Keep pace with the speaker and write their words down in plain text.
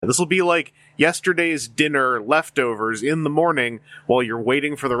This will be like yesterday's dinner leftovers in the morning while you're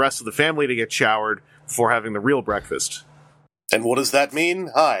waiting for the rest of the family to get showered before having the real breakfast. And what does that mean?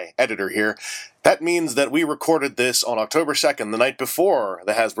 Hi, editor here. That means that we recorded this on October 2nd, the night before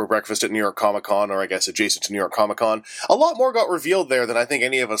the Hasbro Breakfast at New York Comic Con, or I guess adjacent to New York Comic Con. A lot more got revealed there than I think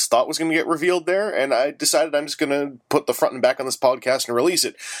any of us thought was going to get revealed there, and I decided I'm just going to put the front and back on this podcast and release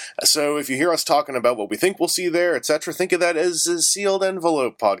it. So if you hear us talking about what we think we'll see there, etc., think of that as a sealed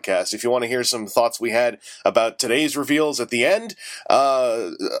envelope podcast. If you want to hear some thoughts we had about today's reveals at the end,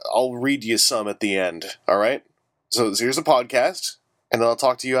 I'll read you some at the end, alright? So here's a podcast, and then I'll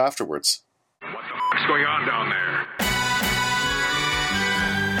talk to you afterwards. What the fuck's going on down there?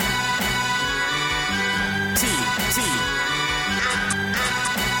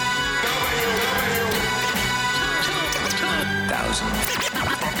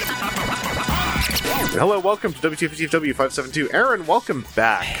 Hello, welcome to WTFTFW 572. Aaron, welcome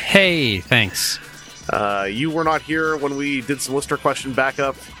back. Hey, thanks. You were not here when we did some listener question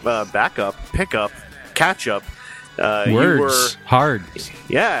pickup, catch up. Words hard.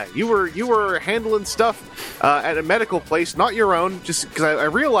 Yeah, you were handling stuff at a medical place, not your own. Just because I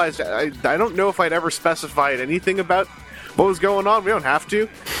realized I don't know if I'd ever specified anything about what was going on. We don't have to,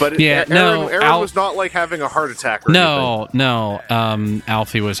 but Aaron was not like having a heart attack. Or anything. No.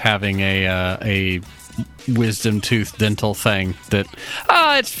 Alfie was having a wisdom tooth dental thing that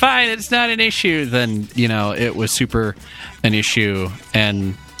it's fine, it's not an issue. Then it was super an issue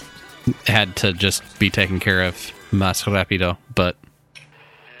and had to just be taken care of más rápido, but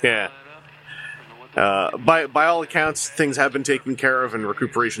yeah. By all accounts, things have been taken care of and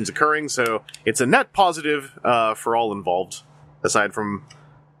recuperation's occurring, so it's a net positive for all involved, aside from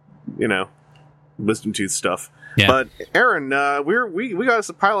wisdom tooth stuff. Yeah. But Aaron, we got us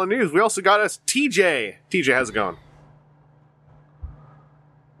a pile of news. We also got us TJ. TJ, how's it going?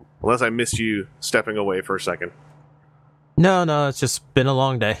 Unless I missed you stepping away for a second. No, it's just been a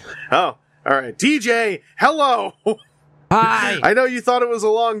long day. Oh, all right. TJ, hello! Hi! I know you thought it was a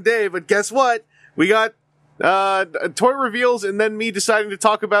long day, but guess what? We got toy reveals and then me deciding to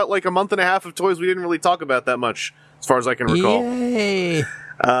talk about like a month and a half of toys we didn't really talk about that much, as far as I can recall. Yay!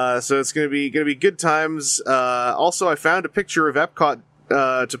 So it's gonna be good times. Also, I found a picture of Epcot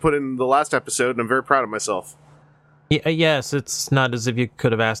to put in the last episode, and I'm very proud of myself. Yes, it's not as if you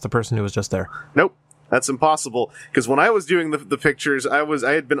could have asked the person who was just there. Nope. That's impossible, because when I was doing the pictures,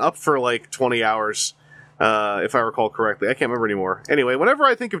 I had been up for like 20 hours, if I recall correctly. I can't remember anymore. Anyway, whenever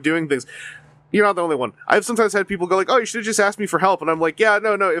I think of doing things, you're not the only one. I've sometimes had people go like, oh, you should have just asked me for help. And I'm like, yeah,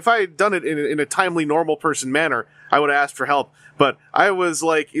 no, if I had done it in a timely, normal person manner, I would have asked for help. But I was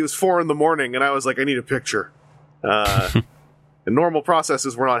like, it was 4 a.m, and I was like, I need a picture. The normal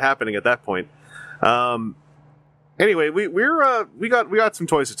processes were not happening at that point. Anyway, we got some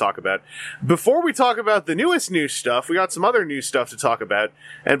toys to talk about. Before we talk about the newest new stuff, we got some other new stuff to talk about.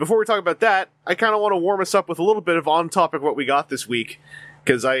 And before we talk about that, I kind of want to warm us up with a little bit of on topic what we got this week,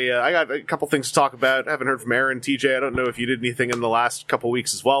 because I got a couple things to talk about. I haven't heard from Aaron. TJ, I don't know if you did anything in the last couple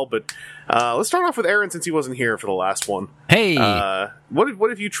weeks as well, but let's start off with Aaron since he wasn't here for the last one. Hey, what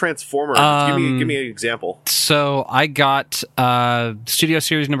have you Transformer? Give me an example. So I got Studio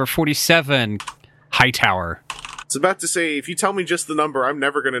Series number 47, Hightower. I was about to say, if you tell me just the number, I'm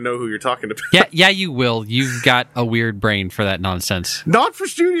never going to know who you're talking about. Yeah, you will. You've got a weird brain for that nonsense. Not for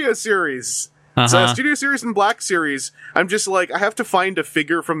Studio Series. So Studio Series and Black Series, I'm just like, I have to find a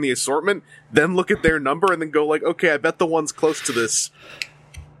figure from the assortment, then look at their number, and then go like, okay, I bet the one's close to this.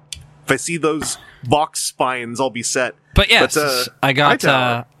 If I see those box spines, I'll be set. But yes, I got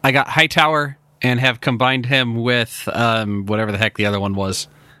Hightower and have combined him with whatever the heck the other one was.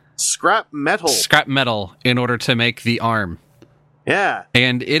 Scrap metal in order to make the arm. Yeah.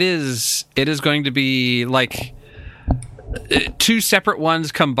 And it is going to be like two separate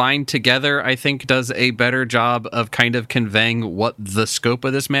ones combined together. I think does a better job of kind of conveying what the scope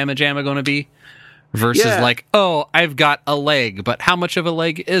of this Mamma Jamma going to be versus like, oh, I've got a leg, but how much of a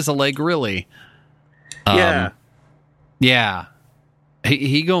leg is a leg really? Yeah.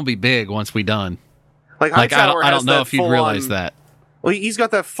 He going to be big once we done. Like I don't know if you realize that. Well, he's got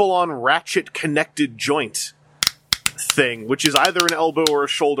that full-on ratchet-connected joint thing, which is either an elbow or a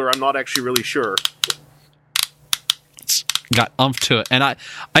shoulder. I'm not actually really sure. It's got oomph to it. And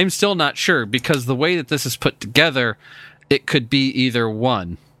I'm still not sure, because the way that this is put together, it could be either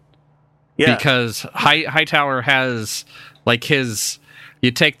one. Yeah. Because Hightower has, like, you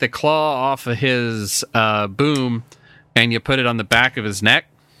take the claw off of his boom, and you put it on the back of his neck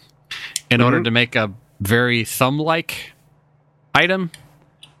in order to make a very thumb-like item.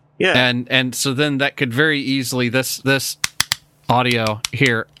 Yeah. And so then that could very easily, this audio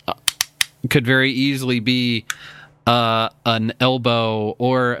here could very easily be an elbow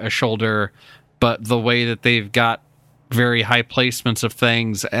or a shoulder, but the way that they've got very high placements of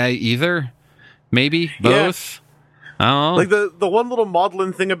things, either, maybe, both. I don't know. Like the one little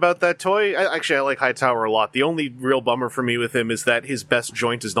maudlin thing about that toy, I like Hightower a lot. The only real bummer for me with him is that his best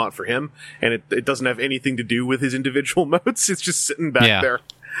joint is not for him, and it doesn't have anything to do with his individual modes. It's just sitting back there.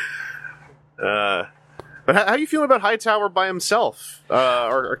 But how you feeling about Hightower by himself?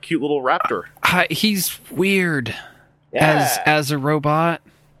 Our cute little raptor. He's weird as a robot.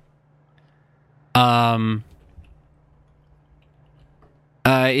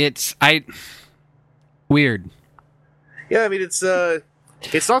 It's weird. Yeah, I mean it's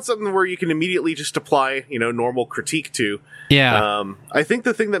not something where you can immediately just apply, normal critique to. Yeah. I think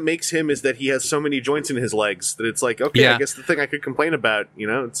the thing that makes him is that he has so many joints in his legs that it's like, okay, I guess the thing I could complain about,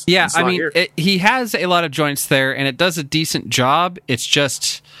 it's I mean, here. He has a lot of joints there, and it does a decent job. It's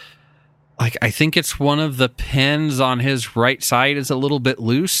just, like, I think it's one of the pins on his right side is a little bit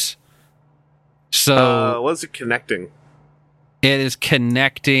loose. So, what is it connecting? It is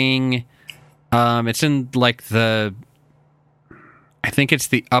connecting. It's in like I think it's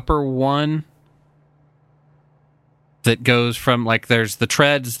the upper one that goes from, like, there's the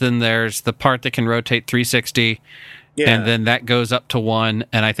treads, then there's the part that can rotate 360, and then that goes up to 1,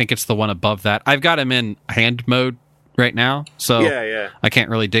 and I think it's the one above that. I've got him in hand mode right now, so I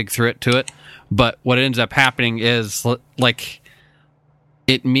can't really dig through it. But what ends up happening is, like,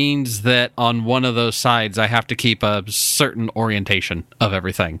 it means that on one of those sides I have to keep a certain orientation of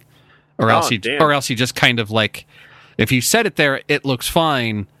everything, or else you just kind of, like, if you set it there, it looks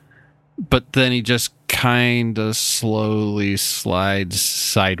fine, but then he just kind of slowly slides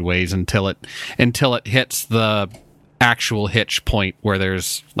sideways until it hits the actual hitch point where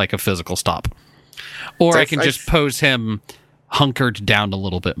there's, like, a physical stop. Or I can just pose him hunkered down a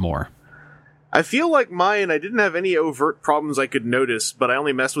little bit more. I feel like mine, I didn't have any overt problems I could notice, but I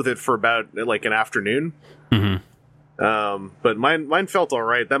only messed with it for about, like, an afternoon. Mm-hmm. But mine felt all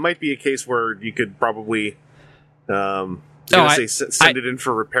right. That might be a case where you could probably send it in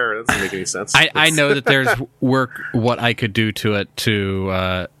for repair. That doesn't make any sense. I know that there's what I could do to it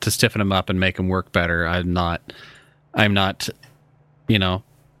to stiffen him up and make him work better. I'm not,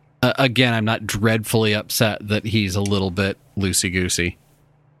 again, I'm not dreadfully upset that he's a little bit loosey-goosey.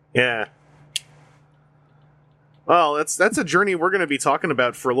 Yeah. Well, that's a journey we're going to be talking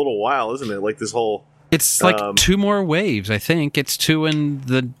about for a little while, isn't it? Like this whole... It's like 2 more waves, I think. It's 2 in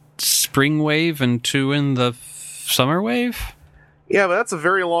the spring wave and 2 in the summer wave. Yeah, but that's a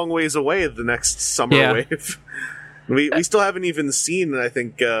very long ways away, the next summer wave. We still haven't even seen, I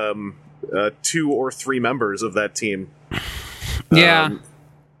think, 2 or 3 members of that team. Yeah.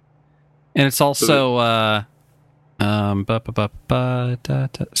 And it's also...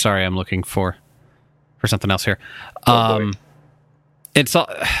 sorry, I'm looking for something else here. It's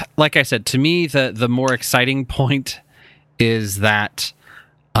like I said, to me, the more exciting point is that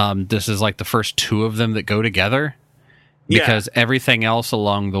this is like the first 2 of them that go together, because everything else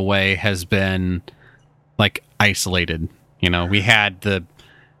along the way has been, like, isolated. We had the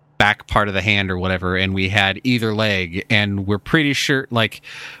back part of the hand or whatever, and we had either leg, and we're pretty sure, like,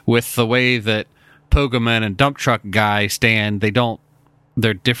 with the way that Pogoman and Dump Truck Guy stand,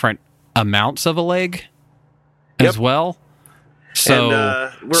 they're different amounts of a leg as well. So,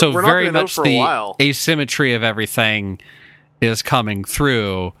 and, we're very not much know for the a while. asymmetry of everything is coming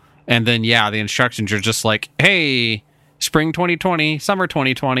through, and then the instructions are just like, "Hey, spring 2020, summer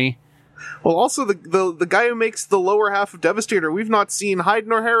 2020." Well, also the guy who makes the lower half of Devastator, we've not seen hide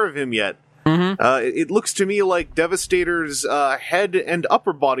nor hair of him yet. Mm-hmm. It looks to me like Devastator's head and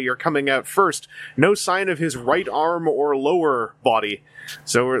upper body are coming out first. No sign of his right arm or lower body.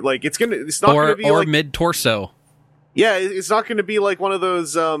 So we're like, it's not going to be or like mid torso. Yeah, it's not going to be like one of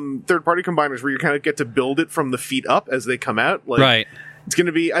those third-party combiners where you kind of get to build it from the feet up as they come out. Like, right. It's going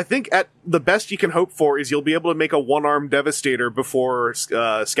to be, I think, at the best you can hope for is you'll be able to make a one-arm Devastator before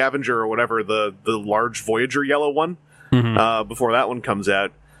Scavenger or whatever, the large Voyager yellow one, before that one comes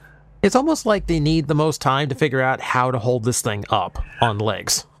out. It's almost like they need the most time to figure out how to hold this thing up on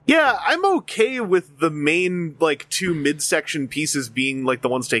legs. Yeah, I'm okay with the main, like, 2 midsection pieces being, like, the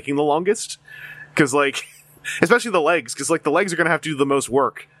ones taking the longest. Because, like... Especially the legs, because, like, the legs are going to have to do the most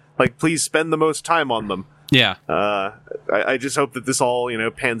work. Like, please spend the most time on them. Yeah. I just hope that this all,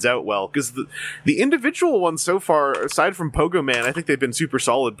 pans out well. Because the individual ones so far, aside from Pogo Man, I think they've been super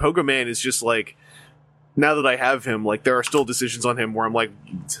solid. Pogo Man is just, like, now that I have him, like, there are still decisions on him where I'm like,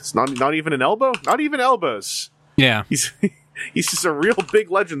 it's not even an elbow? Not even elbows. Yeah. He's just a real big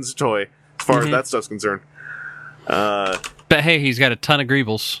Legends toy, as far as that stuff's concerned. But hey, he's got a ton of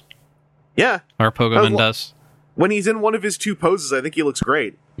greebles. Yeah. Or Pogoman does. When he's in one of his 2 poses, I think he looks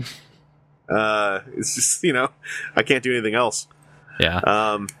great. It's just, I can't do anything else. Yeah.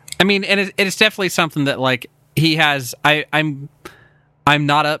 I mean, and it's definitely something that, like, he has... I'm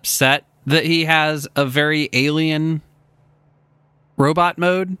not upset that he has a very alien robot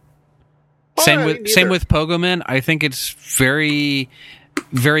mode. Same with Pogoman. I think it's very,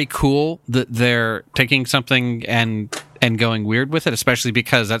 very cool that they're taking something and going weird with it, especially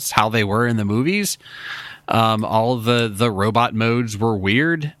because that's how they were in the movies. All of the robot modes were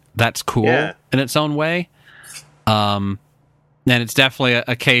weird. That's cool in its own way. And it's definitely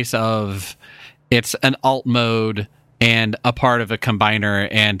a case of it's an alt mode and a part of a combiner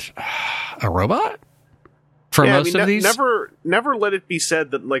and a robot for most of these. Never let it be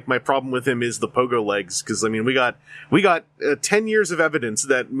said that, like, my problem with him is the pogo legs, because I mean we got 10 years of evidence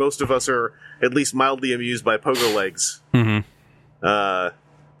that most of us are at least mildly amused by pogo legs. Mm-hmm.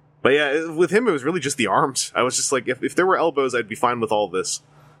 But yeah, with him it was really just the arms. I was just like, if there were elbows, I'd be fine with all this.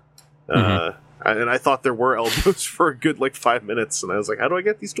 And I thought there were elbows for a good 5 minutes, and I was like, how do I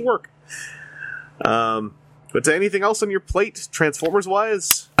get these to work? But anything else on your plate,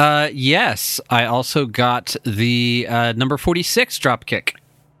 Transformers-wise? Yes. I also got the number 46 dropkick.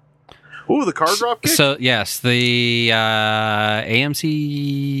 Ooh, the car dropkick? So, yes, the AMC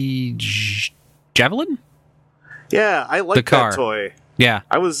Javelin? Yeah, I like that toy. Yeah.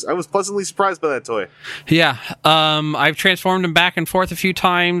 I was pleasantly surprised by that toy. Yeah. I've transformed him back and forth a few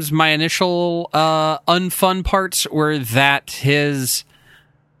times. My initial unfun parts were that his...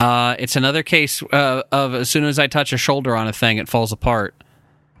 it's another case of as soon as I touch a shoulder on a thing, it falls apart.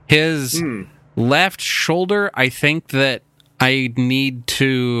 His left shoulder, I think that I need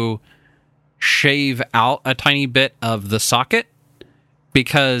to shave out a tiny bit of the socket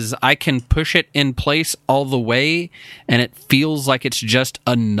because I can push it in place all the way and it feels like it's just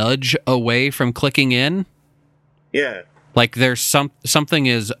a nudge away from clicking in. Yeah. Like there's something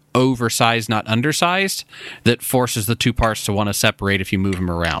is oversized, not undersized, that forces the 2 parts to want to separate if you move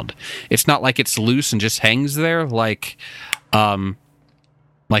them around. It's not like it's loose and just hangs there like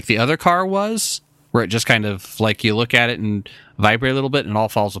the other car was, where it just kind of like you look at it and vibrate a little bit and it all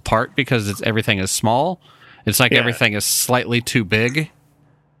falls apart because everything is small. It's like everything is slightly too big.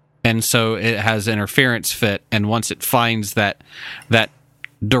 And so it has interference fit, and once it finds that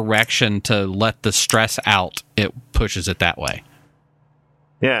direction to let the stress out, it pushes it that way.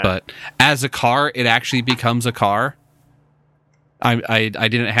 Yeah. But as a car, it actually becomes a car. I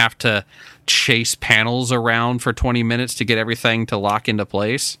didn't have to chase panels around for 20 minutes to get everything to lock into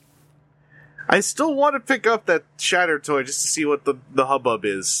place. I still want to pick up that Shatter toy just to see what the hubbub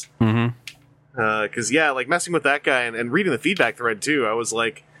is. Mm-hmm. Because, messing with that guy and reading the feedback thread, too, I was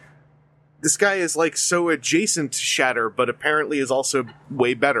like, this guy is, so adjacent to Shatter, but apparently is also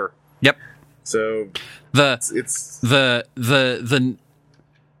way better. Yep. So, it's the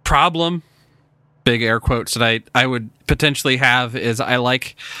problem, big air quotes, that I would potentially have is I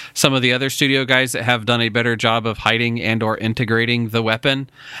like some of the other studio guys that have done a better job of hiding and or integrating the weapon,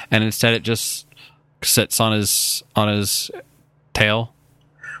 and instead it just sits on his tail.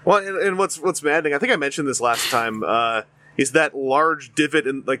 Well, and what's maddening, I think I mentioned this last time, is that large divot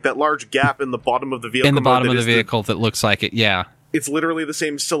and that large gap in the bottom of the vehicle. In the bottom of the vehicle that looks like it, yeah. It's literally the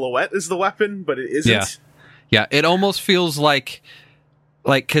same silhouette as the weapon, but it isn't. Yeah, it almost feels like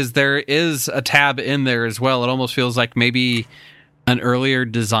because there is a tab in there as well, it almost feels like maybe an earlier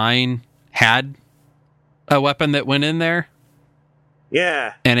design had a weapon that went in there.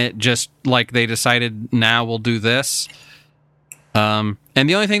 Yeah. And it just, they decided, now we'll do this. And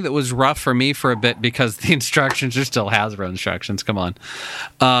the only thing that was rough for me for a bit, because the instructions are still Hasbro instructions, come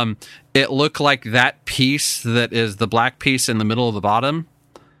on. It looked like that piece that is the black piece in the middle of the bottom.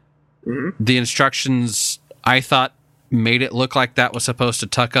 Mm-hmm. The instructions, I thought, made it look like that was supposed to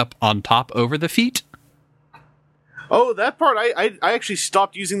tuck up on top over the feet. Oh, that part, I actually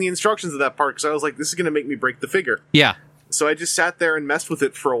stopped using the instructions of that part because I was like, this is going to make me break the figure. Yeah. So I just sat there and messed with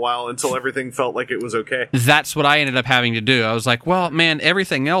it for a while until everything felt like it was okay. That's what I ended up having to do. I was like, well, man,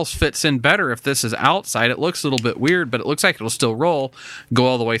 everything else fits in better if this is outside. It looks a little bit weird, but it looks like it'll still roll. Go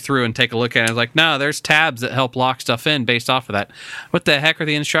all the way through and take a look at it. I was like, no, there's tabs that help lock stuff in based off of that. What the heck are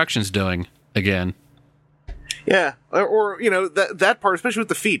the instructions doing again? Yeah, or that part, especially with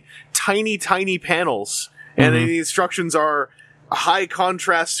the feet, tiny panels, and the instructions are high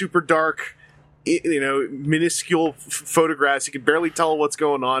contrast, super dark, minuscule photographs. You can barely tell what's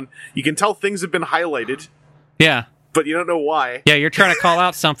going on. You can tell things have been highlighted. Yeah, but you don't know why. Yeah, you're trying to call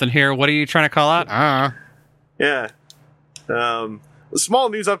out something here. What are you trying to call out? Yeah. A small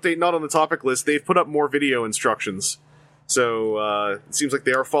news update, not on the topic list. They've put up more video instructions. So it seems like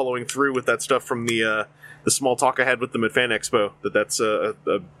they are following through with that stuff from the small talk I had with them at Fan Expo. That's a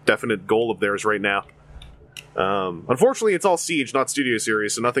definite goal of theirs right now. Unfortunately, it's all Siege, not Studio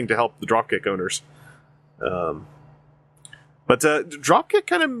Series, so nothing to help the Dropkick owners. But Dropkick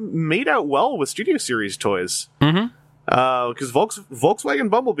kind of made out well with Studio Series toys. Mm-hmm. Because Volkswagen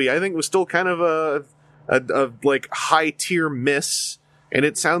Bumblebee, I think, was still kind of a like high tier miss, and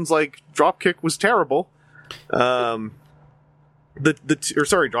it sounds like Dropkick was terrible.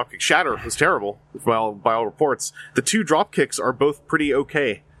 Dropkick Shatter was terrible. Well, by all reports, the two Dropkicks are both pretty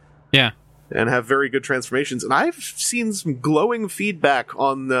okay. Yeah. And have very good transformations. And I've seen some glowing feedback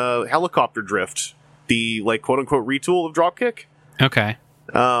on the Helicopter Drift, the like quote unquote retool of Dropkick. Okay.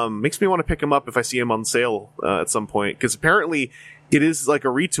 Makes me want to pick him up if I see him on sale at some point, because apparently it is like a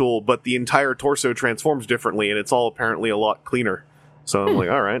retool, but the entire torso transforms differently, and it's all apparently a lot cleaner. So I'm like,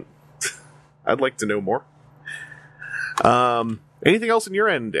 all right, I'd like to know more. Anything else on your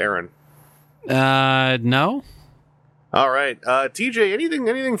end, Aaron? No. All right, TJ,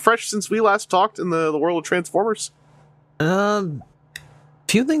 anything fresh since we last talked in the world of Transformers?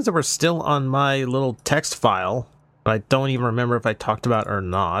 Few things that were still on my little text file. I don't even remember if I talked about or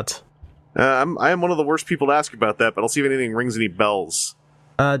not. I am one of the worst people to ask about that, but I'll see if anything rings any bells.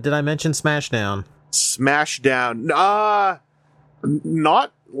 Did I mention Smashdown? Smashdown.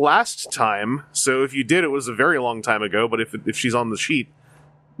 Not last time. So if you did, it was a very long time ago. But if she's on the sheet,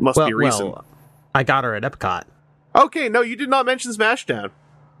 must be recent. Well, I got her at Epcot. Okay, no, you did not mention Smashdown.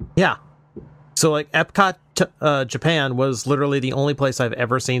 Yeah. So, like, Epcot Japan was literally the only place I've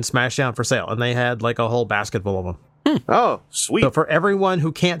ever seen Smashdown for sale, and they had, like, a whole basket full of them. Oh, sweet. So for everyone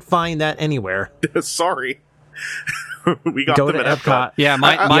who can't find that anywhere... Sorry. We got go them to at Epcot. Yeah,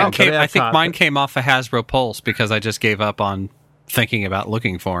 I think mine Epcot. came off a Hasbro Pulse because I just gave up on thinking about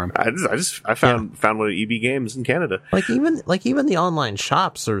looking for them. I found one at EB Games in Canada. Like even the online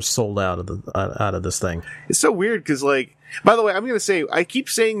shops are sold out of this thing. It's so weird because, like, by the way, I'm going to say, I keep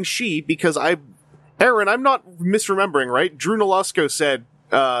saying she because Aaron, I'm not misremembering, right? Drew Nolasco said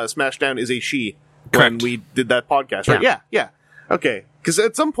Smashdown is a she when Correct. we did that podcast, right? Yeah. Okay. Because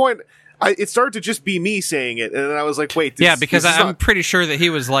at some point, it started to just be me saying it, and then I was like, wait. Because I'm pretty sure that he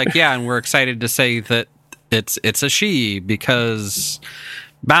was like, yeah, and we're excited to say that it's a she because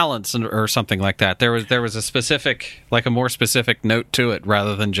balance or something like that. There was a specific, like a more specific note to it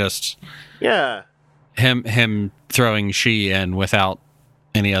rather than just him throwing she in without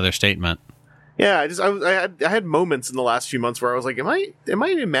any other statement. Yeah, I had moments in the last few months where I was like, am I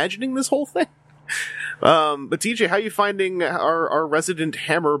imagining this whole thing? But TJ, how are you finding our resident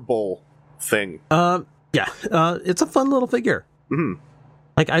Hammer Bowl thing? It's a fun little figure. Mm-hmm.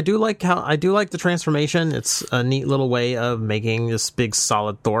 Like I do like the transformation. It's a neat little way of making this big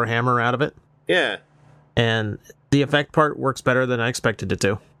solid Thor hammer out of it. Yeah, and the effect part works better than I expected it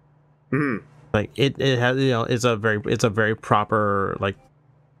to. Mm-hmm. Like it has, it's a very proper like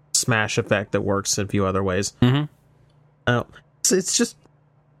smash effect that works in a few other ways. Mm-hmm. So it's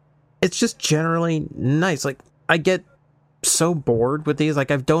just generally nice. Like I get so bored with these. Like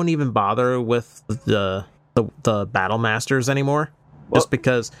I don't even bother with the Battle Masters anymore, just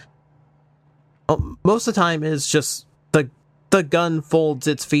because most of the time is just the gun folds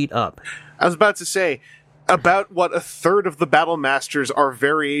its feet up. I was about to say, about a third of the Battle Masters are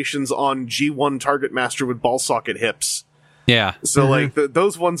variations on G1 Target Master with ball socket hips. Yeah. So like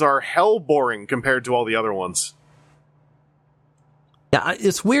those ones are hell boring compared to all the other ones. Yeah,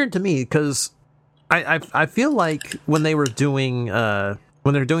 it's weird to me because I feel like when they're doing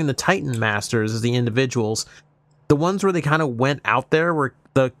the Titan Masters as the individuals, the ones where they kind of went out there were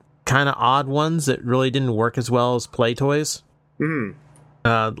the kind of odd ones that really didn't work as well as play toys.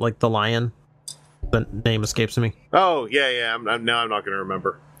 Like the lion. The name escapes me. Oh yeah. I'm not going to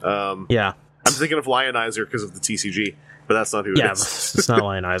remember. Yeah, I'm thinking of Lionizer because of the TCG, but that's not who it is. It's not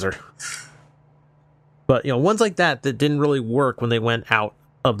Lionizer. But ones like that didn't really work when they went out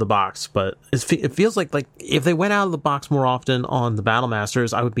of the box. But it feels like if they went out of the box more often on the Battle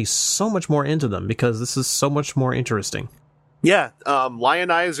Masters, I would be so much more into them because this is so much more interesting. Yeah,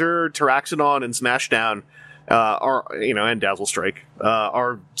 Lionizer, Taraxodon, and Smashdown and Dazzle Strike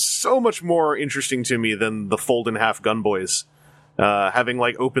are so much more interesting to me than the fold in half gun boys. Having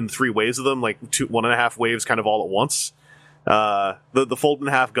opened 3 waves of them, 1.5 waves kind of all at once. The fold in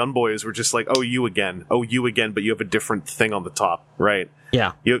half gun boys were just like, oh you again, but you have a different thing on the top, right?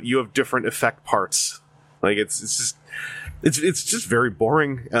 Yeah, you have different effect parts. Like it's just very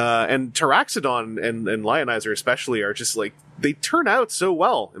boring. And Taraxodon and Lionizer especially are just they turn out so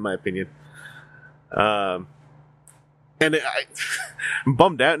well, in my opinion. And I'm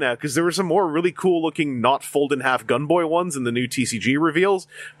bummed out now because there were some more really cool looking not fold in half Gunboy ones in the new TCG reveals,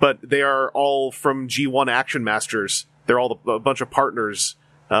 but they are all from G1 Action Masters. They're all a bunch of partners,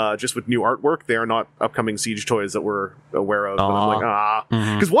 just with new artwork. They are not upcoming Siege toys that we're aware of. But I'm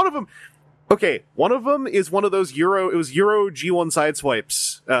like, because one of them is one of those Euro G1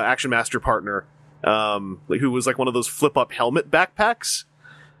 Sideswipes Action Master partner, who was like one of those flip up helmet backpacks.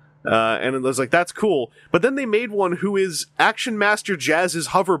 And it was like, that's cool. But then they made one who is Action Master Jazz's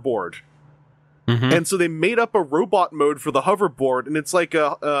hoverboard. And so they made up a robot mode for the hoverboard, and it's like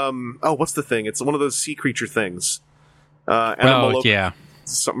what's the thing? It's one of those sea creature things.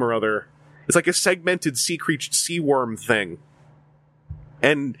 Something or other. It's like a segmented sea worm thing.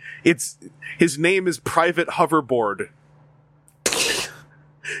 And his name is Private Hoverboard.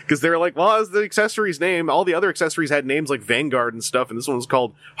 Because they're like, well, as the accessory's name, all the other accessories had names like Vanguard and stuff, and this one was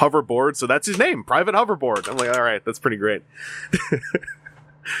called Hoverboard, so that's his name, Private Hoverboard. I'm like, all right, that's pretty great.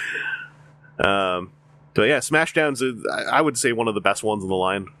 So yeah, Smashdown's, I would say, one of the best ones in the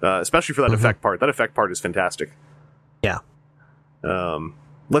line, especially for that effect part. That effect part is fantastic. Yeah.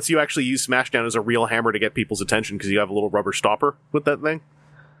 Lets you actually use Smashdown as a real hammer to get people's attention because you have a little rubber stopper with that thing.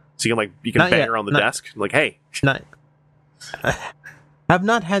 So you can bang around the desk, like, hey. Have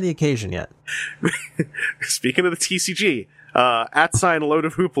not had the occasion yet. Speaking of the TCG, @ Load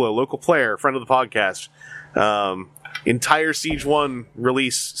of Hoopla, local player, friend of the podcast, entire Siege 1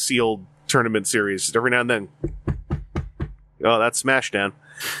 release sealed tournament series every now and then. Oh, that's Smashdown.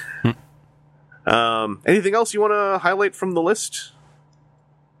 Anything else you want to highlight from the list?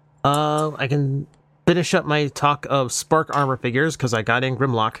 I can finish up my talk of Spark Armor figures because I got in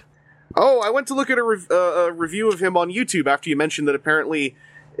Grimlock. Oh, I went to look at a review of him on YouTube after you mentioned that apparently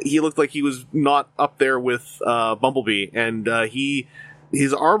he looked like he was not up there with Bumblebee, and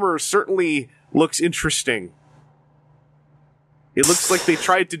his armor certainly looks interesting. It looks like they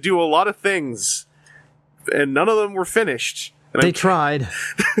tried to do a lot of things, and none of them were finished. They tried.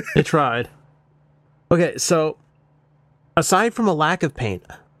 They tried. Okay, so aside from a lack of paint,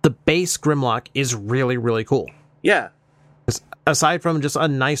 the base Grimlock is really, really cool. Yeah. Aside from just a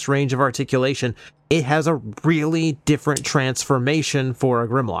nice range of articulation, it has a really different transformation for a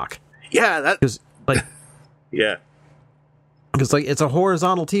Grimlock. Yeah, because yeah, because it's a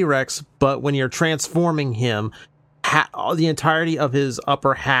horizontal T-Rex, but when you're transforming him, the entirety of his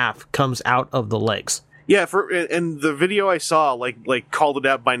upper half comes out of the legs. Yeah, and the video I saw like called it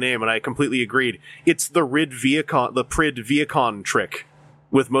out by name, and I completely agreed. It's the Prid Viacon trick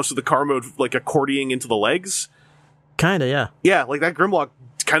with most of the car mode like accordioning into the legs. Kinda, yeah. Yeah, like that Grimlock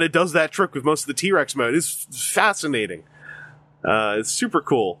kind of does that trick with most of the T-Rex mode. It's fascinating. It's super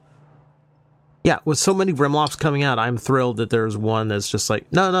cool. Yeah, with so many Grimlocks coming out, I'm thrilled that there's one that's just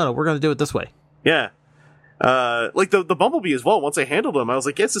like, no, we're going to do it this way. Yeah. Like the Bumblebee as well, once I handled him, I was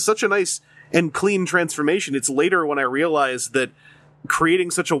like, yes, it's such a nice and clean transformation. It's later when I realized that creating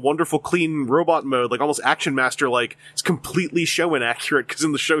such a wonderful, clean robot mode, like almost Action Master, like, is completely show inaccurate, because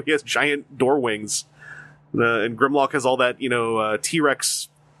in the show he has giant door wings. And Grimlock has all that, T-Rex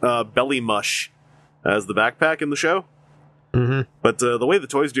belly mush as the backpack in the show. Mm-hmm. But the way the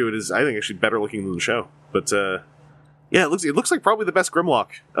toys do it is, I think, actually better looking than the show. But yeah, it looks like probably the best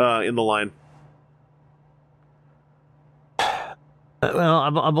Grimlock in the line. Well,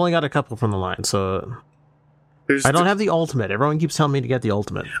 I've only got a couple from the line, so I don't have the ultimate. Everyone keeps telling me to get the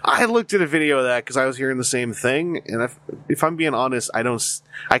ultimate. I looked at a video of that because I was hearing the same thing, and if I'm being honest,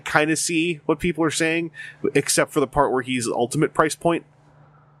 I kind of see what people are saying, except for the part where he's ultimate price point.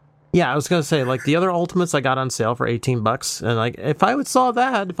 Yeah, I was gonna say, like, the other ultimates I got on sale for $18, and like, if I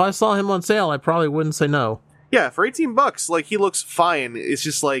saw him on sale, I probably wouldn't say no. Yeah, for $18, like, he looks fine. It's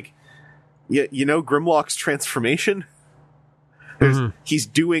just like, Grimlock's transformation. He's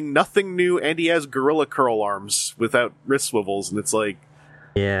doing nothing new, and he has gorilla curl arms without wrist swivels, and it's like,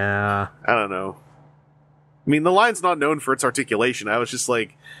 yeah, I don't know. I mean, the line's not known for its articulation. I was just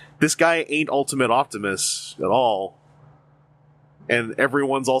like, this guy ain't Ultimate Optimus at all. And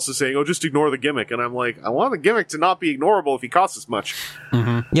everyone's also saying, oh, just ignore the gimmick. And I'm like, I want the gimmick to not be ignorable if he costs this much.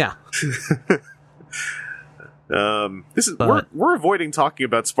 Mm-hmm. Yeah. We're avoiding talking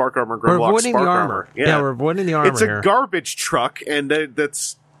about Spark Armor, Grimlock, we're avoiding Spark the armor. Yeah, we're avoiding the armor. It's a garbage truck, and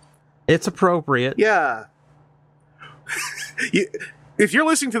it's appropriate. Yeah. If you're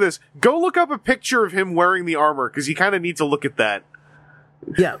listening to this, go look up a picture of him wearing the armor, because you kind of need to look at that.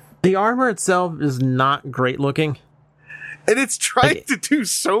 Yeah, the armor itself is not great looking. And it's trying to do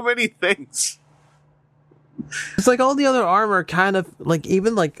so many things. It's like all the other armor kind of, like,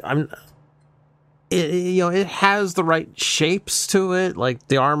 even like, it has the right shapes to it. Like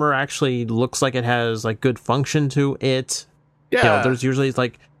the armor actually looks like it has like good function to it. Yeah. There's usually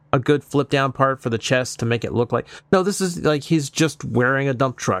like a good flip down part for the chest to make it look like, no, this is like he's just wearing a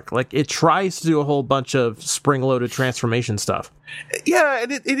dump truck. Like it tries to do a whole bunch of spring loaded transformation stuff. Yeah,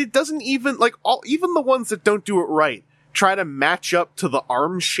 and it doesn't even like even the ones that don't do it right try to match up to the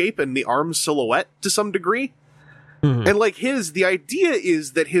arm shape and the arm silhouette to some degree. Mm-hmm. And like the idea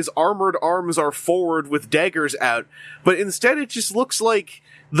is that his armored arms are forward with daggers out, but instead it just looks like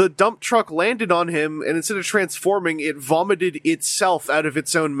the dump truck landed on him, and instead of transforming, it vomited itself out of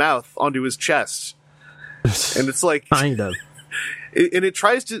its own mouth onto his chest. And it's like kind of. And it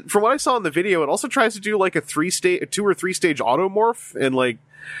tries to, from what I saw in the video, it also tries to do like a 2 or 3 stage automorph, and like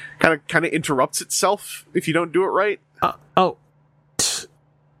kind of interrupts itself if you don't do it right.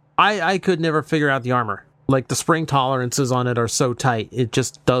 I could never figure out the armor. Like the spring tolerances on it are so tight, it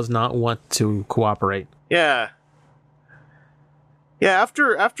just does not want to cooperate. Yeah. Yeah,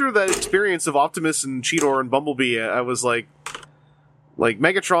 after that experience of Optimus and Cheetor and Bumblebee, I was like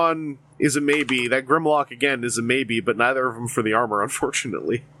Megatron is a maybe, that Grimlock again is a maybe, but neither of them for the armor,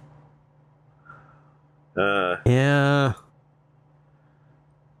 unfortunately. Yeah.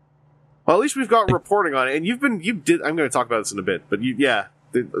 Well, at least we've got reporting on it, and I'm going to talk about this in a bit, but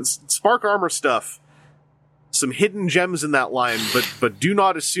the Spark Armor stuff, some hidden gems in that line, but do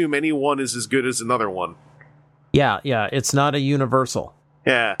not assume any one is as good as another one. Yeah, it's not a universal.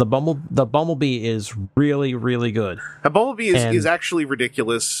 Yeah. The Bumblebee is really, really good. A Bumblebee is actually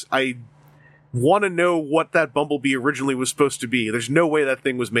ridiculous. I want to know what that Bumblebee originally was supposed to be. There's no way that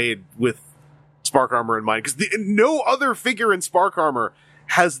thing was made with Spark Armor in mind, because no other figure in Spark Armor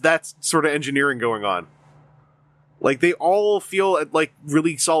has that sort of engineering going on. Like, they all feel like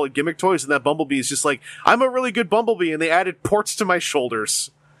really solid gimmick toys, and that Bumblebee is just like, I'm a really good Bumblebee, and they added ports to my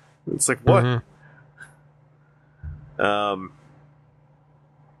shoulders. It's like, what? Mm-hmm.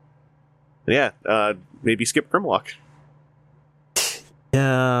 Maybe skip Grimlock.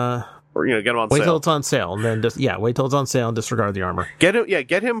 Yeah. Or, get him on wait sale. Till it's on sale, and then wait till it's on sale and disregard the armor. Get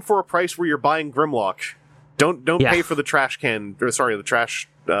him for a price where you're buying Grimlock. Don't pay for the trash can, or sorry, the trash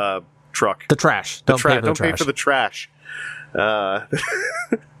truck. The trash. Don't pay for the trash. And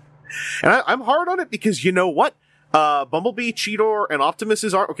I'm hard on it because you know what? Bumblebee, Cheetor, and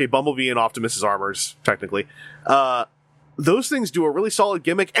Optimus's Bumblebee and Optimus's armors, technically. Those things do a really solid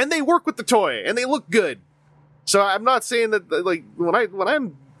gimmick, and they work with the toy, and they look good. So I'm not saying that, like, when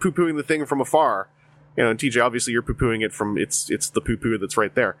I'm poo-pooing the thing from afar, and TJ, obviously you're poo-pooing it from, it's the poo-poo that's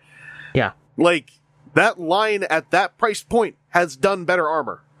right there. Yeah. Like, that line at that price point has done better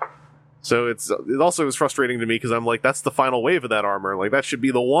armor. So it also is frustrating to me because I'm like, that's the final wave of that armor. Like, that should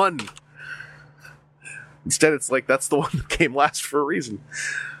be the one. Instead, it's like, that's the one that came last for a reason.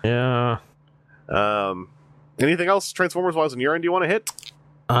 Yeah. Anything else Transformers-wise on your end you want to hit?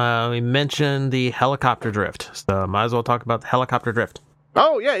 We mentioned the helicopter drift, so might as well talk about the helicopter drift.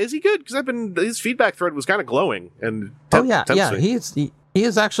 Oh, yeah, is he good? Because his feedback thread was kind of glowing. And he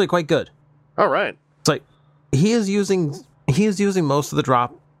is actually quite good. All right. It's like, he is using most of the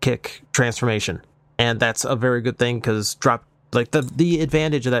drop kick transformation, and that's a very good thing because the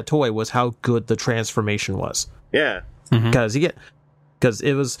advantage of that toy was how good the transformation was. Yeah, because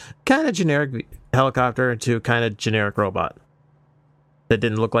it was kind of generic helicopter to kind of generic robot that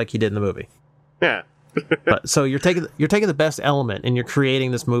didn't look like he did in the movie. Yeah. But so you're taking the best element and you're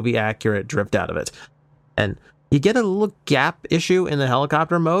creating this movie accurate drift out of it, and you get a little gap issue in the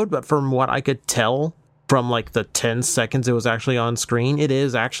helicopter mode, but from what I could tell from like the 10 seconds it was actually on screen, it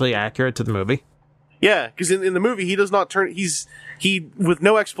is actually accurate to the movie. Yeah, because in the movie he does not turn. He with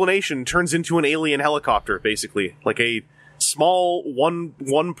no explanation turns into an alien helicopter, basically, like a small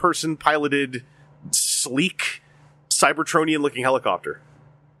one person piloted, sleek, Cybertronian looking helicopter.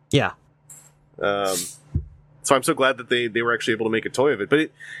 Yeah. So I'm so glad that they were actually able to make a toy of it.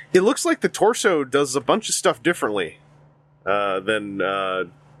 But it looks like the torso does a bunch of stuff differently than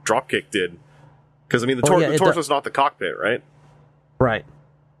Dropkick did. Because, I mean, the torso's not the cockpit, right? Right.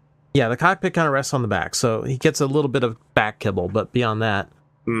 Yeah, the cockpit kind of rests on the back, so he gets a little bit of back kibble, but beyond that,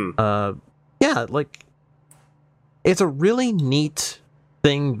 like, it's a really neat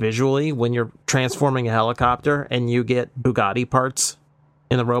thing visually when you're transforming a helicopter and you get Bugatti parts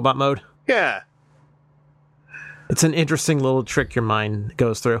in the robot mode. Yeah. It's an interesting little trick your mind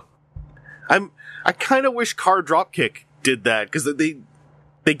goes through. I kind of wish Car Dropkick did that, because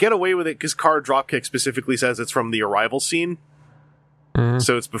they get away with it because Car Dropkick specifically says it's from the arrival scene. Mm-hmm.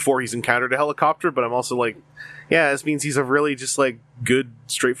 So it's before he's encountered a helicopter, but I'm also like, yeah, this means he's a really just like good,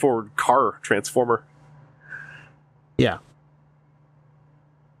 straightforward car transformer. Yeah.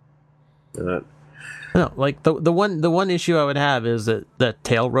 No, like the one issue I would have is that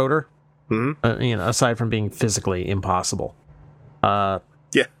tail rotor. Mm-hmm. Aside from being physically impossible. Yeah.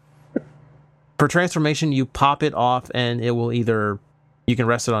 For transformation, you pop it off, and it will either you can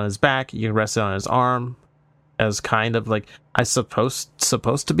rest it on his back, you can rest it on his arm, as kind of like supposed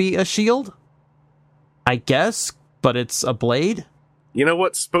to be a shield, I guess, but it's a blade. You know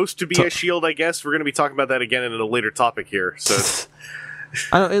what's supposed to be a shield? I guess we're going to be talking about that again in a later topic here. So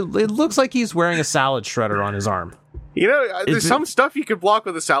I don't. It looks like he's wearing a salad shredder on his arm. There's some stuff you could block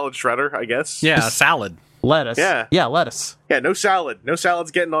with a salad shredder, I guess. Yeah, a salad. Lettuce. Yeah, lettuce. Yeah, no salad. No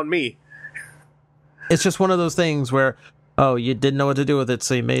salad's getting on me. It's just one of those things where, you didn't know what to do with it,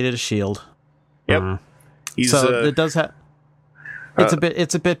 so you made it a shield. Yep. It does have. It's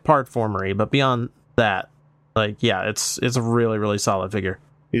a bit platformery, but beyond that, it's a really, really solid figure.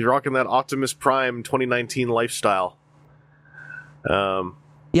 He's rocking that Optimus Prime 2019 lifestyle.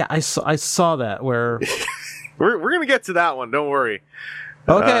 Yeah, I saw that where. We're gonna get to that one. Don't worry.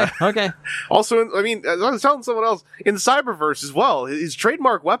 Okay. Also, I was telling someone else in Cyberverse as well. His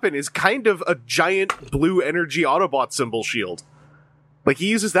trademark weapon is kind of a giant blue energy Autobot symbol shield. Like he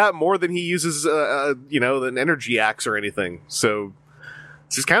uses that more than he uses, an energy axe or anything. So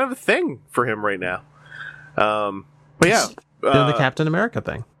it's just kind of a thing for him right now. But yeah, doing the Captain America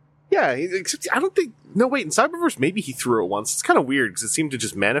thing. Yeah, except I don't think. No, wait. In Cyberverse, maybe he threw it once. It's kind of weird because it seemed to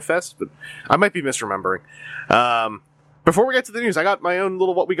just manifest, but I might be misremembering. Before we get to the news, I got my own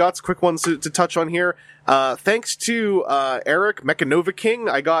little what we got's quick ones to touch on here. Thanks to Eric Mechanova King,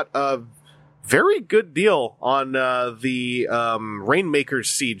 I got a very good deal on the Rainmaker's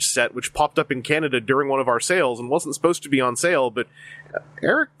Siege set, which popped up in Canada during one of our sales and wasn't supposed to be on sale, but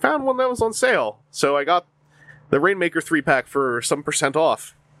Eric found one that was on sale, so I got the Rainmaker 3-pack for some %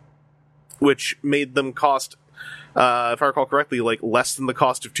 off. Which made them cost, if I recall correctly, like less than the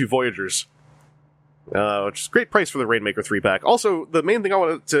cost of 2 Voyagers. Which is a great price for the Rainmaker 3-pack. Also, the main thing I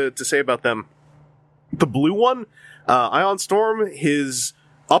wanted to say about them, the blue one, Ion Storm, his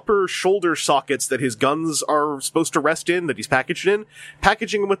upper shoulder sockets that his guns are supposed to rest in, that he's packaged in,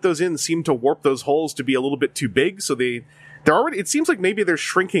 packaging them with those in seemed to warp those holes to be a little bit too big, so they're already, it seems like maybe they're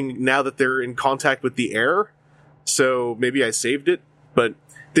shrinking now that they're in contact with the air, so maybe I saved it, but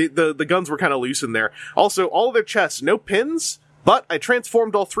the guns were kind of loose in there. Also, all of their chests, no pins, but I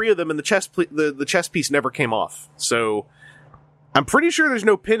transformed all 3 of them and the chest piece never came off. So, I'm pretty sure there's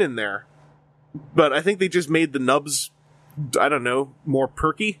no pin in there, but I think they just made the nubs, I don't know, more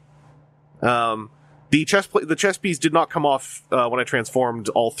perky. The chest piece did not come off when I transformed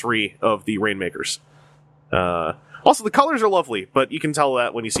all 3 of the Rainmakers. Also, the colors are lovely, but you can tell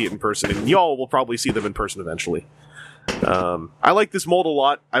that when you see it in person, and y'all will probably see them in person eventually. I like this mold a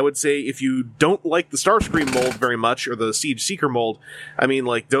lot. I would say if you don't like the Starscream mold very much, or the Siege Seeker mold,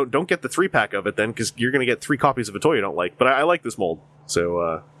 don't get the 3-pack of it then, because you're going to get 3 copies of a toy you don't like. But I like this mold,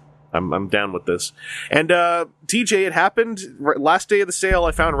 so I'm down with this. And TJ, it happened last day of the sale.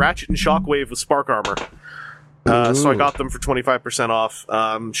 I found Ratchet and Shockwave with Spark Armor. So I got them for 25% off.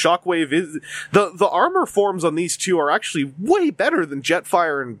 Shockwave is the armor forms on these two are actually way better than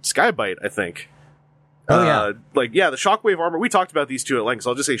Jetfire and Skybite, I think. Oh yeah. The Shockwave armor, we talked about these two at length, so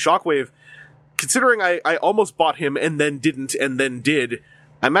I'll just say Shockwave, considering I almost bought him and then didn't and then did,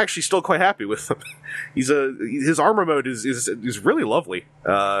 I'm actually still quite happy with him. His armor mode is really lovely.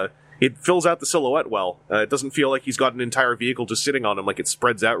 It fills out the silhouette well. It doesn't feel like he's got an entire vehicle just sitting on him, like it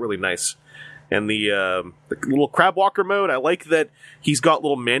spreads out really nice. And the little crab walker mode, I like that he's got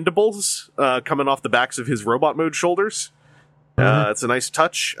little mandibles coming off the backs of his robot mode shoulders. It's a nice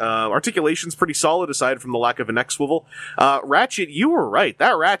touch. Articulation's pretty solid aside from the lack of a neck swivel. Ratchet, you were right.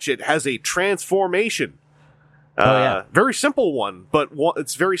 That Ratchet has a transformation. Very simple one, but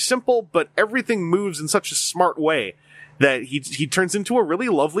it's very simple, but everything moves in such a smart way that he turns into a really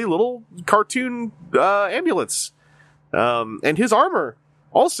lovely little cartoon ambulance. And his armor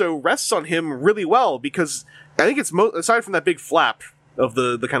also rests on him really well, because I think it's aside from that big flap of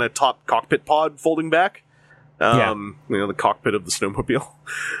the kind of top cockpit pod folding back, the cockpit of the snowmobile.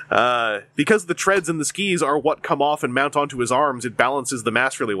 Because the treads and the skis are what come off and mount onto his arms, it balances the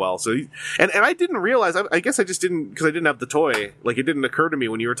mass really well. So, and I didn't realize, I guess I just didn't, because I didn't have the toy, like it didn't occur to me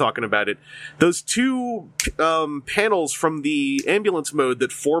when you were talking about it. Those two panels from the ambulance mode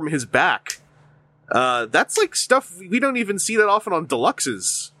that form his back, that's like stuff we don't even see that often on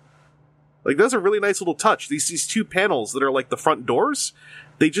deluxes. Like, those are really nice little touch. These two panels that are like the front doors,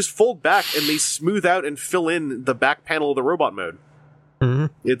 they just fold back and they smooth out and fill in the back panel of the robot mode. Mm-hmm.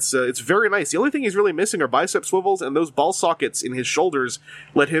 It's very nice. The only thing he's really missing are bicep swivels, and those ball sockets in his shoulders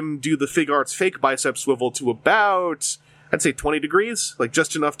let him do the Fig Arts fake bicep swivel to about, I'd say 20 degrees, like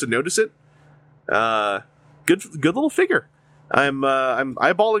just enough to notice it. Good little figure. I'm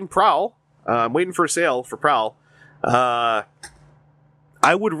eyeballing Prowl. I'm waiting for a sale for Prowl. I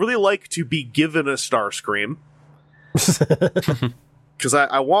would really like to be given a Starscream. Because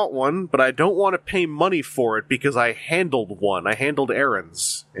I want one, but I don't want to pay money for it because I handled one. I handled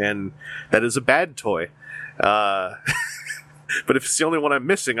Aaron's, and that is a bad toy. But if it's the only one I'm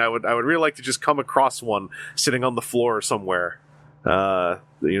missing, I would really like to just come across one sitting on the floor somewhere,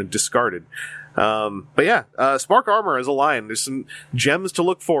 discarded. But yeah, Spark Armor as a line. There's some gems to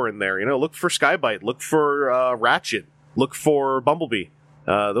look for in there. Look for Skybite, look for Ratchet, look for Bumblebee.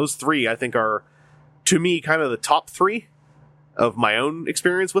 Those three, I think, are, to me, kind of the top three of my own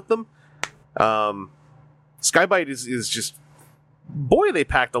experience with them. Skybite is just, boy, they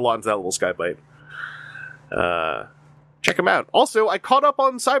packed a lot into that little Skybite. Check them out. Also, I caught up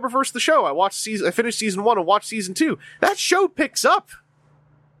on Cyberverse the show. I finished season 1 and watched season 2. That show picks up.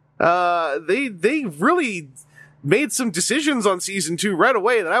 They really made some decisions on season 2 right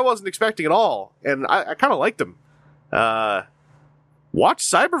away that I wasn't expecting at all, and I kind of liked them. Watch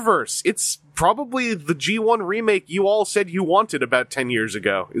Cyberverse. It's probably the G1 remake you all said you wanted about 10 years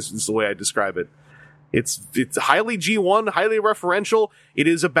ago, is the way I describe it. It's highly G1, highly referential. It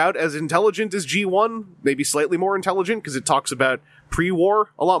is about as intelligent as G1, maybe slightly more intelligent, because it talks about pre-war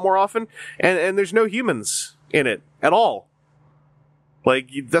a lot more often, and there's no humans in it at all. Like,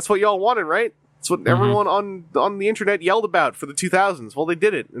 that's what y'all wanted, right? That's what everyone on the internet yelled about for the 2000s. Well, they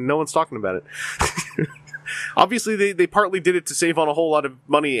did it, and no one's talking about it. Obviously, they partly did it to save on a whole lot of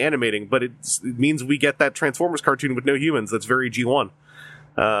money animating, but it means we get that Transformers cartoon with no humans. That's very G1.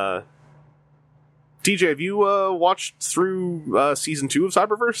 TJ, have you watched through season 2 of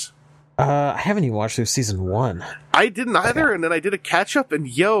Cyberverse? I haven't even watched through season 1. I didn't either, and then I did a catch-up, and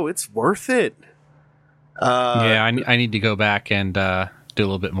it's worth it. I need to go back and do a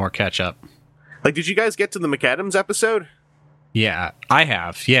little bit more catch-up. Like, did you guys get to the McAdams episode? Yeah, I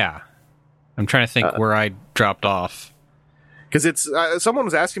have, yeah. I'm trying to think where I dropped off. Because it's someone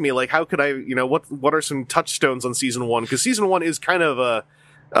was asking me, like, how could I, what are some touchstones on season 1? Because season 1 is kind of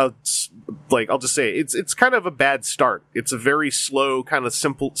I'll just say it's kind of a bad start. It's a very slow, kind of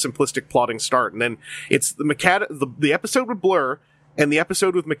simplistic plotting start, and then it's the episode with Blur and the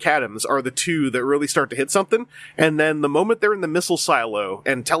episode with McAdams are the two that really start to hit something. And then the moment they're in the missile silo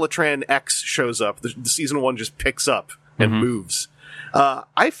and Teletran X shows up, the season 1 just picks up and moves.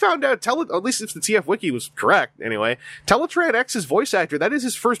 I found out, at least if the TF Wiki was correct, anyway, Teletran X's voice actor, that is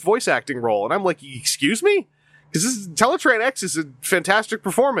his first voice acting role, and I'm like, excuse me? Because Teletran X is a fantastic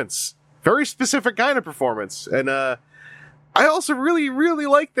performance. Very specific kind of performance. And I also really, really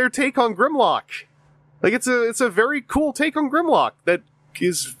like their take on Grimlock. Like, it's a very cool take on Grimlock that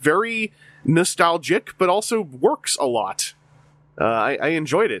is very nostalgic, but also works a lot. I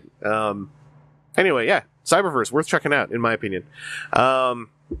enjoyed it. Anyway, yeah, Cyberverse, worth checking out, in my opinion.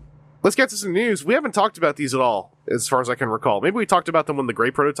 Let's get to some news. We haven't talked about these at all, as far as I can recall. Maybe we talked about them when the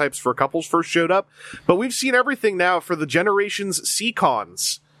gray prototypes for couples first showed up, but we've seen everything now for the Generations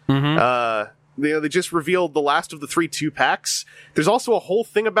C-Cons. They just revealed the last of the 3 2-packs. There's also a whole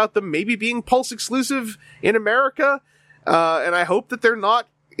thing about them maybe being Pulse exclusive in America, and I hope that they're not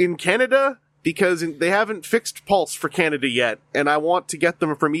in Canada, because they haven't fixed Pulse for Canada yet, and I want to get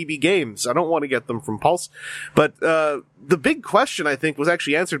them from EB Games. I don't want to get them from Pulse. But the big question, I think, was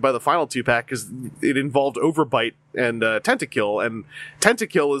actually answered by the final 2-pack, because it involved Overbite and Tentakill, and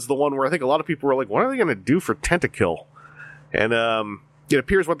Tentakill is the one where I think a lot of people were like, what are they going to do for Tentakill? And it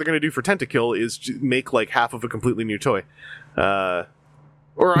appears what they're going to do for Tentakill is make, like, half of a completely new toy. I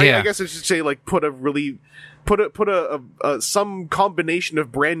guess I should say, like, put some combination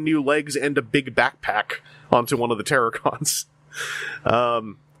of brand new legs and a big backpack onto one of the Terracons.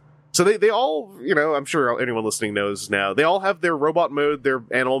 So they all, I'm sure anyone listening knows now, they all have their robot mode, their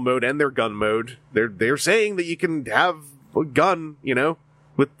animal mode, and their gun mode. They're saying that you can have a gun,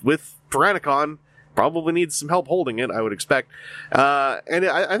 with Tyrannicon. Probably needs some help holding it, I would expect. And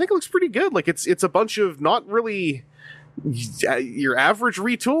I think it looks pretty good. Like, it's a bunch of not really your average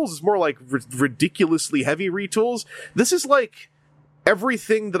retools. It's more like ridiculously heavy retools. This is like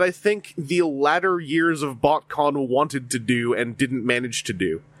everything that I think the latter years of BotCon wanted to do and didn't manage to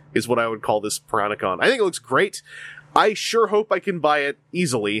do, is what I would call this Tyrannicon. I think it looks great. I sure hope I can buy it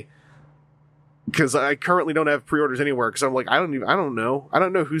easily, because I currently don't have pre-orders anywhere, because I'm like, I don't know. I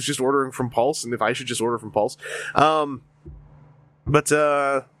don't know who's just ordering from Pulse, and if I should just order from Pulse. But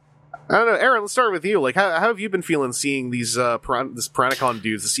I don't know, Aaron, let's start with you. Like, how have you been feeling seeing these this Tyrannicon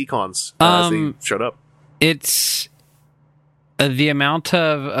dudes, the C-Cons, as they showed up? It's the amount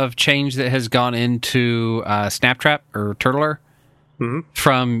of change that has gone into Snaptrap or Turtler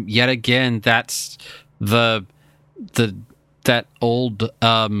from yet again. That's that old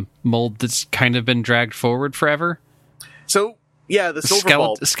mold that's kind of been dragged forward forever. So yeah, the silver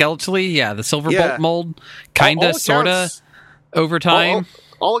bolt. Skeletally, yeah, the silver bolt mold, kind of, sort of, over time.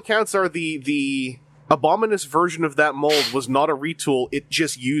 All accounts are the Abominus version of that mold was not a retool. It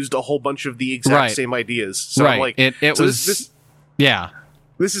just used a whole bunch of the exact same ideas. So right. I'm like, it so was this. Yeah.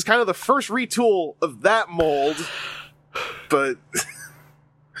 This is kind of the first retool of that mold, but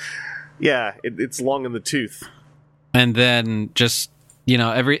yeah, it's long in the tooth. And then just,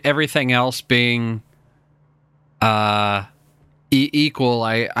 everything else being equal,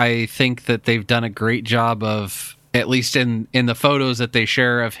 I think that they've done a great job of, at least in the photos that they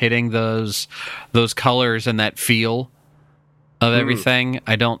share, of hitting those colors and that feel of everything.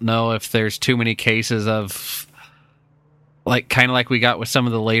 I don't know if there's too many cases of, kind of like we got with some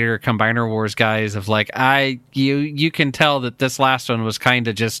of the later Combiner Wars guys, of you can tell that this last one was kind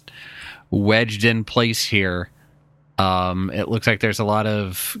of just wedged in place here. It looks like there's a lot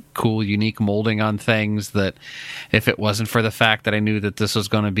of cool, unique molding on things that, if it wasn't for the fact that I knew that this was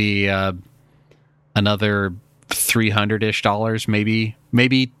going to be another $300-ish, maybe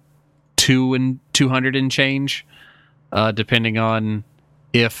 $200 and change, depending on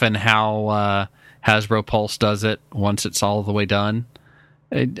if and how Hasbro Pulse does it once it's all the way done.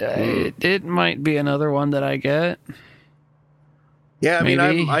 It might be another one that I get. Yeah, I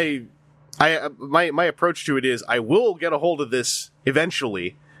maybe. mean, my approach to it is I will get a hold of this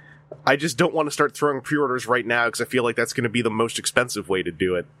eventually. I just don't want to start throwing pre-orders right now because I feel like that's going to be the most expensive way to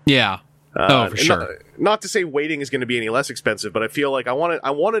do it. Yeah. For sure. Not to say waiting is going to be any less expensive, but I feel like I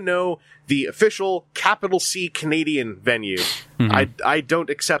want to know the official capital C Canadian venue. Mm-hmm. I don't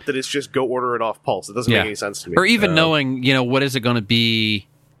accept that it's just go order it off Pulse. It doesn't make any sense to me. Or even knowing, what is it going to be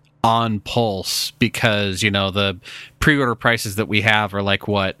on Pulse, because, the pre-order prices that we have are like,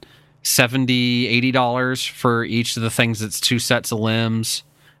 what, $70-$80 for each of the things. That's 2 sets of limbs,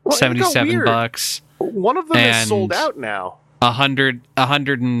 well, $77. One of them is sold out now.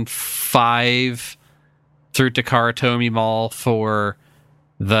 105 through Takara Tomy Mall for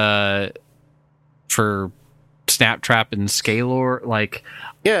Snaptrap and Scalor.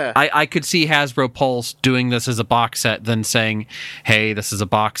 Yeah, I could see Hasbro Pulse doing this as a box set, then saying, "Hey, this is a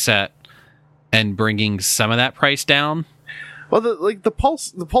box set," and bringing some of that price down. Well, the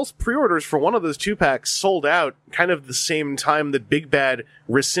Pulse pre-orders for one of those 2-packs sold out kind of the same time that Big Bad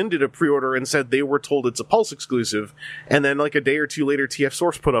rescinded a pre-order and said they were told it's a Pulse exclusive, and then a day or two later, TF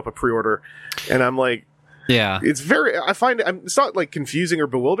Source put up a pre-order, and I'm like, yeah, it's very. I find it's not confusing or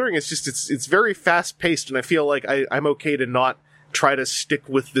bewildering. It's just it's very fast paced, and I feel like I'm okay to not try to stick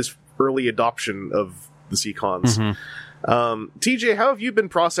with this early adoption of the C-Cons. Mm-hmm. TJ, how have you been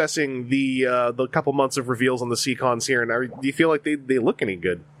processing the couple months of reveals on the C-Cons here, and do you feel like they look any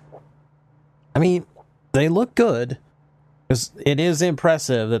good? I mean, they look good, because it is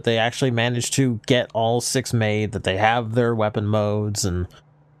impressive that they actually managed to get all 6 made, that they have their weapon modes, and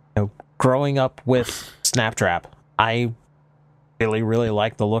growing up with Snaptrap, I really, really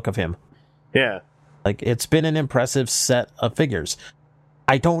like the look of him. Yeah. It's been an impressive set of figures.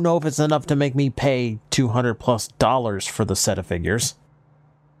 I don't know if it's enough to make me pay $200+ for the set of figures.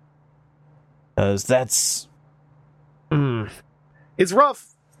 Because that's... It's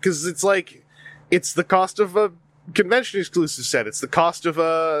rough, because it's the cost of a convention exclusive set. It's the cost of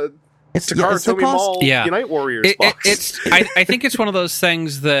a Takara Tomy Mall Unite Warriors box. I think it's one of those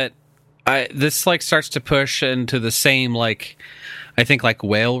things that this starts to push into the same I think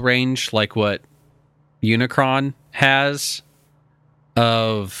whale range, like what Unicron has.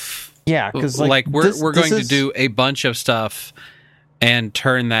 Because we're going to do a bunch of stuff and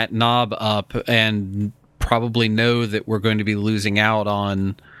turn that knob up, and probably know that we're going to be losing out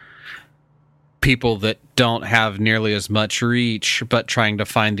on people that don't have nearly as much reach, but trying to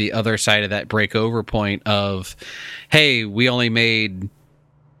find the other side of that break over point of, hey, we only made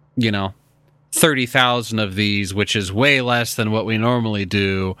 30,000 of these, which is way less than what we normally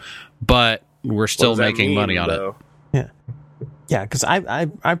do, but we're still making money on it. Yeah, because I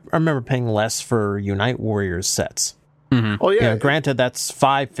remember paying less for Unite Warriors sets. Mm-hmm. Oh yeah, granted that's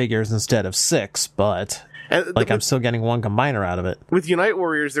 5 figures instead of 6, but I'm still getting 1 combiner out of it. With Unite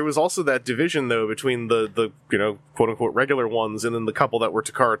Warriors, there was also that division though between the quote unquote regular ones and then the couple that were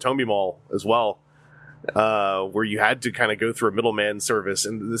Takara Tomy Mall as well, where you had to kind of go through a middleman service.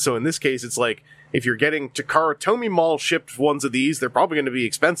 And so in this case, it's if you're getting Takara Tomy Mall shipped ones of these, they're probably going to be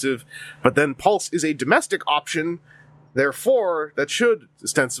expensive. But then Pulse is a domestic option. Therefore, that should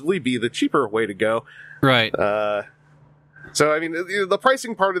ostensibly be the cheaper way to go. Right. So, I mean, the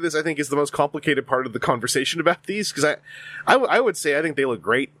pricing part of this, I think, is the most complicated part of the conversation about these, because I would say I think they look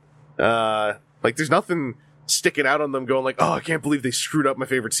great. Like, there's nothing sticking out on them going like, oh, I can't believe they screwed up my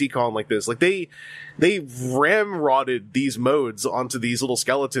favorite Seacon like this. Like, they ramrodded these modes onto these little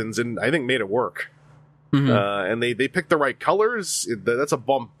skeletons and I think made it work. Mm-hmm. And they picked the right colors. That's a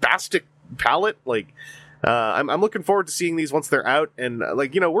bombastic palette. Like, I'm looking forward to seeing these once they're out. And,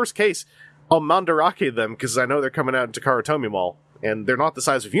 like, worst case, I'll Mandarake them because I know they're coming out into Karatomi Mall. And they're not the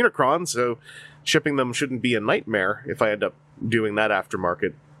size of Unicron, so shipping them shouldn't be a nightmare if I end up doing that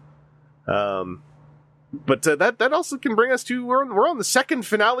aftermarket. But that also can bring us to we're on the second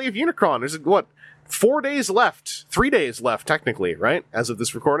finale of Unicron. There's 3 days left technically, right, as of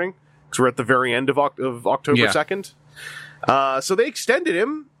this recording, because we're at the very end of October 2nd. So they extended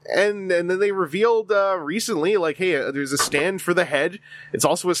him, and then they revealed recently, like, hey, there's a stand for the head. It's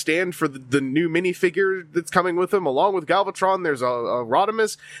also a stand for the new minifigure that's coming with him, along with Galvatron. There's a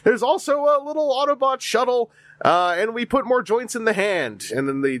Rodimus. There's also a little Autobot shuttle. And we put more joints in the hand. And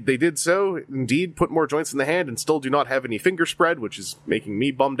then they did so, indeed, put more joints in the hand and still do not have any finger spread, which is making me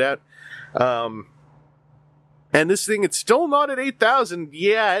bummed out. And this thing, it's still not at 8,000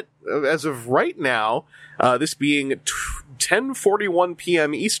 yet, as of right now, this being 10:41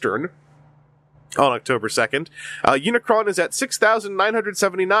 p.m. Eastern on October 2nd. Unicron is at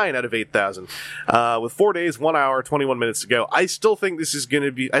 6,979 out of 8,000, with 4 days, 1 hour, 21 minutes to go. I still think this is going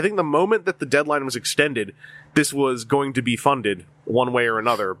to be, I think the moment that the deadline was extended, this was going to be funded one way or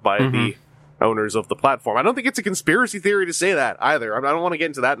another by the owners of the platform. I don't think it's a conspiracy theory to say that either. I don't want to get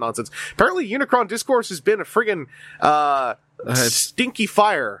into that nonsense. Apparently Unicron Discourse has been a friggin' stinky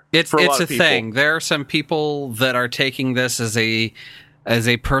fire for a lot of people. Thing. There are some people that are taking this as a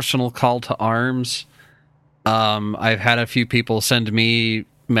personal call to arms. I've had a few people send me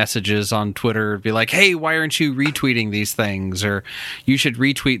messages on Twitter, be like, hey, why aren't you retweeting these things? Or you should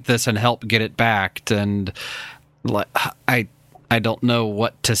retweet this and help get it backed. And I don't know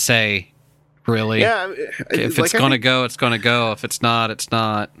what to say, really. Yeah, if it's going to go, it's going to go. If it's not, it's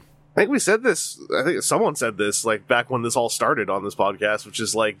not. I think we said this, I think someone said this, like, back when this all started on this podcast, which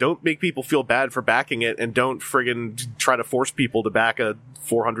is, like, don't make people feel bad for backing it, and don't friggin' try to force people to back a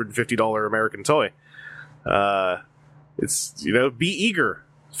 $450 American toy. It's, be eager.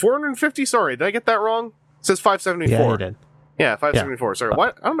 450, sorry, did I get that wrong? It says 574. Yeah, you did. Yeah, 574, sorry. Why,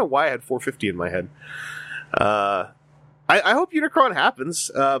 I don't know why I had 450 in my head. I hope Unicron happens,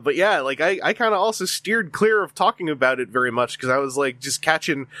 but yeah, like, I kind of also steered clear of talking about it very much, because I was, like, just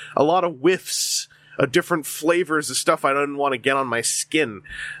catching a lot of whiffs of different flavors of stuff I didn't want to get on my skin,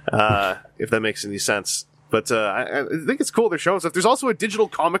 if that makes any sense. But I think it's cool they're showing stuff. There's also a digital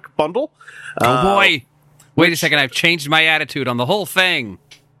comic bundle. Oh boy! Wait a second, I've changed my attitude on the whole thing.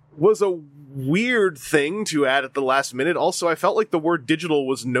 Was a weird thing to add at the last minute. Also, I felt like the word digital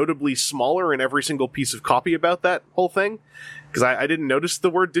was notably smaller in every single piece of copy about that whole thing, because I didn't notice the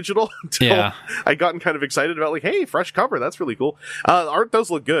word digital until I gotten kind of excited about, like, hey, fresh cover, that's really cool. Art does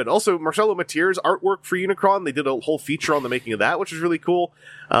look good. Also, Marcelo Matier's artwork for Unicron, they did a whole feature on the making of that, which is really cool.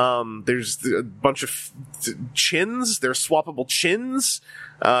 There's a bunch of chins. There's swappable chins.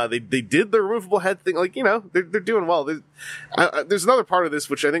 They did the removable head thing. Like, they're doing well. There's another part of this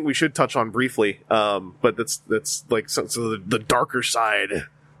which I think we should touch on briefly. But that's like so the darker side,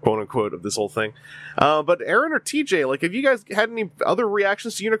 quote unquote, of this whole thing. But Aaron or TJ, like, have you guys had any other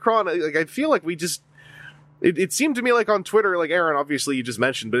reactions to Unicron? Like, I feel like we just, it seemed to me like on Twitter, like, Aaron, obviously you just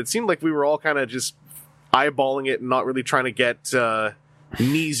mentioned, but it seemed like we were all kind of just eyeballing it and not really trying to get,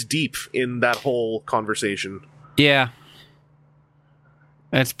 knees deep in that whole conversation. Yeah.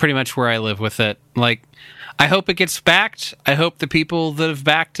 That's pretty much where I live with it. Like, I hope it gets backed. I hope the people that have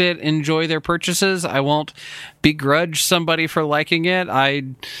backed it enjoy their purchases. I won't begrudge somebody for liking it.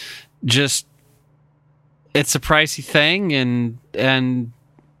 It's a pricey thing, and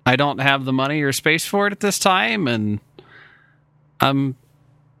I don't have the money or space for it at this time, and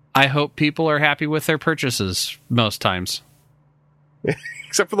I hope people are happy with their purchases most times.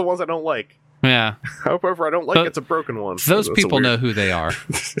 Except for the ones I don't like. Yeah. However, I don't like it's a broken one. Those people know who they are.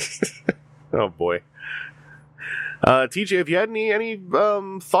 Oh boy. TJ, have you had any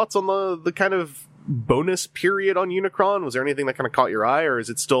thoughts on the kind of bonus period on Unicron? Was there anything that kind of caught your eye, or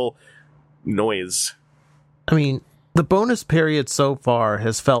is it still noise? I mean, the bonus period so far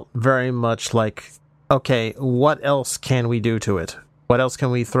has felt very much like, okay, what else can we do to it? What else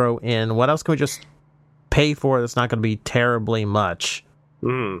can we throw in? What else can we just pay for that's not going to be terribly much?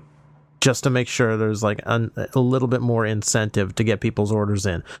 Just to make sure there's like a little bit more incentive to get people's orders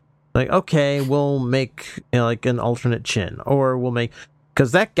in. Like, okay, we'll make like an alternate chin, or we'll make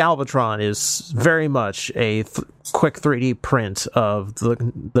because that Galvatron is very much a quick 3D print of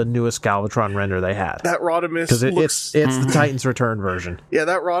the newest Galvatron render they had. That Rodimus because looks... it's the Titan's Return version. Yeah,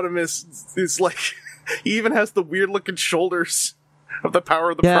 that Rodimus is like... He even has the weird-looking shoulders of the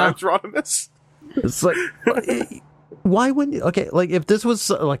Power of the Primes Rodimus. It's like... Why wouldn't you? Okay, like, if this was...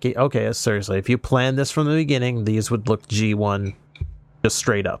 like, okay, seriously, if you planned this from the beginning, these would look G1 just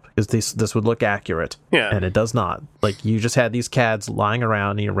straight up, because this would look accurate. Yeah. And it does not. Like, you just had these CADs lying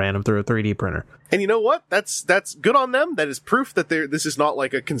around and you ran them through a 3D printer. And you know what? That's good on them. That is proof that this is not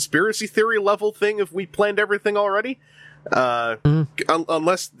like a conspiracy theory level thing if we planned everything already.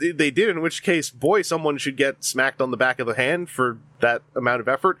 Unless they did, in which case, boy, someone should get smacked on the back of the hand for that amount of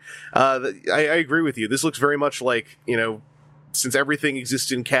effort. I agree with you. This looks very much like, since everything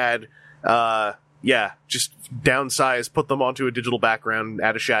exists in CAD, just downsize, put them onto a digital background,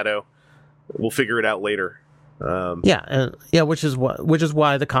 add a shadow. We'll figure it out later. Which is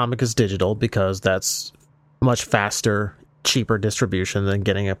why the comic is digital, because that's much faster, cheaper distribution than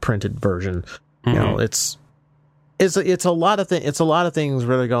getting a printed version. Mm-hmm. It's a lot of things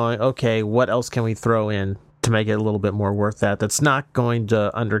where they're going, okay, what else can we throw in to make it a little bit more worth that? That's not going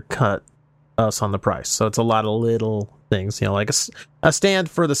to undercut us on the price. So it's a lot of little things, like a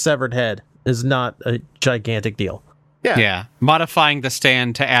stand for the severed head is not a gigantic deal. Yeah. Modifying the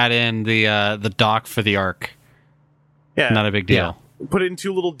stand to add in the dock for the Ark. Yeah. Not a big deal. Yeah. Put in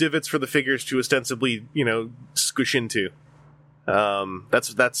 2 little divots for the figures to ostensibly, squish into.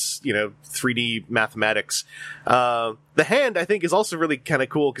 That's 3D mathematics. The hand, I think, is also really kind of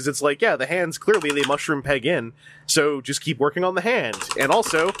cool, because it's like, the hands, clearly they mushroom peg in, so just keep working on the hand. And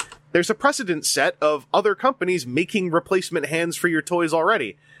also, there's a precedent set of other companies making replacement hands for your toys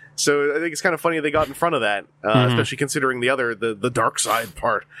already. So I think it's kind of funny they got in front of that, especially considering the dark side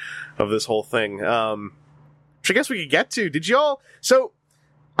part of this whole thing. Which I guess we could get to. Did y'all... So...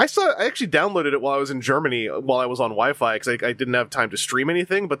 I actually downloaded it while I was in Germany, while I was on Wi-Fi, because I didn't have time to stream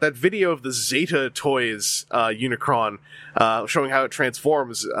anything, but that video of the Zeta Toys Unicron showing how it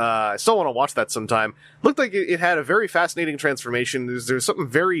transforms, I still want to watch that sometime. Looked like it had a very fascinating transformation. There's something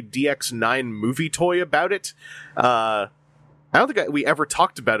very DX9 movie toy about it. I don't think we ever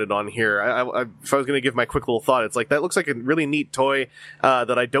talked about it on here. If I was going to give my quick little thought, it's like, that looks like a really neat toy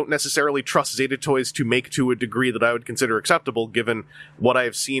that I don't necessarily trust Zeta Toys to make to a degree that I would consider acceptable, given what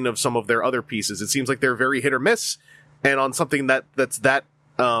I've seen of some of their other pieces. It seems like they're very hit or miss, and on something that's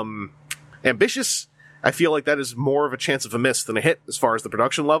ambitious, I feel like that is more of a chance of a miss than a hit as far as the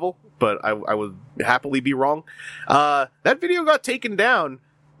production level, but I would happily be wrong. That video got taken down,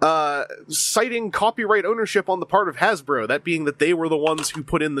 citing copyright ownership on the part of Hasbro, that being that they were the ones who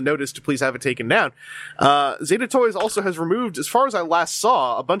put in the notice to please have it taken down. Zeta Toys also has removed, as far as I last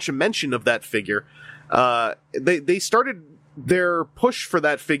saw, a bunch of mention of that figure. They started their push for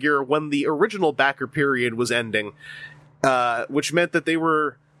that figure when the original backer period was ending, which meant that they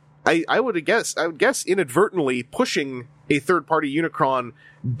were, I would guess inadvertently pushing a third-party Unicron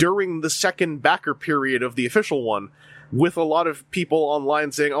during the second backer period of the official one, with a lot of people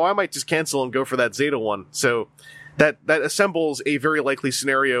online saying, I might just cancel and go for that Zeta one. So that assembles a very likely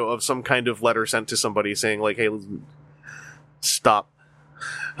scenario of some kind of letter sent to somebody saying, like, hey, stop.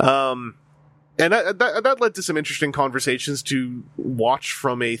 And that led to some interesting conversations to watch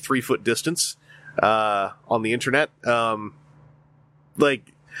from a 3-foot distance on the internet. I think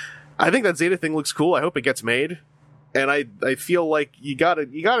that Zeta thing looks cool. I hope it gets made. And I feel like you gotta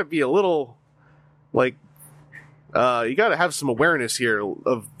be a little, like, you gotta have some awareness here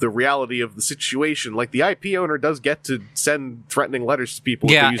of the reality of the situation. Like, the IP owner does get to send threatening letters to people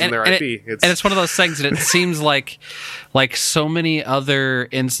if they're using their IP. It's one of those things that it seems like so many other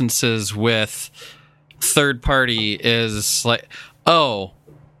instances with third party is like,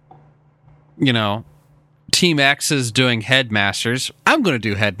 Team X is doing Headmasters. I'm going to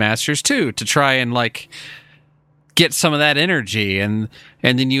do Headmasters too, to try and get some of that energy, and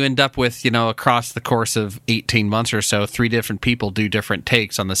then you end up with, across the course of 18 months or so, 3 different people do different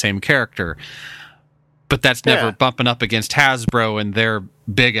takes on the same character. But that's never bumping up against Hasbro and their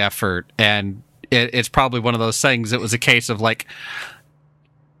big effort, and it's probably one of those things that was a case of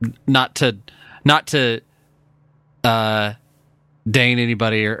not to dane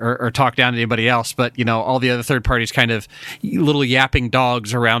anybody or talk down to anybody else, but all the other third parties kind of little yapping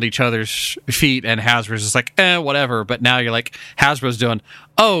dogs around each other's feet, and Hasbro's just like, whatever. But now you're like, Hasbro's doing,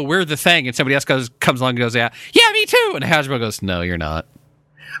 we're the thing, and somebody else comes along and goes, yeah, me too, and Hasbro goes, no, you're not.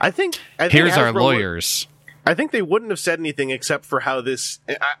 I think here's Hasbro, our lawyers. I think they wouldn't have said anything except for how this...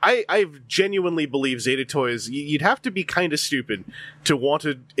 I genuinely believe Zeta Toys, you'd have to be kind of stupid to want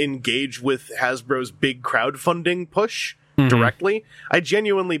to engage with Hasbro's big crowdfunding push directly. I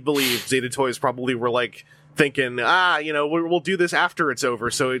genuinely believe Zeta Toys probably were like thinking, we'll do this after it's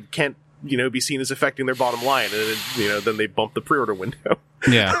over, so it can't, be seen as affecting their bottom line, and then they bump the pre-order window.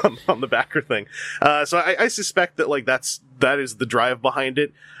 Yeah, on the backer thing. So I suspect that that is the drive behind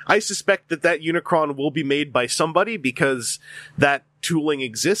it. I suspect that Unicron will be made by somebody because that tooling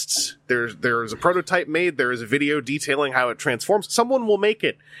exists. There's a prototype made. There is a video detailing how it transforms. Someone will make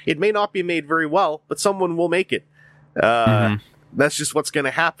it. It may not be made very well, but someone will make it. That's just what's going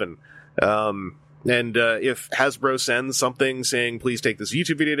to happen. And if Hasbro sends something saying, please take this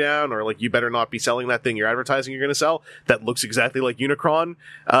YouTube video down, or you better not be selling that thing you're advertising you're going to sell, that looks exactly like Unicron,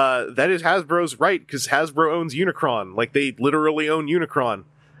 that is Hasbro's right, because Hasbro owns Unicron. They literally own Unicron.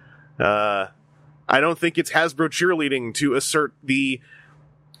 I don't think it's Hasbro cheerleading to assert the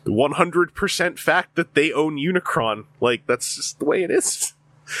 100% fact that they own Unicron. That's just the way it is.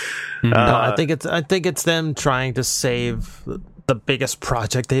 No, I think it's them trying to save the biggest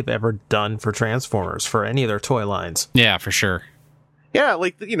project they've ever done for Transformers, for any of their toy lines. Yeah, for sure. Yeah,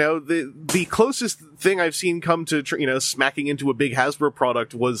 the closest thing I've seen come to smacking into a big Hasbro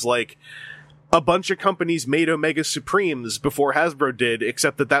product was a bunch of companies made Omega Supremes before Hasbro did,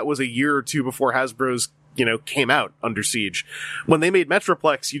 except that was a year or two before Hasbro's came out Under Siege. When they made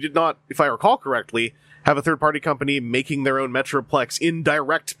Metroplex, you did not, if I recall correctly, have a third-party company making their own Metroplex in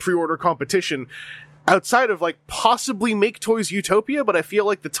direct pre-order competition, outside of possibly Make Toys Utopia, but I feel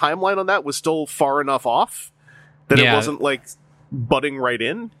the timeline on that was still far enough off that it wasn't butting right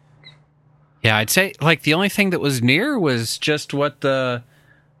in. Yeah, I'd say the only thing that was near was just what the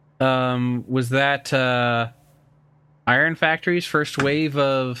was that Iron Factory's first wave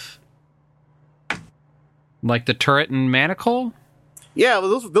of the turret and manacle. Yeah,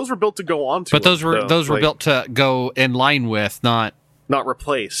 well, those were built to go on to. But those were built to go in line with, not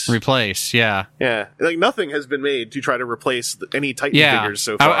replace. Replace, yeah. Yeah, nothing has been made to try to replace any Titan figures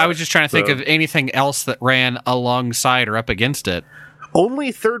so far. I was just trying to think of anything else that ran alongside or up against it.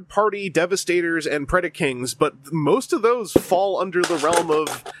 Only third-party Devastators and Predakings, but most of those fall under the realm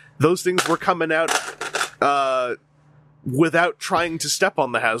of those things were coming out without trying to step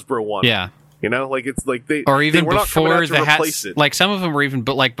on the Hasbro one. Yeah. It's they or even they were before not coming out to replace it. Some of them were even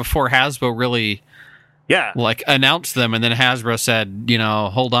before Hasbro really announced them, and then Hasbro said,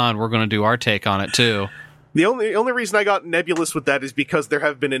 hold on, we're going to do our take on it too. The only reason I got nebulous with that is because there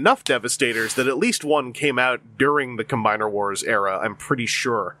have been enough Devastators that at least one came out during the Combiner Wars era, I'm pretty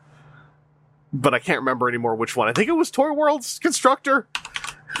sure. But I can't remember anymore which one. I think it was Toy World's Constructor.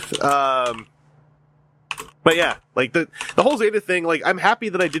 But yeah, the whole Zeta thing, I'm happy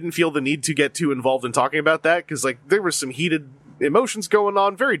that I didn't feel the need to get too involved in talking about that, because there was some heated emotions going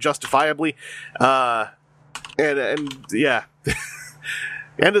on, very justifiably. And yeah.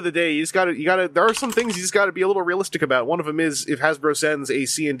 End of the day, you gotta, there are some things you just gotta be a little realistic about. One of them is, if Hasbro sends a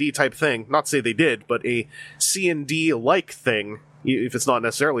C&D type thing, not to say they did, but a C&D like thing, if it's not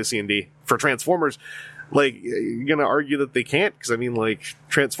necessarily C&D, for Transformers, you're gonna argue that they can't? Because,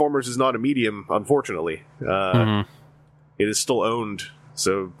 Transformers is not a medium, unfortunately. It is still owned,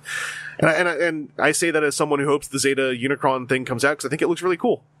 so... And I say that as someone who hopes the Zeta Unicron thing comes out, because I think it looks really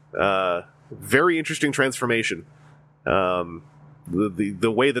cool. Very interesting transformation.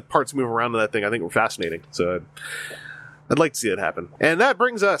 The way that parts move around in that thing, I think, were fascinating. So I'd like to see that happen. And that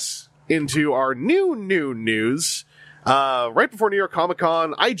brings us into our new news. Right before New York Comic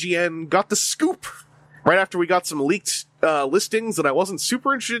Con, IGN got the scoop. Right after we got some leaked listings that I wasn't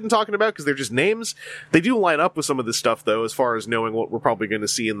super interested in talking about because they're just names. They do line up with some of this stuff, though, as far as knowing what we're probably going to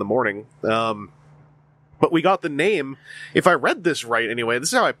see in the morning. But we got the name. If I read this right, anyway,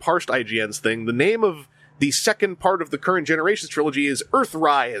 this is how I parsed IGN's thing. The name of the second part of the Current Generations trilogy is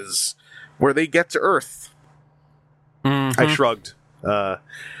Earthrise, where they get to Earth. Mm-hmm. I shrugged.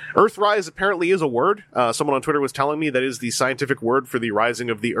 Earthrise apparently is a word. Someone on Twitter was telling me that is the scientific word for the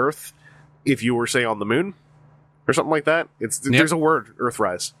rising of the Earth, if you were, say, on the moon, or something like that. There's a word,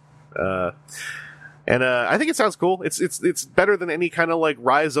 Earthrise. And I think it sounds cool. It's better than any kind of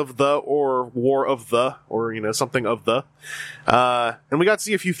rise of the or war of the or something of the. And we got to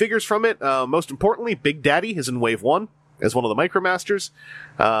see a few figures from it. Most importantly, Big Daddy is in Wave 1 as one of the Micromasters.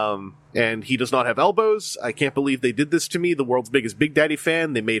 And he does not have elbows. I can't believe they did this to me. The world's biggest Big Daddy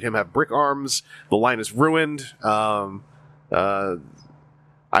fan. They made him have brick arms. The line is ruined. I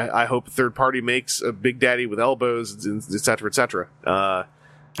hope a third party makes a Big Daddy with elbows, etc., etc.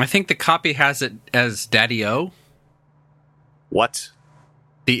 I think the copy has it as Daddy-O. What?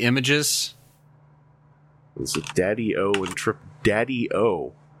 The images. Is it Daddy-O and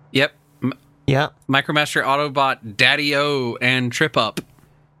Daddy-O? Yep. Yeah. Micromaster Autobot, Daddy-O, and Trip Up.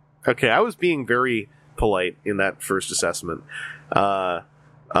 Okay, I was being very polite in that first assessment. Way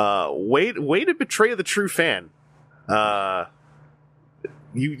to betray the true fan.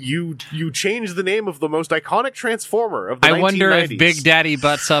 You changed the name of the most iconic Transformer of the 1990s. I wonder if Big Daddy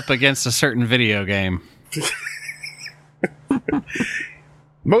butts up against a certain video game.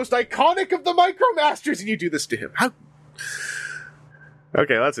 Most iconic of the Micromasters, and you do this to him. How?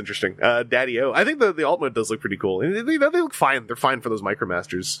 Okay, that's interesting. Daddy-O. I think the alt mode does look pretty cool. They look fine. They're fine for those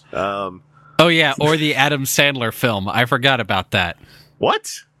Micromasters. Oh yeah, or the Adam Sandler film. I forgot about that.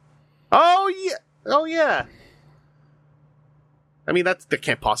 What? Oh yeah. I mean, that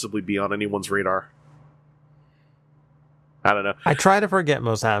can't possibly be on anyone's radar. I don't know. I try to forget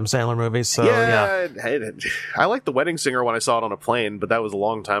most Adam Sandler movies, so yeah. I liked The Wedding Singer when I saw it on a plane, but that was a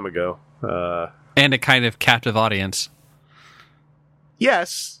long time ago. And a kind of captive audience.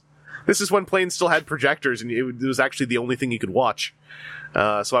 Yes. This is when planes still had projectors, and it was actually the only thing you could watch.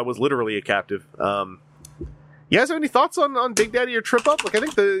 So I was literally a captive. You guys have any thoughts on Big Daddy or Trip Up? Like, I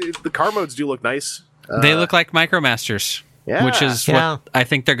think the car modes do look nice. They look like Micromasters, which is what I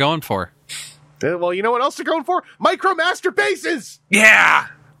think they're going for. Well, you know what else they're going for? Micromaster bases! Yeah!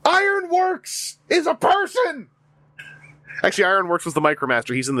 Ironworks is a person! Actually, Ironworks was the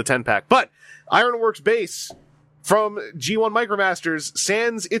Micromaster. He's in the 10-pack. But Ironworks base from G1 Micromasters,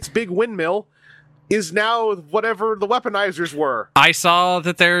 sans its big windmill, is now whatever the weaponizers were. I saw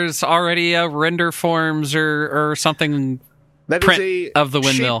that there's already a render forms or something that print is of the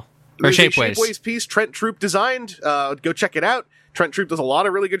windmill. Or Shapeways. Shapeways piece Trent Troop designed. Go check it out. Trent Troop does a lot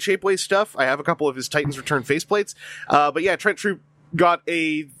of really good Shapeways stuff. I have a couple of his Titans Return faceplates. But yeah, Trent Troop got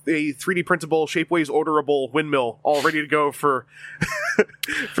a 3D printable Shapeways orderable windmill all ready to go for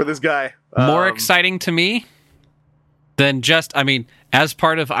for this guy. More exciting to me than just, I mean, as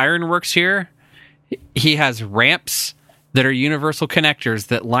part of Ironworks here, he has ramps that are universal connectors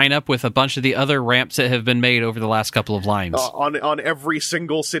that line up with a bunch of the other ramps that have been made over the last couple of lines. On every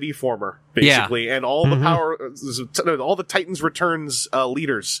single city former, basically. Yeah. And all the all the Titans Returns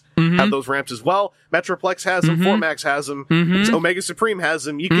leaders have those ramps as well. Metroplex has them, Formax has them, Omega Supreme has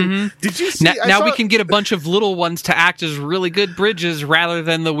them. You can did you see now we can get a bunch of little ones to act as really good bridges rather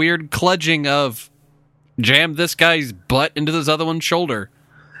than the weird kludging of jam this guy's butt into this other one's shoulder.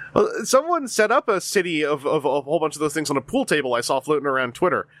 Well, someone set up a city of a whole bunch of those things on a pool table I saw floating around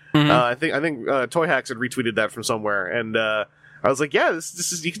Twitter. I think Toy Hacks had retweeted that from somewhere, and I was like, yeah,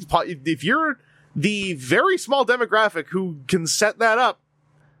 this is if you're the very small demographic who can set that up,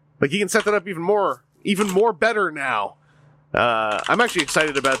 like you can set that up even more better now. I'm actually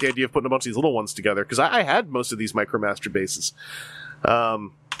excited about the idea of putting a bunch of these little ones together because I had most of these Micromaster bases.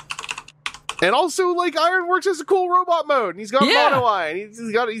 And also, like, Ironworks has a cool robot mode, and he's got a mono eye,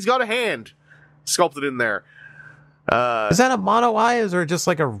 and he's got a hand sculpted in there. Is that a mono eye, or is there just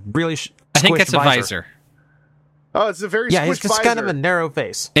like a really I think it's a visor. Oh, it's a very it's just visor. kind of a narrow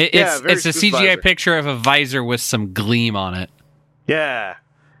face. It's a CGI picture of a visor with some gleam on it. Yeah.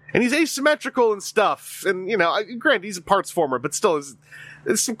 And he's asymmetrical and stuff, and, you know, granted, he's a parts former, but still,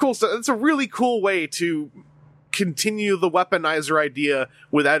 it's some cool stuff. It's a really cool way to continue the weaponizer idea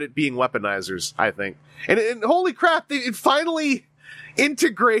without it being weaponizers, I think. And holy crap, it finally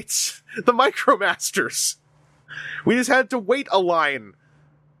integrates the Micromasters. We just had to wait a line.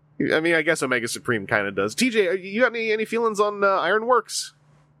 I mean, I guess Omega Supreme kind of does. TJ, you got any feelings on Ironworks?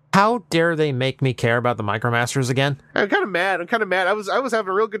 How dare they make me care about the Micromasters again? I'm kind of mad. I was having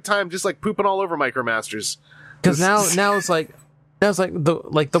a real good time just like pooping all over Micromasters. Because now it's like the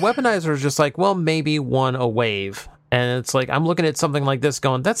weaponizer is just like, well, maybe one a wave, and it's like I'm looking at something like this,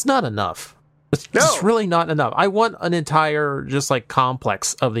 going, that's not enough. It's just really not enough. I want an entire just like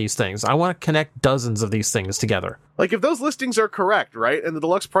complex of these things. I want to connect dozens of these things together. Like if those listings are correct, right, and the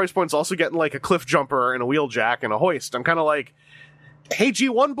deluxe price point's also getting like a cliff jumper and a wheel jack and a hoist, I'm kind of like, hey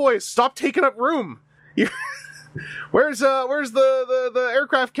G1 boys, stop taking up room. Where's the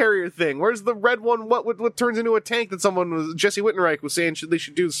aircraft carrier thing? Where's the red one? What turns into a tank that Jesse Wittenreich was saying they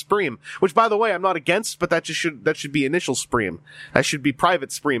should do Spreem? Which, by the way, I'm not against, but that should be initial Spreem. That should be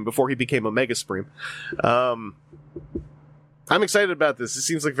private Spreem before he became Omega Spreem. I'm excited about this. It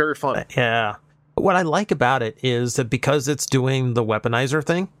seems like very fun. Yeah. What I like about it is that because it's doing the weaponizer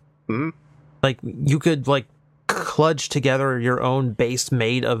thing, like you could like kludge together your own base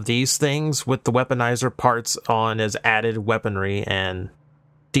made of these things with the weaponizer parts on as added weaponry and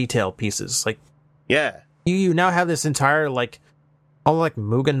detail pieces. Like, yeah, you now have this entire like all like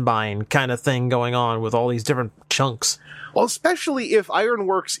Mugenbein kind of thing going on with all these different chunks. Well, especially if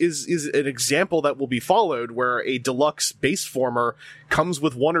Ironworks is an example that will be followed, where a deluxe base former comes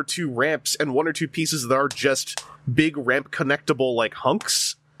with one or two ramps and one or two pieces that are just big ramp connectable like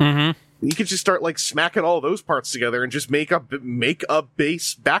hunks. You could just start like smacking all those parts together and just make a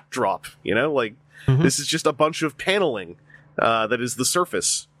base backdrop. Like this is just a bunch of paneling that is the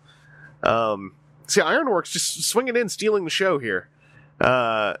surface. See, Ironworks just swinging in, stealing the show here.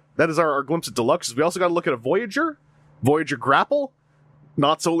 That is our glimpse at Deluxe. We also got to look at a Voyager Grapple.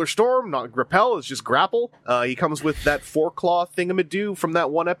 Not Solar Storm, not Grapple, it's just Grapple. He comes with that 4-claw thingamadoo from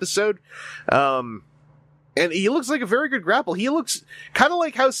that one episode. And he looks like a very good Grapple. He looks kind of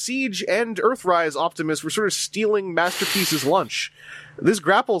like how Siege and Earthrise Optimus were sort of stealing Masterpiece's lunch. This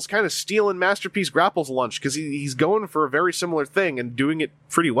Grapple's kind of stealing Masterpiece Grapple's lunch, because he's going for a very similar thing and doing it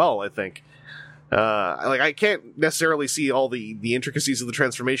pretty well, I think. I can't necessarily see all the intricacies of the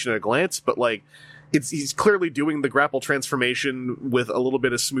transformation at a glance, but like, he's clearly doing the Grapple transformation with a little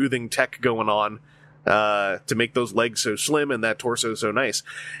bit of smoothing tech going on to make those legs so slim and that torso so nice.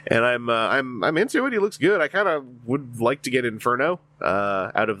 And I'm into it. He looks good. I kind of would like to get Inferno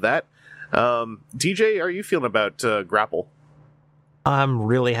out of that. TJ, are you feeling about Grapple? I'm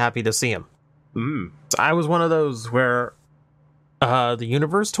really happy to see him. I was one of those where the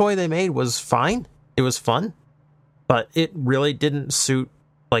Universe toy they made was fine. It was fun, but it really didn't suit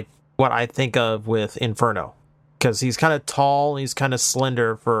like what I think of with Inferno, because he's kind of tall, he's kind of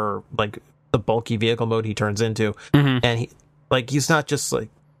slender for like the bulky vehicle mode he turns into, and he's not just like,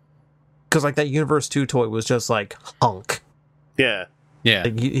 because like that Universe 2 toy was just like hunk. Yeah.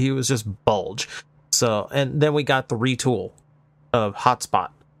 Like, he was just bulge. So, and then we got the retool of Hotspot,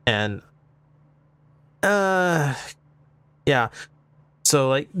 and yeah. So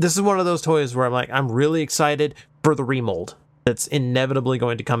like, this is one of those toys where I'm like, I'm really excited for the remold that's inevitably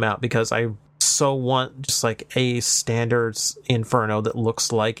going to come out, because I so want just like a standard Inferno that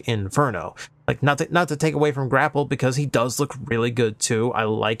looks like Inferno. Like, not to take away from Grapple, because he does look really good too. I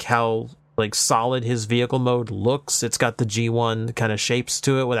like how like solid his vehicle mode looks. It's got the G1 kind of shapes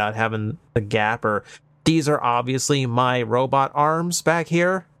to it without having the gap, or these are obviously my robot arms back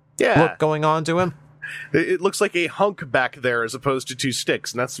here. Yeah. Look going on to him. It looks like a hunk back there as opposed to 2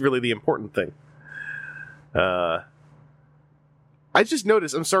 sticks, and that's really the important thing. I just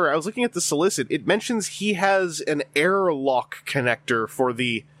noticed, I'm sorry, I was looking at the solicit. It mentions he has an airlock connector for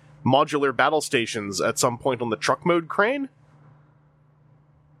the modular battle stations at some point on the truck mode crane.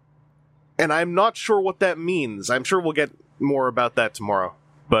 And I'm not sure what that means. I'm sure we'll get more about that tomorrow.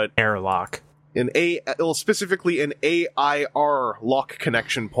 But Airlock. Specifically an AIR lock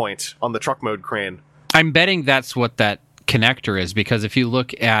connection point on the truck mode crane. I'm betting that's what that connector is, because if you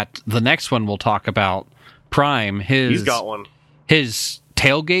look at the next one we'll talk about, Prime, he's got one. His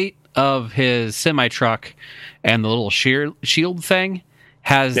tailgate of his semi-truck and the little shield thing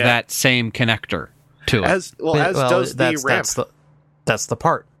has that same connector to it. As does the ramp. That's the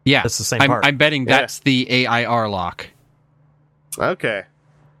part. Yeah. That's the same part. I'm betting that's the AIR lock. Okay.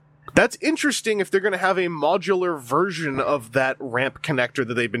 That's interesting if they're going to have a modular version of that ramp connector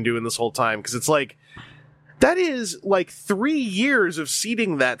that they've been doing this whole time, because it's like, that is like 3 years of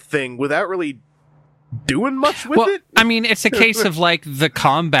seeding that thing without really doing much with it. I mean, it's a case of like the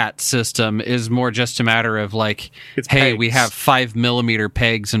combat system is more just a matter of like, it's hey, pegs. we have 5mm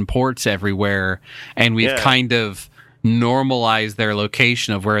pegs and ports everywhere, and we've kind of normalized their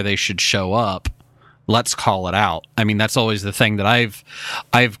location of where they should show up. Let's call it out. I mean, that's always the thing that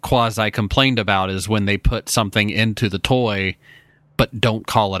I've quasi complained about, is when they put something into the toy but don't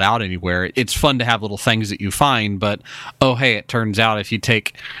call it out anywhere. It's fun to have little things that you find, but oh hey, it turns out if you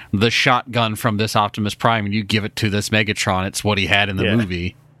take the shotgun from this Optimus Prime and you give it to this Megatron, it's what he had in the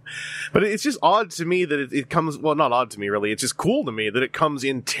movie. But it's just odd to me that it comes, well, not odd to me really, it's just cool to me that it comes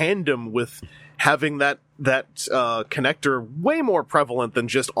in tandem with having that connector way more prevalent than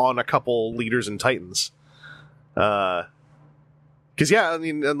just on a couple Leaders and Titans. Because I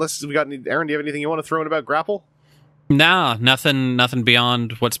mean, unless we got any, Aaron, do you have anything you want to throw in about Grapple? Nah, nothing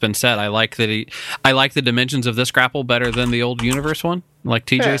beyond what's been said. I like the dimensions of this Grapple better than the old Universe one, like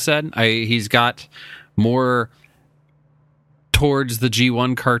TJ said. He's got more towards the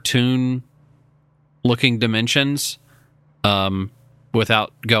G1 cartoon looking dimensions,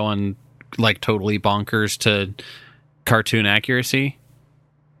 without going like totally bonkers to cartoon accuracy.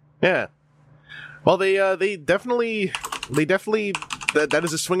 Yeah. Well, they definitely that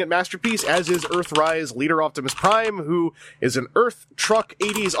is a swing at Masterpiece, as is Earthrise Leader Optimus Prime, who is an Earth Truck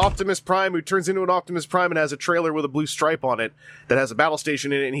 80s Optimus Prime who turns into an Optimus Prime and has a trailer with a blue stripe on it that has a battle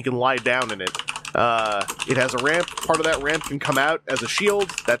station in it, and he can lie down in it. It has a ramp. Part of that ramp can come out as a shield.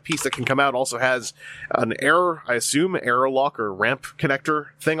 That piece that can come out also has an airlock or ramp connector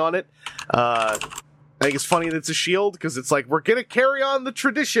thing on it. I think it's funny that it's a shield, because it's like, we're gonna carry on the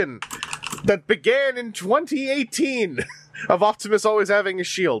tradition that began in 2018 of Optimus always having a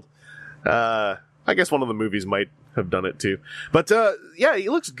shield. I guess one of the movies might have done it too. But yeah, he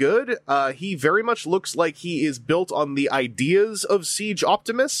looks good. He very much looks like he is built on the ideas of Siege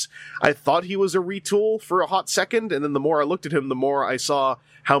Optimus. I thought he was a retool for a hot second, and then the more I looked at him, the more I saw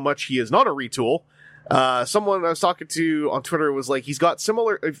how much he is not a retool. Someone I was talking to on Twitter was like, he's got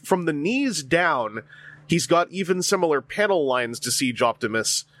similar, from the knees down, he's got even similar panel lines to Siege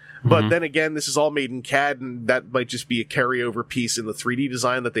Optimus. But then again, this is all made in CAD, and that might just be a carryover piece in the 3D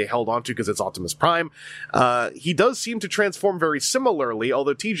design that they held onto because it's Optimus Prime. He does seem to transform very similarly,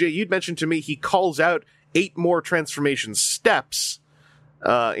 although TJ, you'd mentioned to me he calls out 8 more transformation steps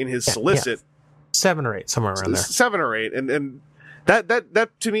in his solicit. Yeah. 7 or 8, somewhere around there. 7 or 8, and that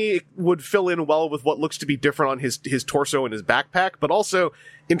to me would fill in well with what looks to be different on his torso and his backpack, but also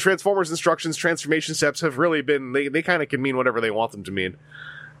in Transformers instructions, transformation steps have really been, they kind of can mean whatever they want them to mean.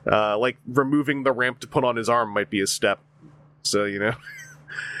 Like removing the ramp to put on his arm might be a step. So, you know.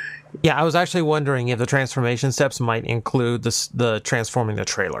 Yeah, I was actually wondering if the transformation steps might include the transforming the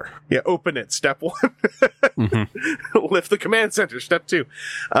trailer. Yeah, open it, step 1. Lift the command center, step 2.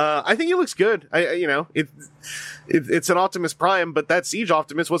 I think he looks good. It's an Optimus Prime, but that Siege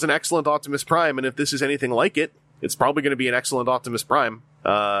Optimus was an excellent Optimus Prime, and if this is anything like it, it's probably going to be an excellent Optimus Prime.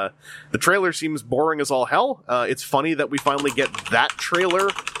 The trailer seems boring as all hell. It's funny that we finally get that trailer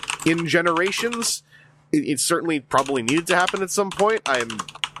in Generations. It certainly probably needed to happen at some point.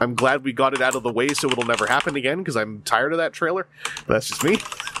 I'm glad we got it out of the way so it'll never happen again, because I'm tired of that trailer. But that's just me.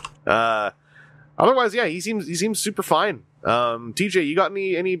 Otherwise, yeah, he seems super fine. TJ, you got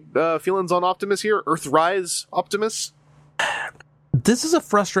any feelings on Optimus here? Earthrise Optimus? This is a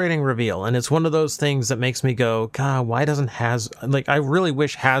frustrating reveal, and it's one of those things that makes me go, God, why doesn't I really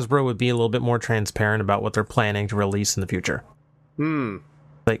wish Hasbro would be a little bit more transparent about what they're planning to release in the future.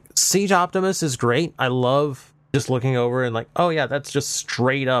 Like, Siege Optimus is great. I love just looking over and like, oh yeah, that's just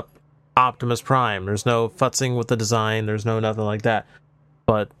straight up Optimus Prime. There's no futzing with the design. There's no nothing like that.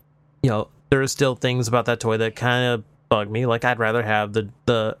 But, there are still things about that toy that kind of bug me. Like, I'd rather have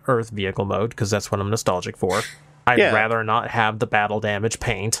the Earth vehicle mode, because that's what I'm nostalgic for. I'd rather not have the battle damage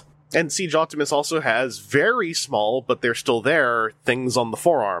paint. And Siege Optimus also has very small, but they're still there, things on the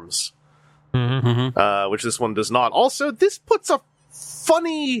forearms. Which this one does not. Also, this puts a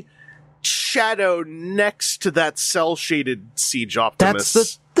funny shadow next to that cel-shaded Siege Optimus.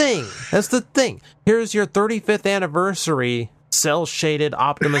 That's the thing. Here's your 35th anniversary cel-shaded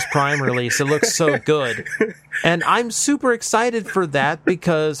Optimus Prime release. It looks so good. And I'm super excited for that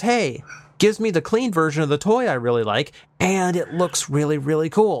because, hey, gives me the clean version of the toy I really like, and it looks really, really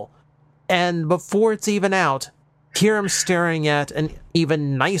cool. And before it's even out, here I'm staring at an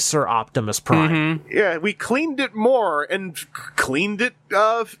even nicer Optimus Prime. Yeah, we cleaned it more and cleaned it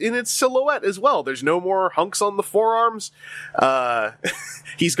in its silhouette as well. There's no more hunks on the forearms.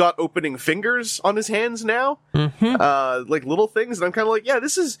 He's got opening fingers on his hands now, like little things. And I'm kind of like, yeah,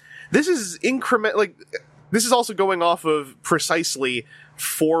 this is increment. Like, this is also going off of precisely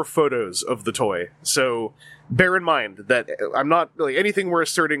 4 photos of the toy. So bear in mind that I'm not really anything we're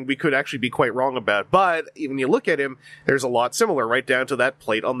asserting we could actually be quite wrong about. But when you look at him, there's a lot similar, right down to that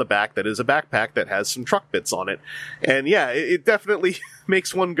plate on the back that is a backpack that has some truck bits on it. And yeah, it definitely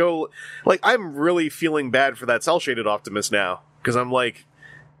makes one go, like, I'm really feeling bad for that cel-shaded Optimus now. Because I'm like,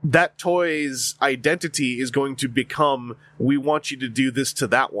 that toy's identity is going to become, we want you to do this to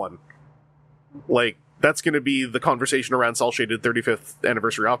that one. Like, that's going to be the conversation around cel-shaded 35th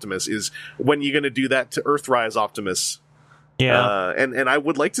anniversary Optimus, is when you're going to do that to Earthrise Optimus. Yeah. And I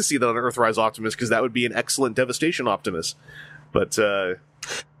would like to see that on Earthrise Optimus, because that would be an excellent Devastation Optimus. But,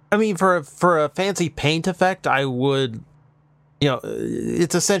 I mean, for a fancy paint effect, I would,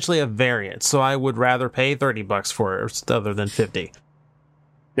 it's essentially a variant, so I would rather pay $30 for it other than 50.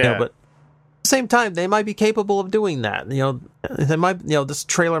 Yeah. But at the same time, they might be capable of doing that. They might, this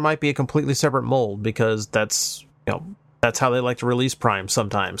trailer might be a completely separate mold, because that's how they like to release Prime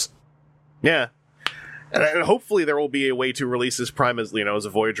sometimes. Yeah. And hopefully there will be a way to release this Prime as, as a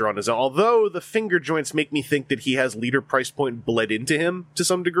Voyager on his own. Although the finger joints make me think that he has leader price point bled into him to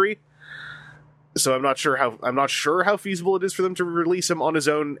some degree. So I'm not sure how feasible it is for them to release him on his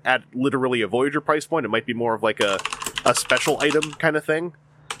own at literally a Voyager price point. It might be more of like a special item kind of thing.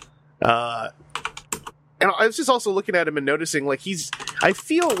 And I was just also looking at him and noticing, like, I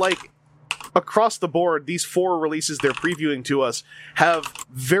feel like across the board, these 4 releases they're previewing to us have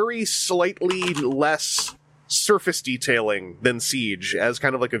very slightly less surface detailing than Siege as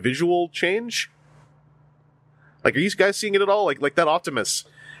kind of like a visual change. Like, are you guys seeing it at all? Like that Optimus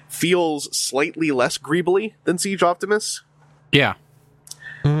feels slightly less greebly than Siege Optimus. Yeah.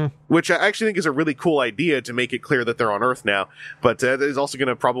 which I actually think is a really cool idea to make it clear that they're on Earth now. But that is also going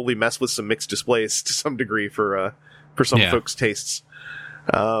to probably mess with some mixed displays to some degree for some folks' tastes.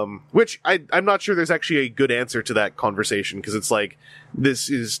 Which I'm not sure there's actually a good answer to that conversation, because it's like this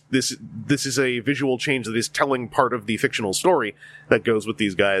is a visual change that is telling part of the fictional story that goes with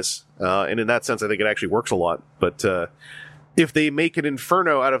these guys, and in that sense I think it actually works a lot. But if they make an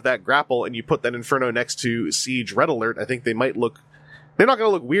Inferno out of that grapple and you put that Inferno next to Siege Red Alert, I think they're not going to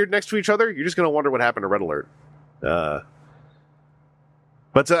look weird next to each other. You're just going to wonder what happened to Red Alert.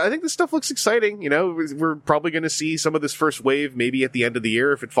 But I think this stuff looks exciting. You know, we're probably going to see some of this first wave maybe at the end of the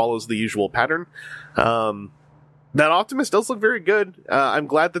year if it follows the usual pattern. That Optimus does look very good. I'm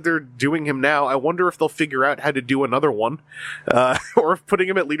glad that they're doing him now. I wonder if they'll figure out how to do another one. Or if putting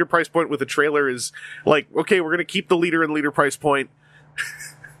him at leader price point with a trailer is like, okay, we're going to keep the leader in leader price point.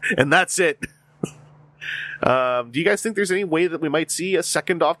 And that's it. Do you guys think there's any way that we might see a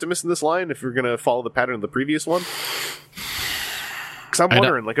second Optimus in this line if we're going to follow the pattern of the previous one? Because I'm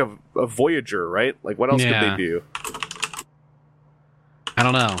wondering, like a Voyager, right? Like, what else could they do? I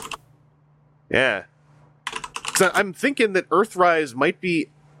don't know. Yeah. So I'm thinking that Earthrise might be...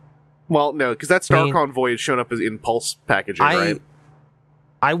 Well, no, because that Star Convoy has shown up as in Pulse packaging, right?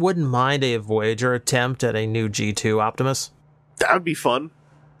 I wouldn't mind a Voyager attempt at a new G2 Optimus. That would be fun.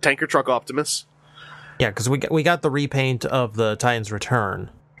 Tanker Truck Optimus. Yeah, because we got the repaint of the Titan's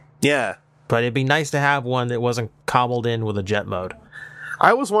Return. Yeah. But it'd be nice to have one that wasn't cobbled in with a jet mode.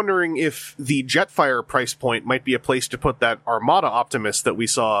 I was wondering if the Jetfire price point might be a place to put that Armada Optimus that we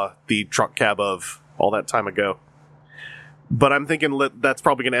saw the truck cab of all that time ago. But I'm thinking that's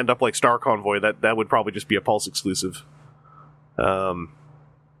probably going to end up like Star Convoy. That would probably just be a Pulse exclusive. But,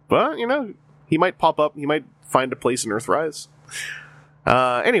 you know, he might pop up. He might find a place in Earthrise.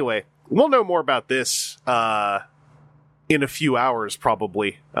 Anyway, we'll know more about this in a few hours,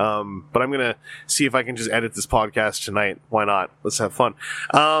 probably. But I'm going to see if I can just edit this podcast tonight. Why not? Let's have fun.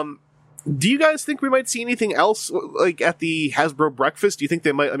 Do you guys think we might see anything else, like, at the Hasbro breakfast? Do you think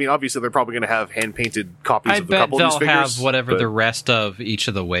they might? I mean, obviously, they're probably going to have hand-painted copies of a couple of these figures. I bet they'll have whatever the rest of each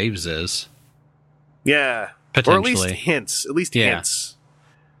of the waves is. Yeah. Potentially. Or at least hints. Hints.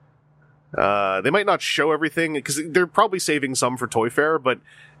 They might not show everything, because they're probably saving some for Toy Fair, but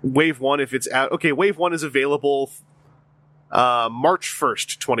Wave 1, if it's out... Okay, Wave 1 is available March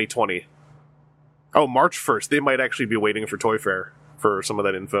 1st, 2020. Oh, March 1st. They might actually be waiting for Toy Fair for some of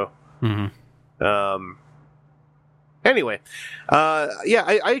that info. Mm-hmm. Anyway,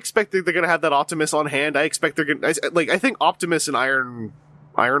 I expect they're going to have that Optimus on hand. I expect they're going to... I think Optimus and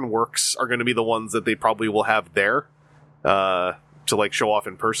Ironworks are going to be the ones that they probably will have there to, like, show off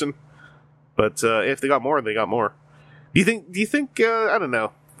in person. But if they got more, they got more. Do you think I don't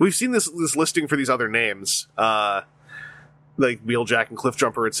know. We've seen this listing for these other names, like Wheeljack and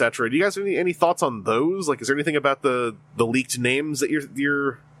Cliffjumper, etc. Do you guys have any thoughts on those? Like, is there anything about the leaked names that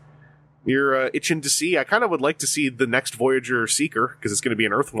you're itching to see? I kind of would like to see the next Voyager Seeker, because it's going to be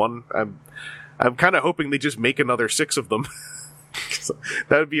an Earth one. I'm kind of hoping they just make another 6 of them.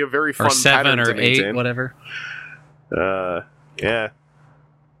 That would be a very fun or 7 pattern or to 8, maintain. whatever. Yeah.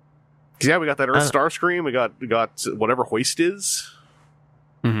 Yeah, we got that Earth Starscream. We got whatever Hoist is.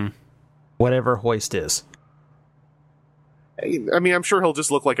 Mm-hmm. Whatever Hoist is. I mean, I'm sure he'll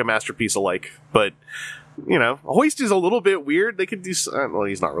just look like a masterpiece alike, but you know, Hoist is a little bit weird. They could do. Well,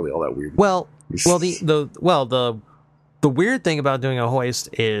 he's not really all that weird. Well, the weird thing about doing a Hoist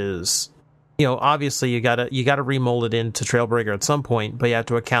is, you know, obviously you gotta remold it into Trailbreaker at some point, but you have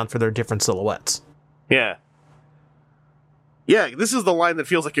to account for their different silhouettes. Yeah. Yeah, this is the line that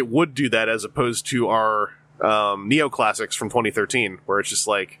feels like it would do that, as opposed to our Neo Classics from 2013, where it's just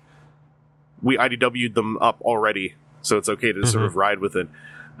like we IDW'd them up already, so it's okay to sort of ride with it.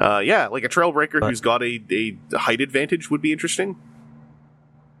 Yeah, like a Trailbreaker who's got a height advantage would be interesting.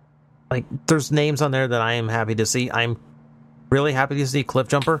 Like, there's names on there that I am happy to see. I'm really happy to see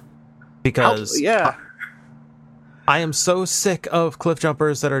Cliffjumper, because I am so sick of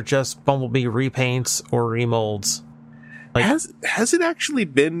Cliffjumpers that are just Bumblebee repaints or remolds. Like, has it actually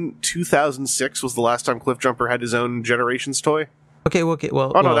been 2006 was the last time Cliffjumper had his own Generations toy? Okay. Oh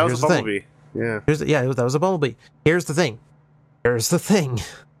no, that was a Bumblebee. Yeah. That was a Bumblebee. Here's the thing.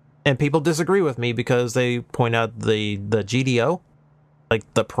 And people disagree with me because they point out the GDO,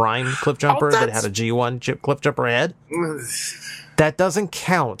 like the Prime Cliffjumper that had a G1 Cliffjumper head. That doesn't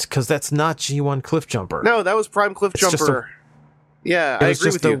count, because that's not G1 Cliffjumper. No, that was Prime Cliffjumper. Yeah, I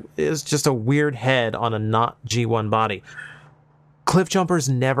agree with you. It's just a weird head on a not G1 body. Cliffjumper's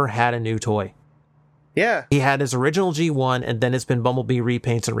never had a new toy. Yeah. He had his original G1, and then it's been Bumblebee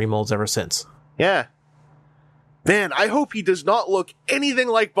repaints and remolds ever since. Yeah. Man, I hope he does not look anything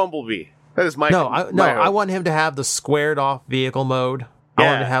like Bumblebee. That is my I hope. want him to have the squared off vehicle mode. I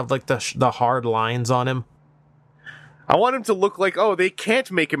want him to have like the hard lines on him. I want him to look like, oh, they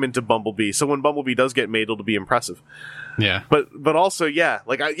can't make him into Bumblebee, so when Bumblebee does get made, it'll be impressive. Yeah. But also, make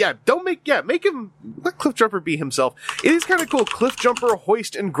him, let Cliffjumper be himself. It is kind of cool. Cliffjumper,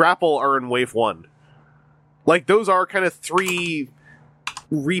 Hoist, and Grapple are in Wave 1. Like, those are kind of 3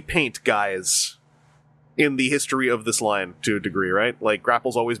 repaint guys in the history of this line, to a degree, right? Like,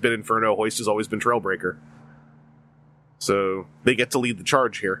 Grapple's always been Inferno, Hoist has always been Trailbreaker. So, they get to lead the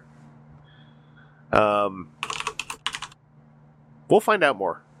charge here. We'll find out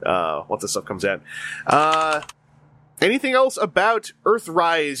more once this stuff comes out. Anything else about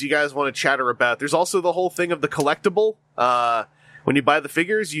Earthrise you guys want to chatter about? There's also the whole thing of the collectible. When you buy the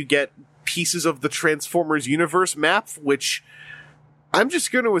figures, you get pieces of the Transformers universe map, which I'm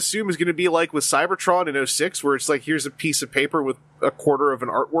just going to assume is going to be like with Cybertron in 06, where it's like, here's a piece of paper with a quarter of an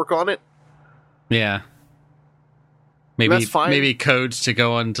artwork on it. Yeah. That's fine. Maybe codes to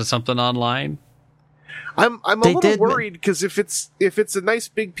go onto something online. I'm a little worried because if it's a nice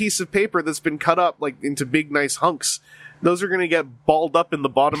big piece of paper that's been cut up like into big nice hunks, those are going to get balled up in the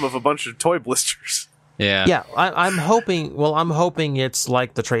bottom of a bunch of toy blisters. Yeah. Yeah, I'm hoping it's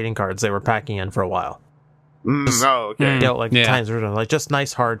like the trading cards they were packing in for a while. Okay. Times were like just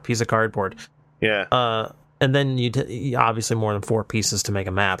nice hard piece of cardboard. Yeah. And then you obviously more than 4 pieces to make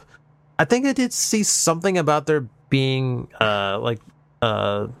a map. I think I did see something about there being like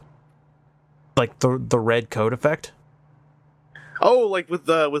the red code effect. Oh, like with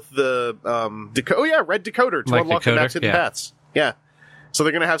the red decoder to like unlock the map's hidden paths. Yeah. So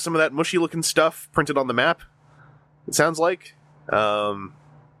they're gonna have some of that mushy looking stuff printed on the map. It sounds like.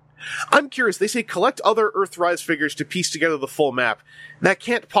 I'm curious. They say collect other Earthrise figures to piece together the full map. That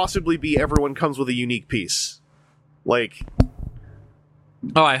can't possibly be everyone comes with a unique piece. Like.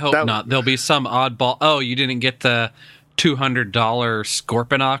 Oh, I hope not. There'll be some oddball. Oh, you didn't get the $200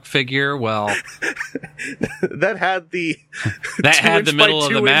 Scorponok figure. Well, that had the middle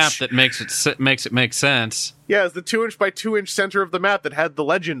of the map that makes it make sense. Yeah, it's the 2-inch by 2-inch center of the map that had the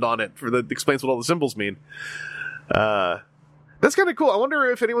legend on it that explains what all the symbols mean. That's kind of cool. I wonder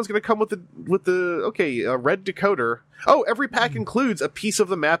if anyone's going to come with the red decoder. Oh, every pack includes a piece of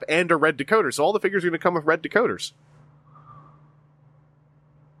the map and a red decoder, so all the figures are going to come with red decoders.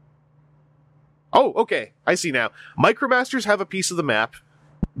 Oh, okay. I see now. Micromasters have a piece of the map.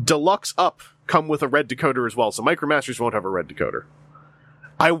 Deluxe Up come with a red decoder as well, so Micromasters won't have a red decoder.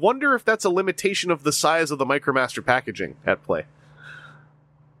 I wonder if that's a limitation of the size of the Micromaster packaging at play.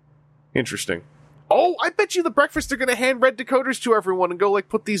 Interesting. Oh, I bet you the Breakfast are going to hand red decoders to everyone and go, like,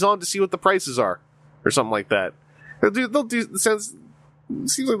 put these on to see what the prices are. Or something like that. Seems like they'll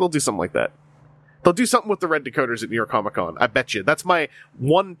do something like that. They'll do something with the red decoders at New York Comic Con. I bet you. That's my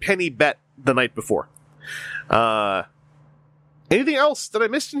 1 penny bet the night before. Anything else that I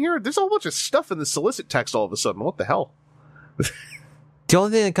missed in here? There's a whole bunch of stuff in the solicit text all of a sudden. What the hell? The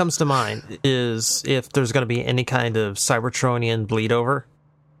only thing that comes to mind is if there's going to be any kind of Cybertronian bleed over.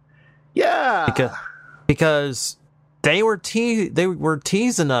 Yeah. Because they were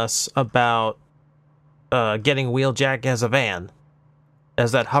teasing us about getting Wheeljack as a van.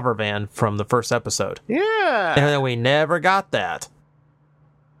 As that hover van from the first episode. Yeah. And then we never got that.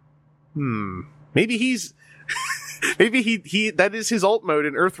 Maybe he's... Maybe he that is his alt mode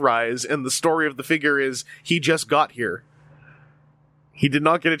in Earthrise, and the story of the figure is he just got here. He did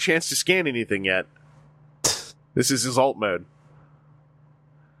not get a chance to scan anything yet. This is his alt mode.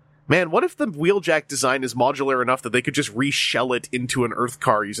 Man, what if the Wheeljack design is modular enough that they could just reshell it into an Earth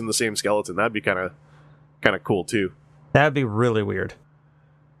car using the same skeleton? That'd be kind of cool, too. That'd be really weird.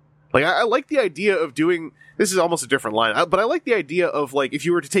 Like, I like the idea of doing... This is almost a different line, but I like the idea of, like, if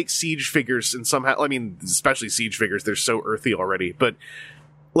you were to take Siege figures and somehow... I mean, especially Siege figures, they're so earthy already, but,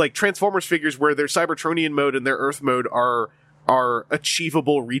 like, Transformers figures where their Cybertronian mode and their Earth mode are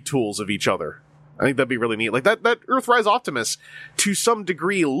achievable retools of each other. I think that'd be really neat. Like, that Earthrise Optimus, to some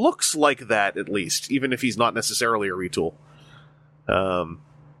degree, looks like that, at least, even if he's not necessarily a retool.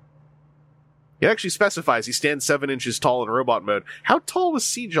 It actually specifies he stands 7 inches tall in robot mode. How tall was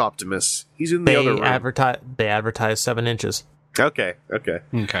Siege Optimus? He's in the other room. They advertised 7 inches. Okay. For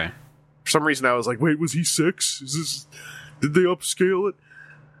some reason I was like, wait, was he 6? Did they upscale it?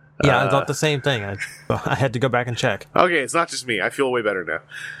 Yeah, I thought the same thing. I had to go back and check. Okay, it's not just me. I feel way better now.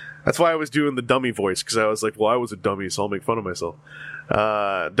 That's why I was doing the dummy voice, because I was like, well, I was a dummy, so I'll make fun of myself.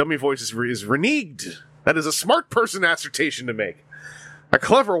 Dummy voice is reneged. That is a smart person assertion to make. A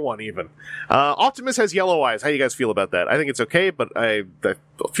clever one, even. Optimus has yellow eyes. How do you guys feel about that? I think it's okay, but I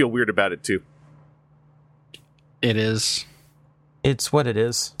feel weird about it, too. It is. It's what it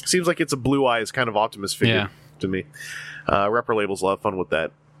is. Seems like it's a Blue Eyes kind of Optimus figure to me. Repro labels will have fun with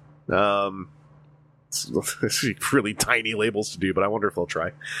that. It's really tiny labels to do, but I wonder if they'll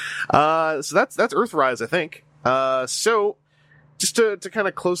try. So that's Earthrise, I think. So just to kind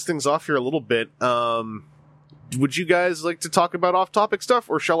of close things off here a little bit, would you guys like to talk about off-topic stuff,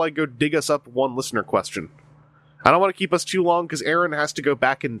 or shall I go dig us up one listener question? I don't want to keep us too long because Aaron has to go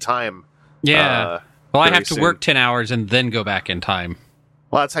back in time. Yeah. Well, I have to soon. work 10 hours and then go back in time.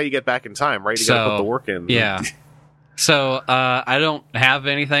 Well, that's how you get back in time, right? You gotta put the work in. Yeah. So I don't have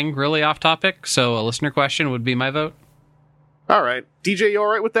anything really off topic, so a listener question would be my vote. All right. DJ, you all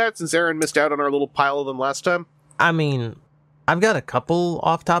right with that, since Aaron missed out on our little pile of them last time? I mean, I've got a couple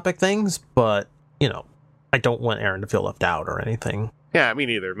off-topic things, but, you know, I don't want Aaron to feel left out or anything. Yeah, me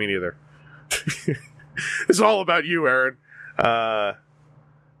neither. It's all about you, Aaron.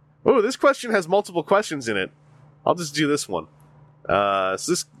 This question has multiple questions in it. I'll just do this one.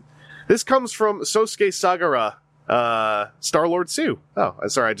 So this comes from Sosuke Sagara, Star-Lord Sue. Oh,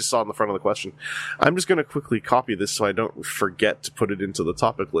 sorry, I just saw it in the front of the question. I'm just going to quickly copy this so I don't forget to put it into the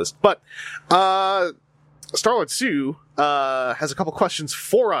topic list. But Star-Lord Sue has a couple questions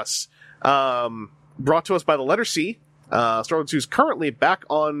for us, brought to us by the letter C. Star-Lord Sue is currently back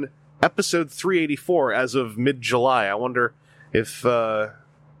on episode 384 as of mid-July. I wonder if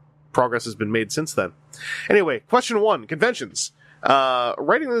progress has been made since then. Anyway, question 1, conventions.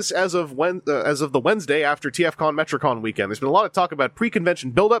 Writing this as of the Wednesday after TFCon MetroCon weekend. There's been a lot of talk about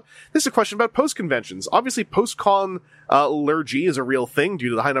pre-convention build-up. This is a question about post-conventions. Obviously, post-con allergy is a real thing due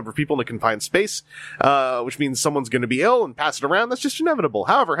to the high number of people in a confined space, which means someone's going to be ill and pass it around. That's just inevitable.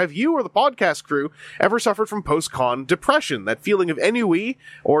 However, have you or the podcast crew ever suffered from post-con depression, that feeling of ennui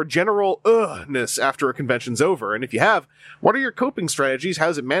or general ness after a convention's over? And if you have, what are your coping strategies? How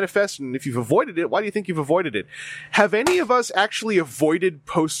does it manifest? And if you've avoided it, why do you think you've avoided it? Have any of us actually avoided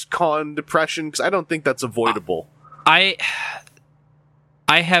post-con depression? Because I don't think that's avoidable. I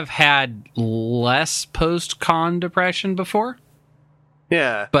have had less post-con depression before.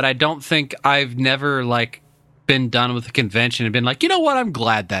 Yeah. But I don't think I've never, been done with the convention and been like, you know what, I'm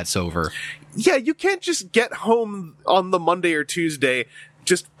glad that's over. Yeah, you can't just get home on the Monday or Tuesday,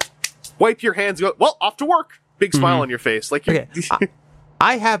 just wipe your hands and go, well, off to work. Big smile on your face. Okay.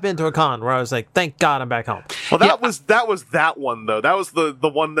 I have been to a con where I was like, thank God I'm back home. Well, that was that one, though. That was the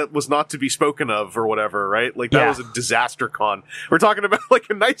one that was not to be spoken of or whatever, right? That was a disaster con. We're talking about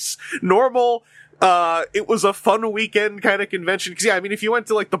a nice, normal, it was a fun weekend kind of convention. Because, if you went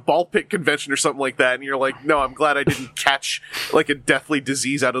to the ball pit convention or something like that, and you're like, no, I'm glad I didn't catch a deathly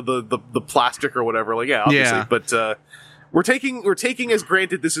disease out of the plastic or whatever. Obviously. Yeah. But we're taking as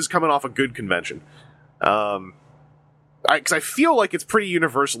granted this is coming off a good convention. Because I feel like it's pretty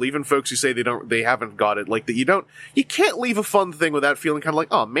universal, even folks who say they haven't got it, that you can't leave a fun thing without feeling kind of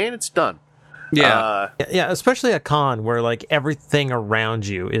oh man, it's done. Yeah. Yeah, especially a con where everything around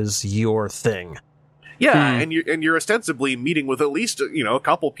you is your thing. Yeah, and you're ostensibly meeting with at least a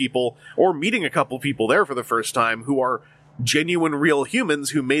couple people, or meeting a couple people there for the first time who are genuine, real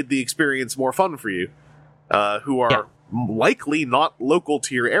humans who made the experience more fun for you, who are likely not local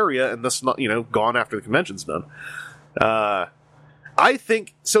to your area and thus not gone after the convention's done. I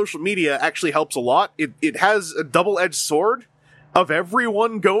think social media actually helps a lot. It has a double-edged sword of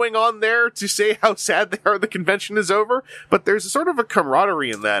everyone going on there to say how sad they are the convention is over, but there's a sort of a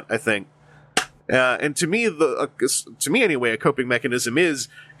camaraderie in that, I think. And to me, anyway, a coping mechanism is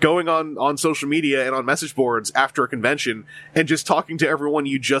going on social media and on message boards after a convention and just talking to everyone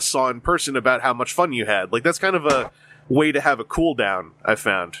you just saw in person about how much fun you had. That's kind of a way to have a cool down, I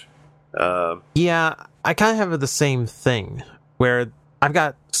found. Yeah, I kind of have the same thing, where I've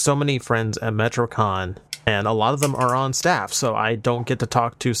got so many friends at MetroCon, and a lot of them are on staff, so I don't get to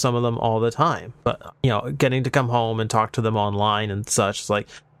talk to some of them all the time. But, getting to come home and talk to them online and such,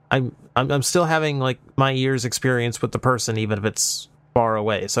 I'm still having, my year's experience with the person, even if it's far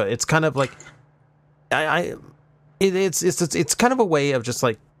away. So it's kind of it's kind of a way of just,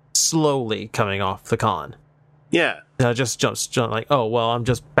 slowly coming off the con. Yeah. Just oh, well, I'm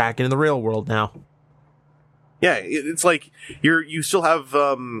just back in the real world now. Yeah, it's you still have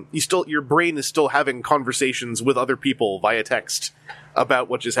your brain is still having conversations with other people via text about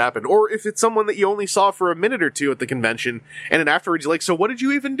what just happened. Or if it's someone that you only saw for a minute or two at the convention, and then afterwards you're like, so what did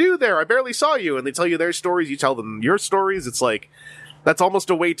you even do there? I barely saw you. And they tell you their stories, you tell them your stories. It's that's almost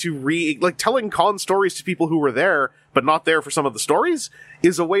a way to telling con stories to people who were there but not there for some of the stories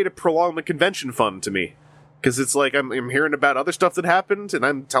is a way to prolong the convention fun to me. Because it's I'm hearing about other stuff that happened, and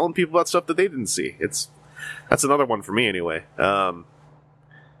I'm telling people about stuff that they didn't see. That's another one for me, anyway.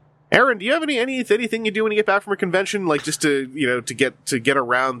 Aaron, do you have anything you do when you get back from a convention, like just to get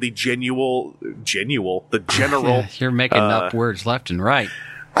around the general? You're making up words left and right.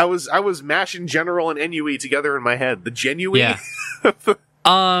 I was mashing general and NUE together in my head. The genuine. Yeah.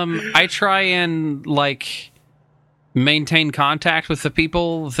 I try and like maintain contact with the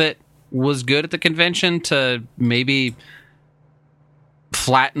people that was good at the convention to maybe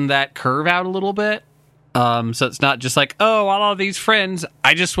flatten that curve out a little bit. So it's not just like, oh, all of these friends,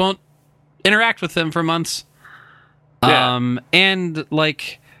 I just won't interact with them for months. Yeah. And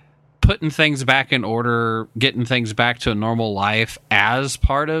like putting things back in order, getting things back to a normal life as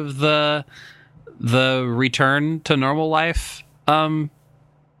part of the return to normal life,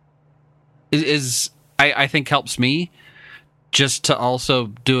 is I think helps me just to also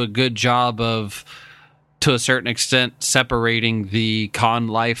do a good job of, to a certain extent, separating the con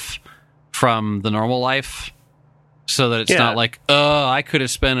life from the normal life, so that it's not like, oh, I could have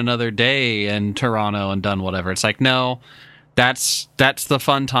spent another day in Toronto and done whatever. It's like, no, that's the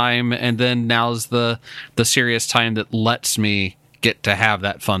fun time, and then now's the serious time that lets me get to have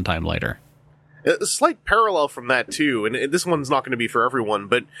that fun time later. A slight parallel from that too, and this one's not going to be for everyone,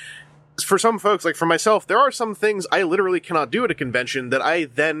 but for some folks, like for myself, there are some things I literally cannot do at a convention that I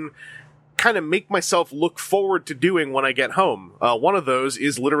then kind of make myself look forward to doing when I get home. One of those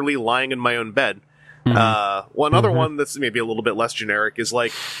is literally lying in my own bed. One other one that's maybe a little bit less generic is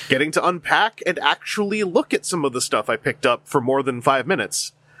like getting to unpack and actually look at some of the stuff I picked up for more than 5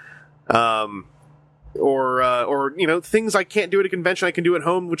 minutes. Or things I can't do at a convention I can do at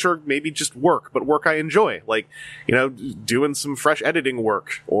home, which are maybe just work, but work I enjoy, like doing some fresh editing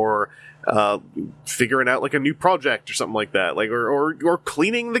work, or figuring out like a new project or something like that, like or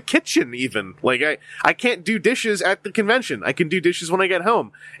cleaning the kitchen even. Like I can't do dishes at the convention. I can do dishes when I get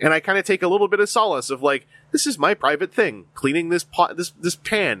home, and I kind of take a little bit of solace of like, this is my private thing. Cleaning this pot, this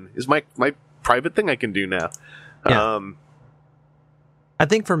pan is my private thing I can do now. Yeah. I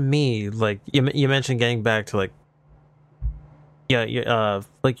think for me, like you mentioned getting back to like,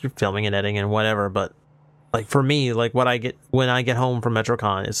 like you're filming and editing and whatever, but like for me, like what I get when I get home from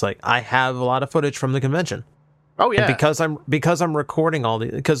MetroCon, it's like I have a lot of footage from the convention. Oh yeah, and because I'm recording all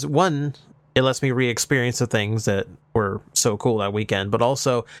the, because one, it lets me re-experience the things that were so cool that weekend, but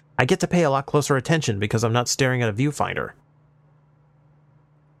also I get to pay a lot closer attention because I'm not staring at a viewfinder.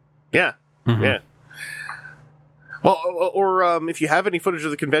 Yeah, yeah. Well, or if you have any footage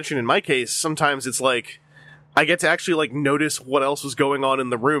of the convention, in my case, sometimes it's like I get to actually like notice what else was going on in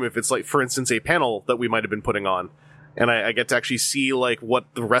the room. If it's like, for instance, a panel that we might have been putting on, and I get to actually see like what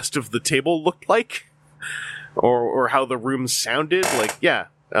the rest of the table looked like, or how the room sounded. Like, yeah,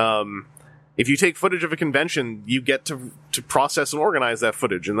 if you take footage of a convention, you get to process and organize that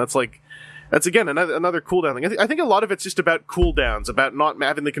footage, and that's again another cooldown thing. I think a lot of it's just about cooldowns, about not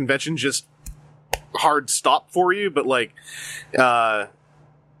having the convention just hard stop for you, but like I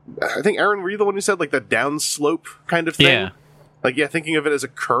think, Aaron, were you the one who said like the downslope kind of thing? Yeah. Like, yeah, thinking of it as a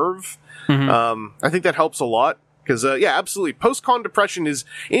curve. I think that helps a lot, because yeah, absolutely, post-con depression is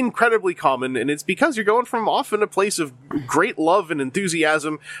incredibly common, and it's because you're going from often a place of great love and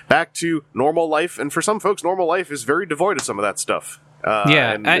enthusiasm back to normal life, and for some folks, normal life is very devoid of some of that stuff.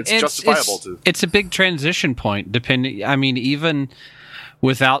 And it's justifiable it's a big transition point, depending, I mean, even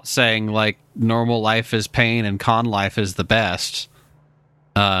without saying like normal life is pain and con life is the best.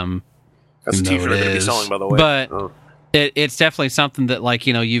 That's a t-shirt they're going to be selling, by the way. But it's definitely something that, like,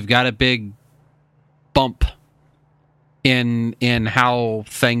 you've got a big bump in how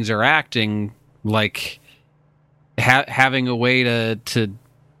things are acting. Like having a way to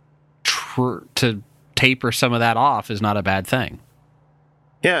taper some of that off is not a bad thing.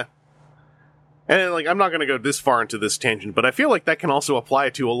 Yeah. And like, I'm not going to go this far into this tangent, but I feel like that can also apply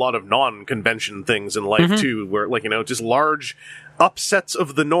to a lot of non-convention things in life too, where like, just large upsets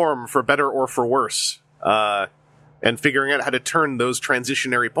of the norm for better or for worse, and figuring out how to turn those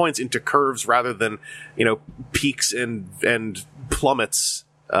transitionary points into curves rather than, peaks and plummets.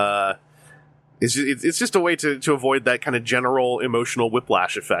 It's just a way to avoid that kind of general emotional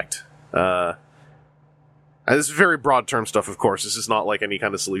whiplash effect. This is very broad term stuff, of course. This is not like any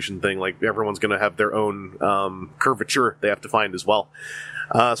kind of solution thing. Like, everyone's going to have their own curvature they have to find as well.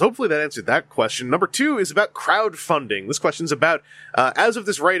 So hopefully that answered that question. Number 2 is about crowdfunding. This question's about, as of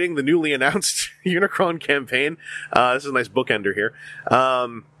this writing, the newly announced Unicron campaign. This is a nice bookender here.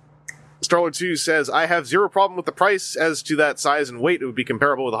 Starlord 2 says, I have zero problem with the price. As to that size and weight, it would be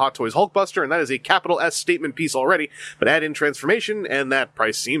comparable with a Hot Toys Hulkbuster, and that is a capital S statement piece already, but add in transformation, and that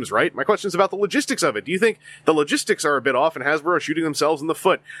price seems right. My question is about the logistics of it. Do you think the logistics are a bit off and Hasbro are shooting themselves in the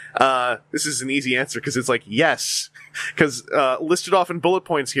foot? This is an easy answer, because it's like, yes. Because listed off in bullet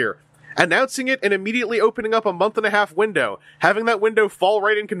points here. Announcing it and immediately opening up a month-and-a-half window, having that window fall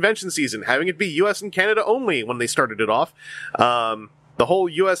right in convention season, having it be US and Canada only when they started it off. The whole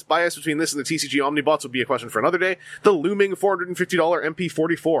US bias between this and the TCG Omnibots would be a question for another day. The looming $450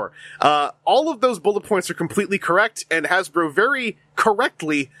 MP44. All of those bullet points are completely correct, and Hasbro very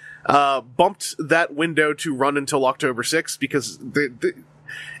correctly bumped that window to run until October 6th because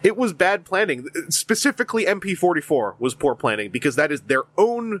it was bad planning. Specifically, MP44 was poor planning because that is their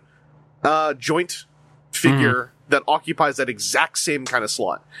own joint figure that occupies that exact same kind of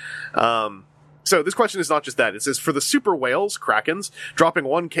slot. So this question is not just that. It says, for the super whales, Krakens, dropping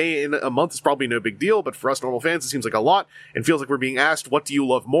 1K in a month is probably no big deal, but for us normal fans, it seems like a lot, and feels like we're being asked, what do you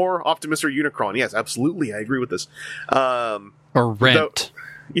love more, Optimus or Unicron? Yes, absolutely, I agree with this. Or Rent.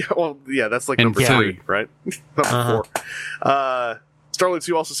 That's like number 3, right? Number 4. Starlord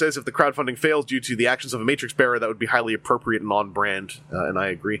 2 also says, if the crowdfunding fails due to the actions of a Matrix bearer, that would be highly appropriate and on-brand, and I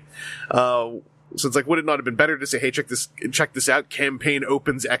agree. So it's like, would it not have been better to say, hey, check this out, campaign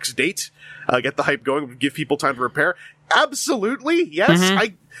opens X date, get the hype going, give people time to repair? Absolutely, yes.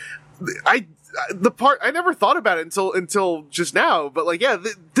 I never thought about it until just now, but like, yeah,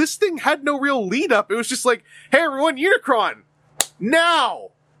 this thing had no real lead up. It was just like, hey everyone, Unicron! Now!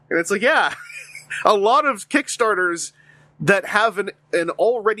 And it's like, yeah, a lot of Kickstarters that have an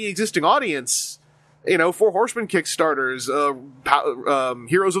already existing audience, Four Horsemen Kickstarters,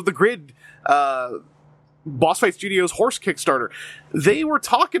 Heroes of the Grid, Boss Fight Studios Horse Kickstarter, they were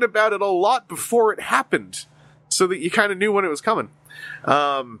talking about it a lot before it happened, so that you kind of knew when it was coming.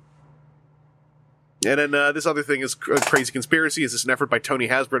 And then this other thing is a crazy conspiracy. Is this an effort by Tony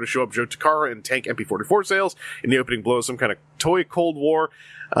Hasbro to show up Joe Takara and tank MP44 sales in the opening blow of some kind of toy Cold War?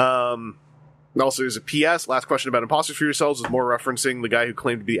 Also, there's a PS. Last question about imposters for yourselves is more referencing the guy who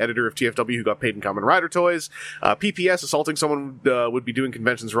claimed to be the editor of TFW who got paid in Kamen Rider toys. PPS, assaulting someone would be doing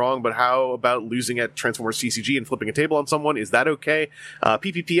conventions wrong, but how about losing at Transformers CCG and flipping a table on someone? Is that okay?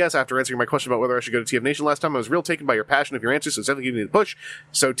 PPPS, after answering my question about whether I should go to TF Nation last time, I was real taken by your passion of your answers, so it's definitely giving me the push.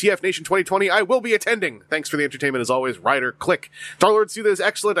 So TF Nation 2020, I will be attending. Thanks for the entertainment as always, Ryder Click. Starlord Suda is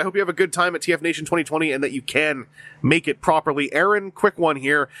excellent. I hope you have a good time at TF Nation 2020 and that you can make it properly. Aaron, quick one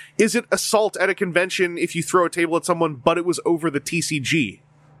here. Is it assault at a convention if you throw a table at someone, but it was over the TCG?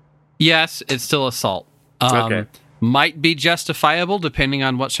 Yes, it's still assault. Okay. Might be justifiable depending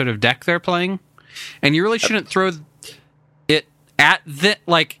on what sort of deck they're playing. And you really shouldn't throw it at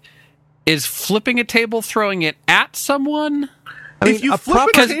is flipping a table throwing it at someone? I mean, if you flip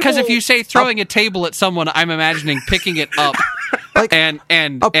a table, because if you say throwing a table at someone, I'm imagining picking it up and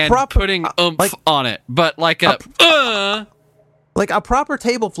putting oomph on it. But like a proper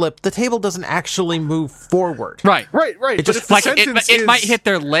table flip, the table doesn't actually move forward. Right. It just it might hit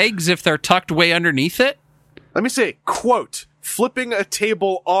their legs if they're tucked way underneath it. Let me say, quote, flipping a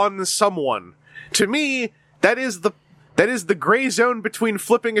table on someone. To me, that is the gray zone between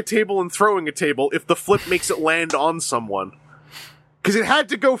flipping a table and throwing a table if the flip makes it land on someone. Because it had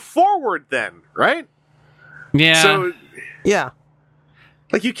to go forward then, right? Yeah. So, yeah.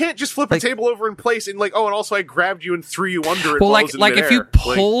 Like, you can't just flip a table over in place and and also I grabbed you and threw you under it. Well, while it was in midair. if you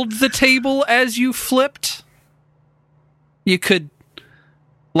pulled the table as you flipped, you could,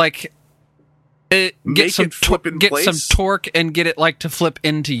 get some torque and get it, to flip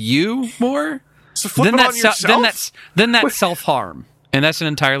into you more. So flip it on yourself? Then that's self-harm. And that's an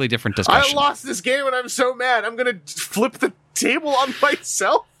entirely different discussion. I lost this game and I'm so mad. I'm going to flip the table on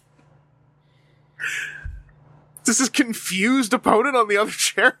myself? This is confused opponent on the other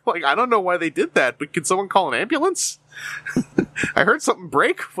chair. I don't know why they did that, but can someone call an ambulance? I heard something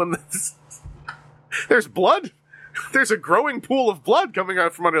break when there's blood. There's a growing pool of blood coming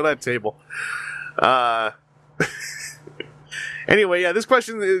out from under that table. Anyway, yeah, this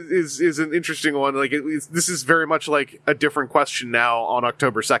question is an interesting one. This is very much a different question now on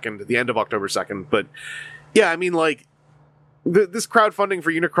October 2nd, the end of October 2nd. But yeah, I mean, this crowdfunding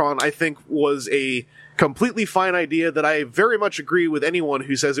for Unicron, I think, was a completely fine idea that I very much agree with anyone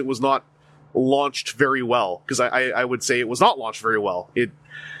who says it was not launched very well. Because I would say it was not launched very well. It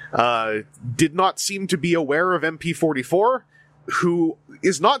did not seem to be aware of MP44, who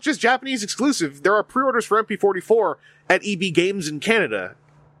is not just Japanese exclusive. There are pre-orders for MP44 at EB Games in Canada.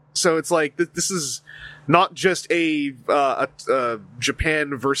 So it's this is not just a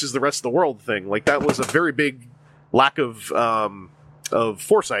Japan versus the rest of the world thing. That was a very big lack of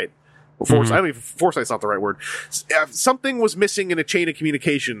foresight I don't even, foresight's not the right word. Something was missing in a chain of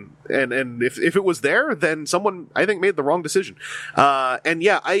communication, and if it was there, then someone, I think, made the wrong decision. And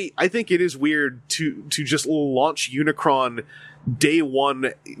yeah, I think it is weird to just launch Unicron day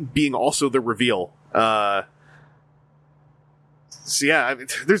one being also the reveal. So yeah, I mean,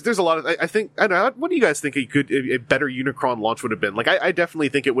 there's a lot of, I think, I don't know, what do you guys think a better Unicron launch would have been? Like, I definitely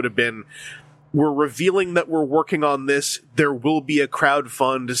think it would have been, we're revealing that we're working on this, there will be a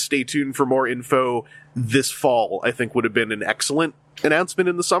crowdfund, stay tuned for more info this fall, I think would have been an excellent announcement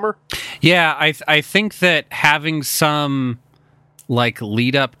in the summer. Yeah, I think that having some, like,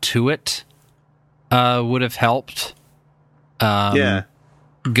 lead up to it would have helped. Yeah.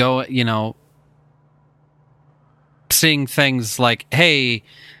 Go, you know, seeing things like, hey,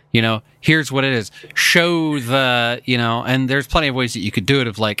 you know, here's what it is. Show the, you know, and there's plenty of ways that you could do it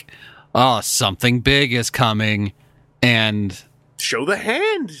of like, oh, something big is coming, and show the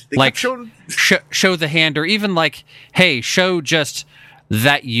hand. They like show the hand, or even like, hey, show just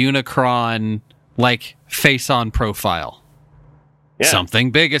that Unicron like face on profile. Yeah. Something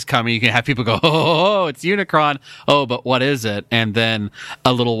big is coming. You can have people go, oh, it's Unicron. Oh, but what is it? And then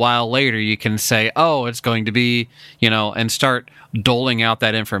a little while later, you can say, oh, it's going to be, you know, and start doling out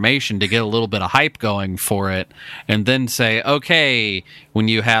that information to get a little bit of hype going for it. And then say, okay, when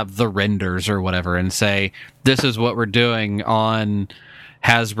you have the renders or whatever, and say, this is what we're doing on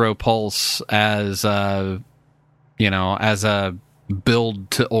Hasbro Pulse as a, you know, as a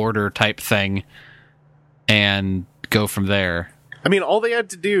build to order type thing, and go from there. I mean, all they had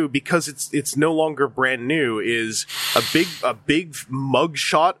to do, because it's no longer brand new, is a big mug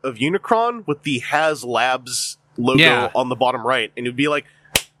shot of Unicron with the Has Labs logo on the bottom right, and it'd be like,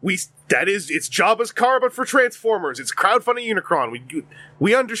 it's Jabba's car, but for Transformers. It's crowdfunding Unicron.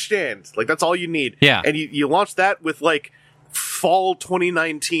 We understand. Like, that's all you need. Yeah, and you launch that with like fall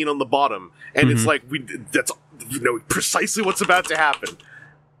 2019 on the bottom, and it's like that's, you know, precisely what's about to happen.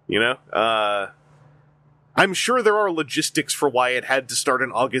 You know. I'm sure there are logistics for why it had to start in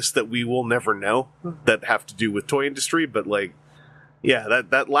August that we will never know, that have to do with toy industry, but like, yeah,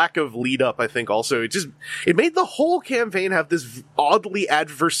 that lack of lead up, I think also, it made the whole campaign have this oddly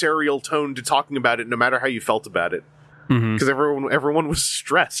adversarial tone to talking about it, no matter how you felt about it. Because everyone was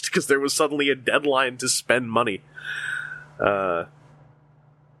stressed because there was suddenly a deadline to spend money. Yeah,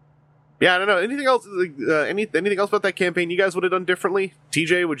 I don't know. Anything else? Anything else about that campaign you guys would have done differently?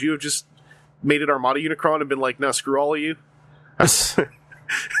 TJ, would you have just made it Armada Unicron and been like, no, screw all of you?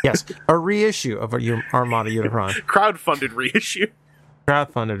 Yes, a reissue of Armada Unicron. Crowdfunded reissue.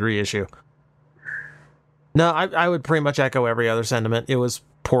 Crowdfunded reissue. No, I would pretty much echo every other sentiment. It was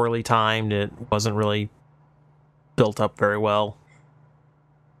poorly timed. It wasn't really built up very well.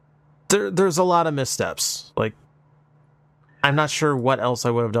 There's a lot of missteps. Like, I'm not sure what else I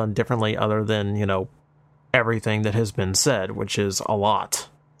would have done differently other than, you know, everything that has been said, which is a lot.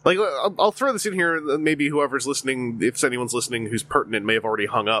 Like, I'll throw this in here, maybe whoever's listening, if anyone's listening who's pertinent, may have already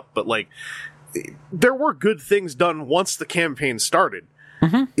hung up, but, like, there were good things done once the campaign started.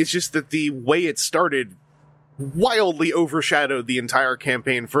 It's just that the way it started wildly overshadowed the entire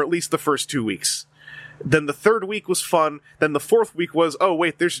campaign for at least the first 2 weeks. Then the third week was fun, then the fourth week was, oh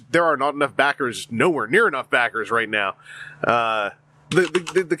wait, there are not enough backers, nowhere near enough backers right now.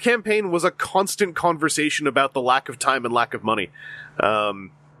 The campaign was a constant conversation about the lack of time and lack of money. And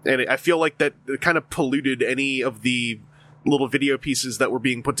I feel like that kind of polluted any of the little video pieces that were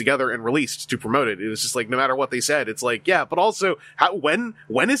being put together and released to promote it. It was just like, no matter what they said, it's like, yeah, but also, when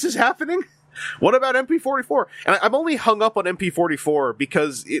is this happening? What about MP44? And I'm only hung up on MP44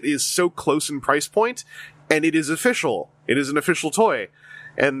 because it is so close in price point, and it is official. It is an official toy.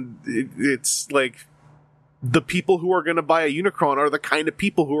 And it's like, the people who are going to buy a Unicron are the kind of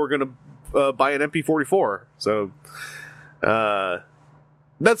people who are going to buy an MP44. So,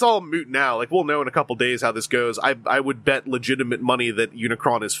 that's all moot now. Like, we'll know in a couple days how this goes. I would bet legitimate money that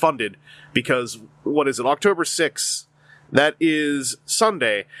Unicron is funded, because, what is it, October 6th? That is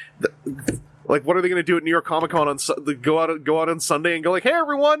Sunday. Like, what are they going to do at New York Comic Con on go out on Sunday and go like, hey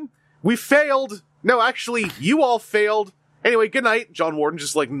everyone, we failed. No, actually, you all failed. Anyway, good night. John Warden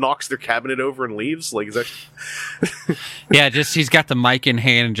just like knocks their cabinet over and leaves. Like, is that? Yeah, just he's got the mic in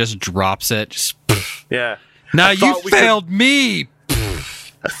hand and just drops it. Just, yeah. Now you failed me.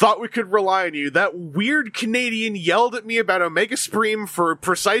 I thought we could rely on you. That weird Canadian yelled at me about Omega Supreme for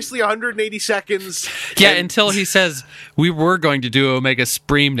precisely 180 seconds. Yeah, until he says, we were going to do Omega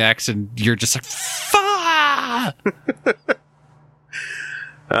Supreme next, and you're just like, fuck!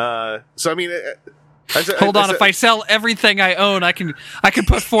 So, I mean... Hold on, if I sell everything I own, I can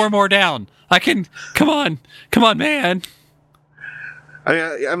put 4 more down. Come on, man.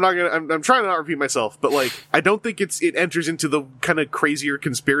 I'm trying to not repeat myself, but like, I don't think it enters into the kind of crazier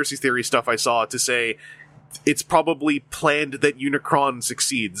conspiracy theory stuff I saw to say it's probably planned that Unicron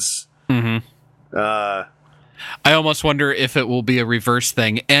succeeds. Mm-hmm. I almost wonder if it will be a reverse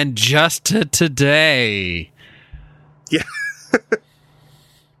thing. And just today. Yeah.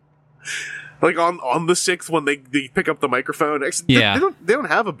 Like on the 6th when they pick up the microphone. Yeah. They don't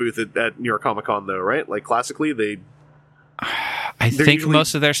have a booth at New York Comic Con though, right? Like classically I think usually...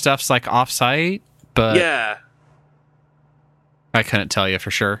 most of their stuff's like off-site, but yeah, I couldn't tell you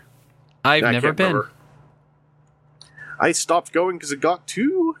for sure. I've never been. Remember. I stopped going because it got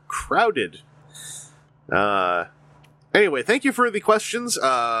too crowded. Anyway, thank you for the questions,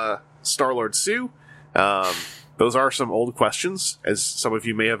 Star-Lord Sue. Those are some old questions, as some of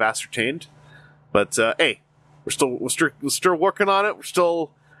you may have ascertained. But hey, we're still working on it. We're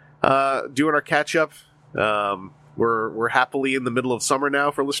still doing our catch up. We're happily in the middle of summer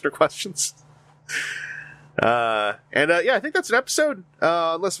now for listener questions. Yeah, I think that's an episode.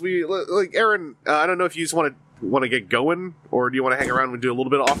 Unless we like Aaron, I don't know if you just want to get going, or do you want to hang around and do a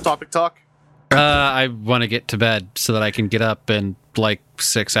little bit of off-topic talk? I want to get to bed so that I can get up in like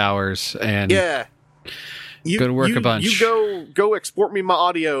 6 hours and go to work a bunch. You go export me my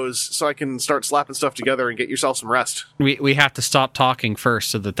audios so I can start slapping stuff together and get yourself some rest. We have to stop talking first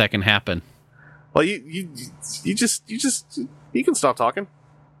so that can happen. Well, you can stop talking.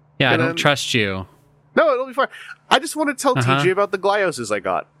 Yeah, I don't trust you. No, it'll be fine. I just want to tell TJ about the Glyoses I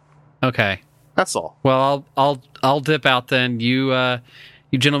got. Okay, that's all. Well, I'll dip out then. You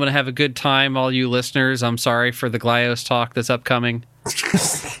gentlemen have a good time. All you listeners, I'm sorry for the Glyos talk that's upcoming.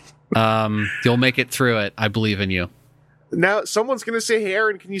 You'll make it through it. I believe in you. Now, someone's going to say, hey,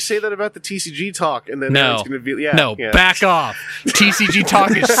 Aaron, can you say that about the TCG talk? And then no, it's going to be, back off. TCG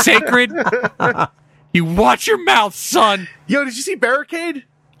talk is sacred. You watch your mouth, son. Yo, did you see Barricade?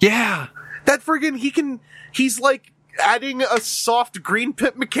 Yeah. That friggin', he's like adding a soft green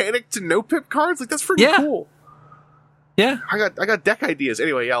pip mechanic to no pip cards. Like, that's friggin' cool. Yeah. I got deck ideas.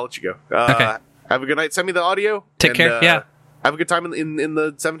 Anyway, I'll let you go. Okay. Have a good night. Send me the audio. Take care. Yeah. Have a good time in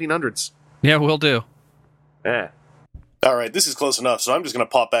the 1700s. Yeah, we'll do. Yeah. All right, this is close enough, so I'm just going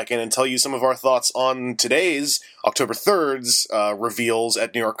to pop back in and tell you some of our thoughts on today's, October 3rd's, reveals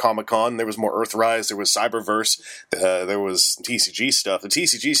at New York Comic Con. There was more Earthrise, there was Cyberverse, there was TCG stuff. The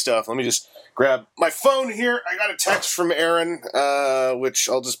TCG stuff, let me just grab my phone here. I got a text from Aaron, which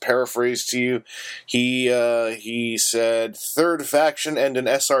I'll just paraphrase to you. He said, third faction and an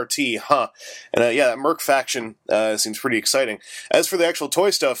SRT, huh? And that Merc faction seems pretty exciting. As for the actual toy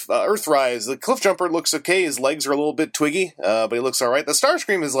stuff, Earthrise, the Cliffjumper looks okay. His legs are a little bit twiggy, but he looks all right. The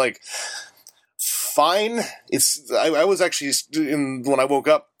Starscream is like fine. I was actually when I woke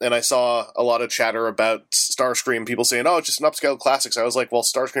up and I saw a lot of chatter about Starscream, people saying, "Oh, it's just an upscaled classics." I was like, "Well,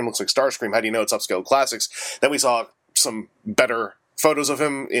 Starscream looks like Starscream. How do you know it's upscaled classics?" Then we saw some better photos of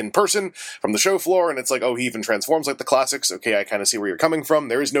him in person from the show floor, and it's like, oh, he even transforms like the classics. Okay, I kind of see where you're coming from.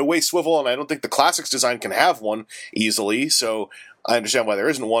 There is no waist swivel, and I don't think the classics design can have one easily, so I understand why there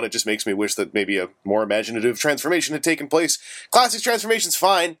isn't one. It just makes me wish that maybe a more imaginative transformation had taken place. Classics transformation's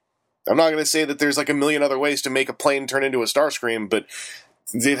fine. I'm not going to say that there's like a million other ways to make a plane turn into a Starscream, but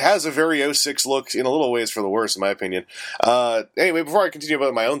it has a very 06 look in a little ways for the worse, in my opinion. Anyway, before I continue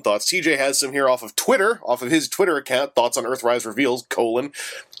about my own thoughts, TJ has some here off of Twitter, off of his Twitter account, thoughts on Earthrise reveals, :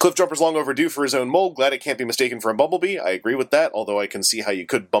 Cliffjumper's long overdue for his own mold, glad it can't be mistaken for a Bumblebee. I agree with that, although I can see how you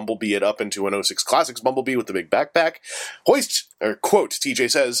could Bumblebee it up into an 06 Classics Bumblebee with the big backpack. Hoist, or quote,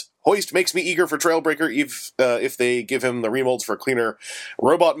 TJ says, Hoist makes me eager for Trailbreaker if they give him the remolds for a cleaner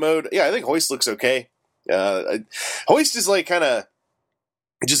robot mode. Yeah, I think Hoist looks okay. Hoist is like kind of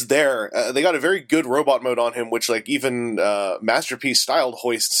just there. They got a very good robot mode on him, which like even Masterpiece styled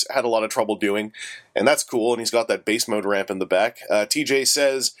Hoists had a lot of trouble doing, and that's cool. And he's got that base mode ramp in the back. TJ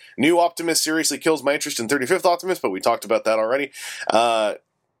says, new Optimus seriously kills my interest in 35th Optimus, but we talked about that already.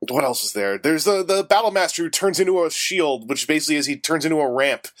 What else is there? There's the Battlemaster who turns into a shield, which basically is he turns into a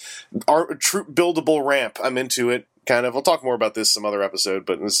ramp. A troop buildable ramp. I'm into it. Kind of. I'll talk more about this some other episode,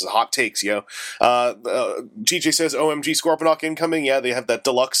 but this is hot takes, yo. TJ says, OMG Scorponok incoming. Yeah, they have that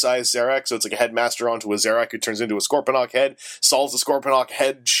deluxe size Zarak, so it's like a headmaster onto a Zarak who turns into a Scorponok head, solves the Scorponok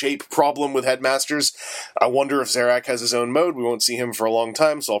head shape problem with headmasters. I wonder if Zarak has his own mode. We won't see him for a long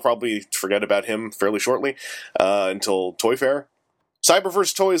time, so I'll probably forget about him fairly shortly, until Toy Fair.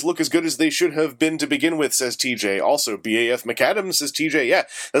 Cyberverse toys look as good as they should have been to begin with, says TJ. Also, BAF McAdams, says TJ. Yeah,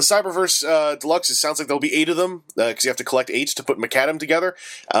 the Cyberverse Deluxes sounds like there'll be 8 of them, because you have to collect 8 to put McAdam together.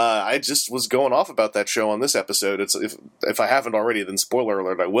 I just was going off about that show on this episode. If I haven't already, then spoiler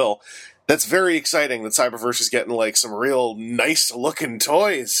alert, I will. That's very exciting that Cyberverse is getting like some real nice looking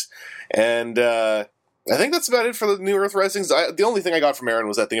toys. And I think that's about it for the new Earthrise things. The only thing I got from Aaron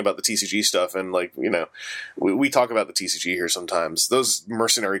was that thing about the TCG stuff, and like, you know, we talk about the TCG here sometimes. Those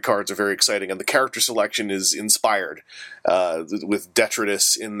mercenary cards are very exciting, and the character selection is inspired with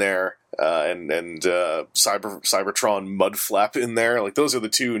Detritus in there and Cybertron Mudflap in there. Like, those are the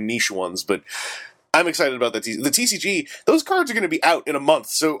two niche ones, but I'm excited about the TCG. Those cards are going to be out in a month,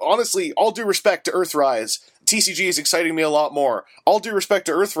 so honestly, all due respect to Earthrise, TCG is exciting me a lot more. All due respect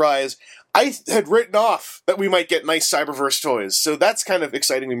to Earthrise, I had written off that we might get nice Cyberverse toys, so that's kind of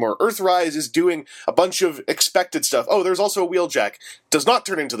exciting me more. Earthrise is doing a bunch of expected stuff. Oh, there's also a Wheeljack. Does not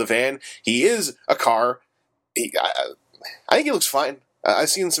turn into the van. He is a car. I think he looks fine. I've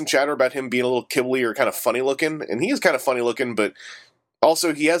seen some chatter about him being a little kibbly or kind of funny looking, and he is kind of funny looking, but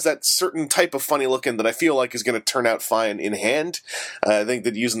also he has that certain type of funny looking that I feel like is going to turn out fine in hand. I think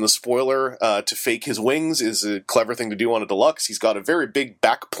that using the spoiler to fake his wings is a clever thing to do on a deluxe. He's got a very big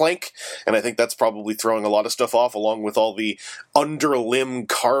back plank, and I think that's probably throwing a lot of stuff off, along with all the underlimb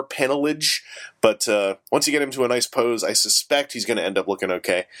car panelage. But once you get him to a nice pose, I suspect he's going to end up looking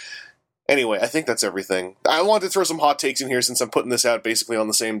okay. Anyway, I think that's everything. I wanted to throw some hot takes in here since I'm putting this out basically on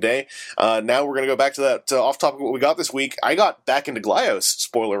the same day. Now we're going to go back to that off-topic what we got this week. I got back into Glyos,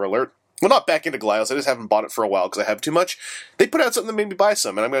 spoiler alert. Well, not back into Glyos, I just haven't bought it for a while because I have too much. They put out something that made me buy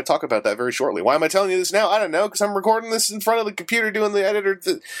some, and I'm going to talk about that very shortly. Why am I telling you this now? I don't know, because I'm recording this in front of the computer doing the editor.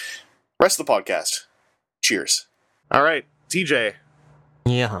 The rest of the podcast. Cheers. All right, TJ.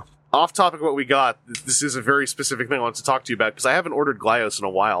 Yeah. Off-topic what we got. This is a very specific thing I want to talk to you about because I haven't ordered Glyos in a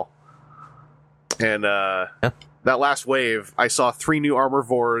while. And that last wave, I saw 3 new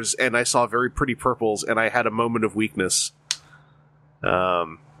Armorvores, and I saw very pretty purples, and I had a moment of weakness.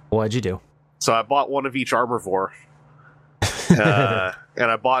 What'd you do? So I bought one of each Armorvore. And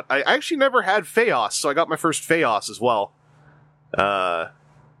I actually never had Phaos, so I got my first Phaos as well. It's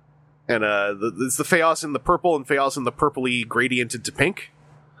the Phaos in the purple and Phaos in the purpley gradiented to pink.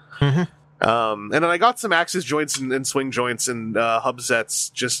 Mm-hmm. And then I got some axis joints and swing joints and hub sets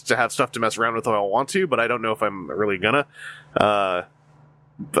just to have stuff to mess around with if I want to, but I don't know if I'm really gonna. But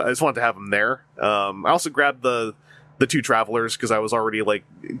I just wanted to have them there. I also grabbed the 2 Travelers because I was already like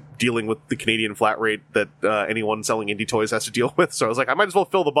dealing with the Canadian flat rate that anyone selling indie toys has to deal with. So I was like, I might as well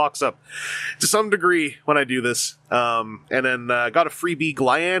fill the box up to some degree when I do this. And then got a freebie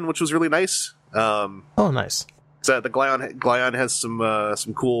Glyan, which was really nice. Oh, nice. So the Glyan has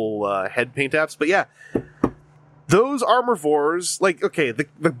some cool head paint apps, but yeah, those Armorvores, like, okay, the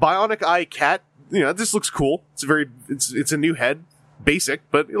Bionic Eye Cat, you know, this looks cool. It's a new head, basic,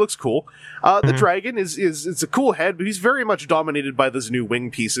 but it looks cool. The Dragon it's a cool head, but he's very much dominated by those new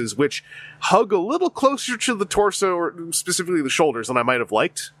wing pieces, which hug a little closer to the torso, or specifically the shoulders, than I might have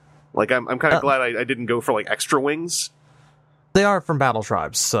liked. Like, I'm kind of glad I didn't go for like extra wings. They are from Battle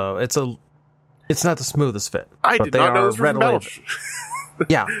Tribes, so it's not the smoothest fit. I did not know this was Battle.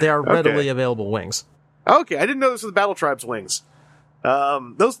 Yeah, they are readily available wings. Okay, I didn't know this was the Battle Tribes wings.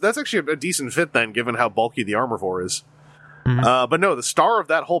 That's actually a decent fit then, given how bulky the Armorvore is. Mm-hmm. But no, the star of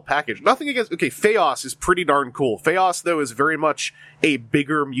that whole package, nothing against... Okay, Phaos is pretty darn cool. Phaos, though, is very much a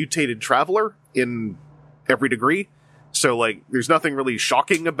bigger mutated traveler in every degree. So, like, there's nothing really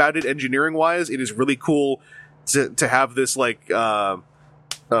shocking about it engineering-wise. It is really cool to have this, like...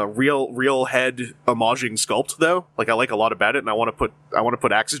 real head homaging sculpt though. Like, I like a lot about it, and I want to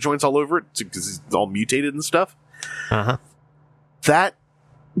put axis joints all over it because it's all mutated and stuff. That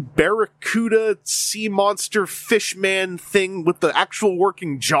Barracuda sea monster fishman thing with the actual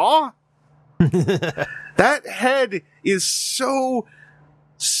working jaw. That head is so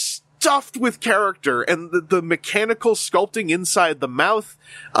stuffed with character, and the mechanical sculpting inside the mouth,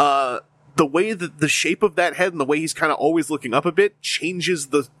 the way that the shape of that head and the way he's kind of always looking up a bit changes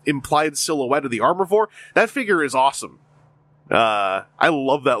the implied silhouette of the Armorvore. That figure is awesome. I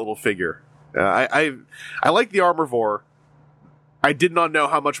love that little figure. I like the Armorvore. I did not know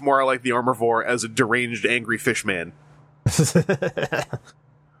how much more I like the Armorvore as a deranged, angry fishman.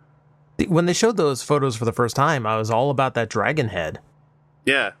 When they showed those photos for the first time, I was all about that dragon head.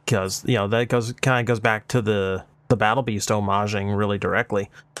 Yeah. Because, you know, that kind of goes back to the Battle Beast homaging really directly.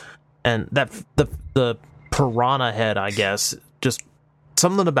 And that the piranha head, I guess, just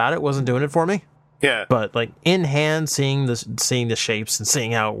something about it wasn't doing it for me. Yeah. But like in hand, seeing the shapes and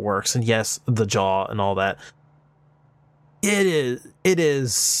seeing how it works, and yes, the jaw and all that. It is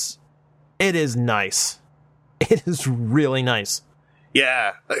nice. It is really nice.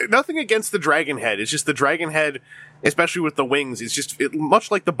 Yeah, nothing against the dragon head. It's just the dragon head, especially with the wings, is just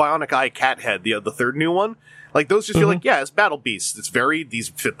much like the Bionic Eye cat head, the third new one. Like those just feel like, yeah, it's battle beasts. These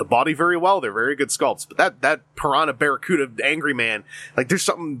fit the body very well. They're very good sculpts. But that Piranha Barracuda Angry Man, like there's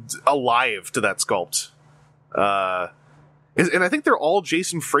something alive to that sculpt. And I think they're all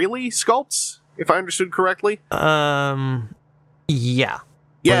Jason Fraley sculpts, if I understood correctly. Yeah. Yeah.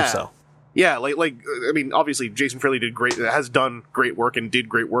 Believe so. Yeah, like I mean, obviously Jason Fraley has done great work and did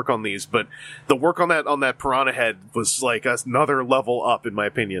great work on these, but the work on that Piranha head was like another level up, in my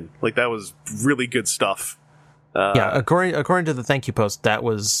opinion. Like that was really good stuff. Yeah, according to the thank you post, that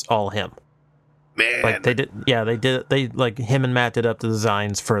was all him. Man, like they like him and Matt did up the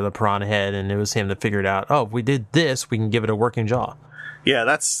designs for the Piranha head, and it was him that figured out, oh, if we did this, we can give it a working jaw. Yeah,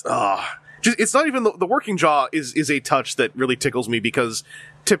 that's it's not even the working jaw is a touch that really tickles me, because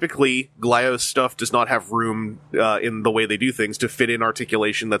typically Glyos stuff does not have room in the way they do things to fit in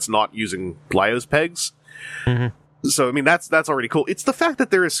articulation that's not using Glyos pegs. Mm-hmm. So I mean that's already cool. It's the fact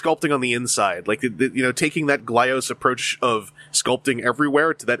that there is sculpting on the inside, like taking that Glyos approach of sculpting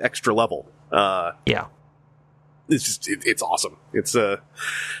everywhere to that extra level. Yeah. It's just it's awesome. It's a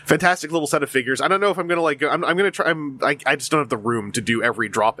fantastic little set of figures. I don't know if I'm gonna I'm gonna try. I just don't have the room to do every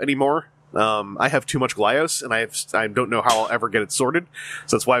drop anymore. I have too much Glyos, and I don't know how I'll ever get it sorted.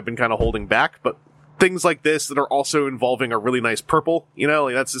 So that's why I've been kind of holding back. But things like this that are also involving a really nice purple,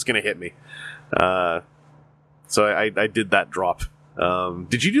 like that's just gonna hit me. So I did that drop.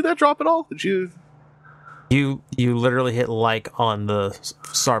 Did you do that drop at all? Did you? You literally hit like on the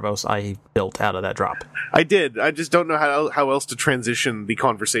Sarvos I built out of that drop. I did. I just don't know how else to transition the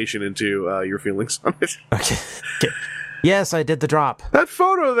conversation into your feelings on it. Okay. Yes, I did the drop. That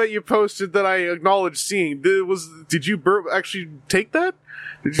photo that you posted that I acknowledged seeing, did you actually take that?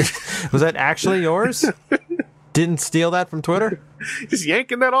 Was that actually yours? Didn't steal that from Twitter? Just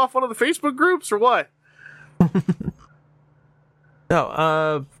yanking that off one of the Facebook groups or what?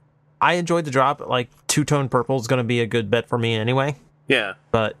 No, I enjoyed the drop. Like, two-tone purple is going to be a good bet for me anyway. Yeah.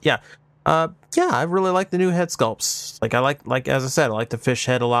 But, yeah. I really like the new head sculpts. Like as I said, I like the fish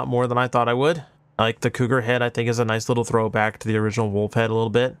head a lot more than I thought I would. I like the cougar head. I think is a nice little throwback to the original wolf head a little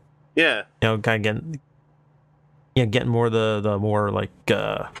bit. Yeah. Kind of getting more the more like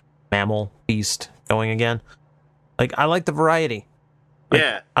mammal beast going again. Like, I like the variety.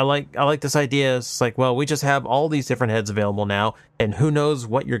 Yeah. I like this idea. It's like, well, we just have all these different heads available now, and who knows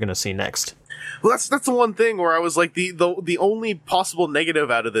what you're going to see next. Well, that's the one thing where I was like, the only possible negative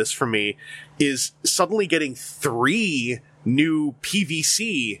out of this for me is suddenly getting 3 new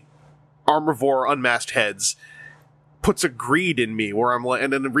PVC Armorvore unmasked heads puts a greed in me where I'm like,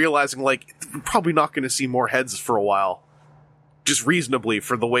 and then realizing like, we're probably not going to see more heads for a while. Just reasonably,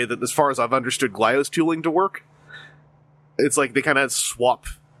 for the way that, as far as I've understood Glyos tooling to work, it's like they kind of swap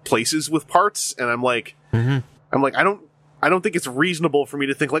places with parts, and I'm like, I don't think it's reasonable for me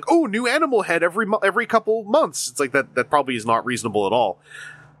to think like, oh, new animal head every couple months. It's like that probably is not reasonable at all.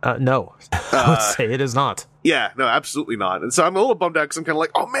 No, I would say it is not. Yeah, no, absolutely not. And so I'm a little bummed out because I'm kind of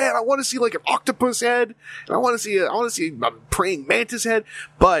like, oh man, I want to see like an octopus head, and I want to see a praying mantis head,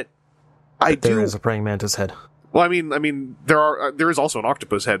 but there is a praying mantis head. Well, I mean, there is also an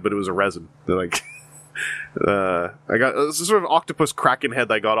octopus head, but it was a resin. Like, I got this is sort of octopus kraken head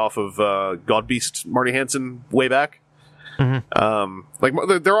that I got off of Godbeast Marty Hansen way back. Mm-hmm.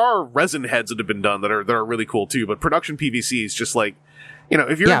 Like there are resin heads that have been done that are really cool too, but production PVC is just like,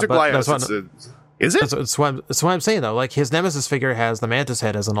 if you're into Glyos, is it? That's what I'm saying though. Like, his Nemesis figure has the mantis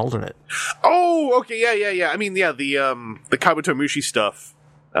head as an alternate. Oh, okay, yeah. I mean, yeah, the Kabuto Mushi stuff.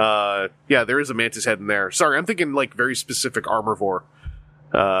 Yeah, there is a mantis head in there. Sorry, I'm thinking like very specific Armorvore.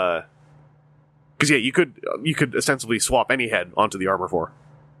 Because yeah, you could ostensibly swap any head onto the Armorvore.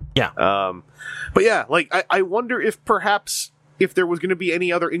 Yeah. But yeah, like I wonder if perhaps if there was going to be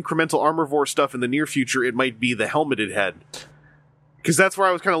any other incremental Armorvore stuff in the near future, it might be the helmeted head. Because that's where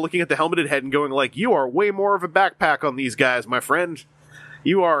I was kind of looking at the helmeted head and going like, you are way more of a backpack on these guys, my friend.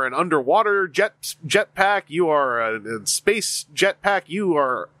 You are an underwater jetpack. You are a space jetpack. You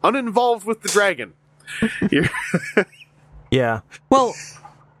are uninvolved with the dragon. Yeah. Well,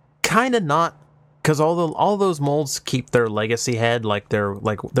 kind of not, because all those molds keep their legacy head, like their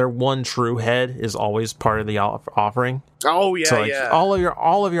one true head is always part of the offering. Oh yeah, so yeah. All of your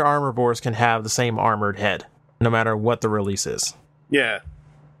Armorvores can have the same armored head, no matter what the release is. Yeah.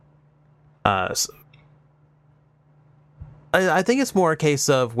 So I think it's more a case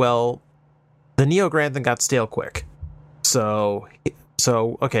of, well, the Neo Grantham got stale quick. So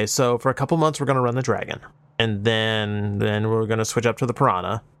for a couple months we're going to run the Dragon. And then we're going to switch up to the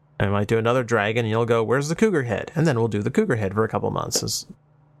Piranha. I might do another dragon, and you'll go, "Where's the cougar head?" And then we'll do the cougar head for a couple months.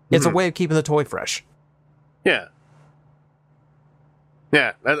 It's a way of keeping the toy fresh. Yeah.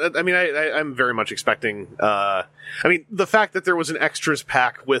 Yeah, I mean, I'm very much expecting. I mean, the fact that there was an extras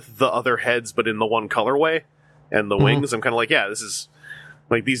pack with the other heads, but in the one colorway and the wings, I'm kind of like, yeah, this is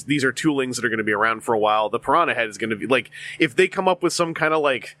like these are toolings that are going to be around for a while. The piranha head is going to be like, if they come up with some kind of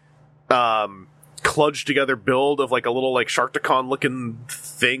like kludged together build of like a little like Sharkticon looking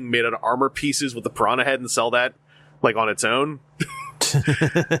thing made out of armor pieces with the piranha head and sell that like on its own,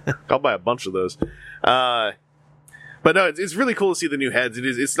 I'll buy a bunch of those. But no, it's really cool to see the new heads.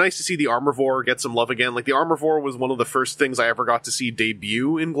 It's nice to see the Armorvore get some love again. Like, the Armorvore was one of the first things I ever got to see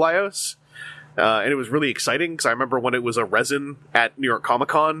debut in Glyos. And it was really exciting, because I remember when it was a resin at New York Comic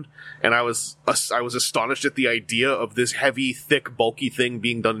Con, and I was astonished at the idea of this heavy, thick, bulky thing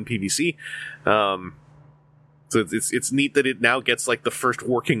being done in PVC. So it's neat that it now gets, like, the first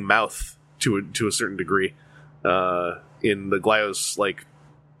working mouth to a certain degree in the Glyos, like,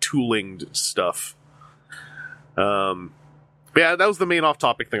 toolinged stuff. Yeah, that was the main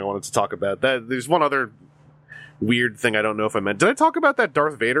off-topic thing I wanted to talk about. There's one other weird thing I don't know if I meant. Did I talk about that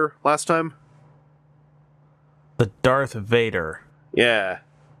Darth Vader last time? The Darth Vader. Yeah.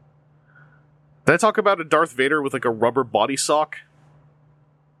 Did I talk about a Darth Vader with like a rubber body sock?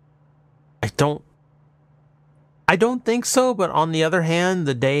 I don't think so, but on the other hand,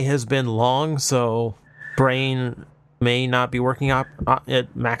 the day has been long, so brain may not be working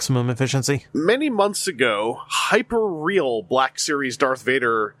at maximum efficiency. Many months ago, hyper-real Black Series Darth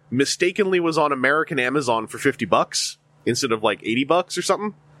Vader mistakenly was on American Amazon for $50 instead of like $80 or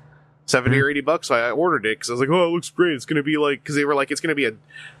something. 70 or $80. So I ordered it because I was like, oh, it looks great. It's going to be like, because they were like, it's going to be a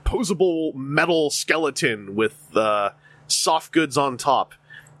posable metal skeleton with soft goods on top.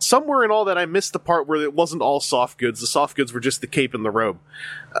 Somewhere in all that, I missed the part where it wasn't all soft goods. The soft goods were just the cape and the robe.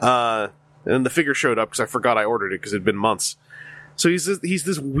 And the figure showed up because I forgot I ordered it because it had been months. So he's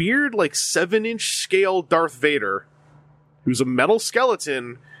this weird, like, 7-inch scale Darth Vader who's a metal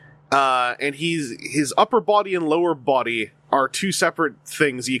skeleton, and his upper body and lower body are two separate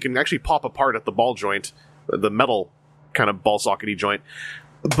things you can actually pop apart at the ball joint, the metal kind of ball sockety joint.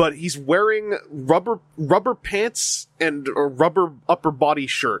 But he's wearing rubber pants and a rubber upper body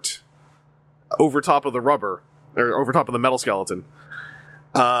shirt over top of the rubber, or over top of the metal skeleton.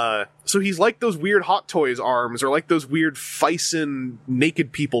 So he's like those weird Hot Toys arms, or like those weird Fison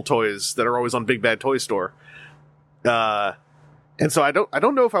naked people toys that are always on Big Bad Toy Store. And so I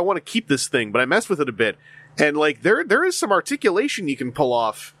don't know if I want to keep this thing, but I messed with it a bit. And like there is some articulation you can pull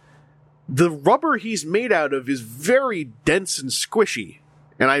off. The rubber he's made out of is very dense and squishy.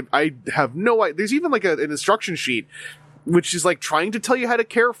 And I have no idea. There's even like an instruction sheet which is like trying to tell you how to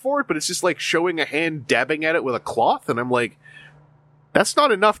care for it, but it's just like showing a hand dabbing at it with a cloth, and I'm like, that's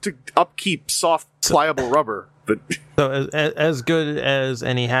not enough to upkeep soft, pliable rubber. But so as good as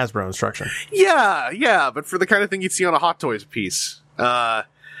any Hasbro instruction. Yeah, but for the kind of thing you'd see on a Hot Toys piece. And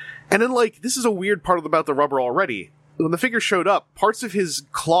then, like, this is a weird part about the rubber already. When the figure showed up, parts of his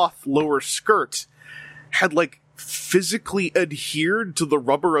cloth lower skirt had, like, physically adhered to the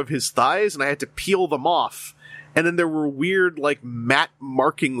rubber of his thighs, and I had to peel them off. And then there were weird, like, matte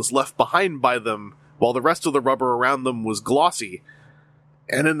markings left behind by them, while the rest of the rubber around them was glossy.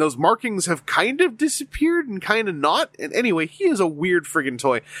 And then those markings have kind of disappeared and kind of not. And anyway, he is a weird friggin'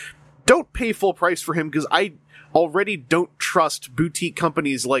 toy. Don't pay full price for him, because I already don't trust boutique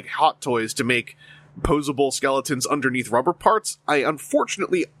companies like Hot Toys to make posable skeletons underneath rubber parts. I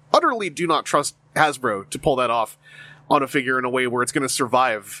unfortunately utterly do not trust Hasbro to pull that off on a figure in a way where it's going to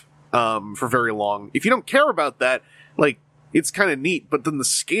survive for very long. If you don't care about that, like, it's kind of neat, but then the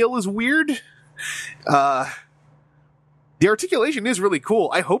scale is weird. The articulation is really cool.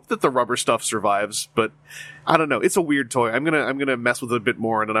 I hope that the rubber stuff survives, but I don't know. It's a weird toy. I'm gonna mess with it a bit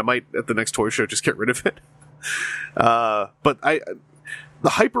more, and then I might at the next toy show just get rid of it. But the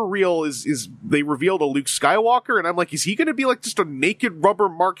hyper real is they revealed a Luke Skywalker, and I'm like, is he gonna be like just a naked rubber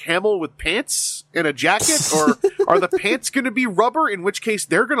Mark Hamill with pants and a jacket, or are the pants gonna be rubber? In which case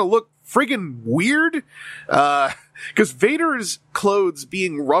they're gonna look friggin' weird. Because Vader's clothes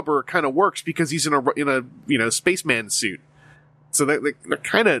being rubber kind of works because he's in a spaceman suit. So that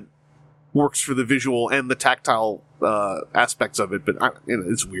kind of works for the visual and the tactile aspects of it, but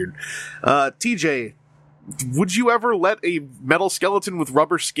it's weird. TJ, would you ever let a metal skeleton with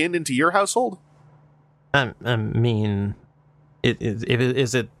rubber skin into your household? I mean,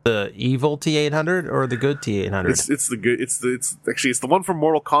 is it the evil T-800 or the good T-800? It's the good. It's the one from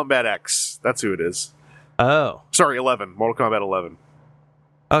Mortal Kombat X. That's who it is. Oh, sorry, 11. Mortal Kombat 11.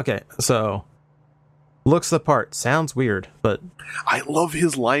 Okay, so Looks the part. Sounds weird, but I love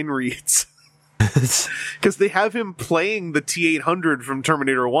his line reads. Because they have him playing the T-800 from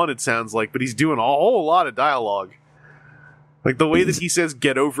Terminator 1, it sounds like, but he's doing a whole lot of dialogue. Like, the way that he says,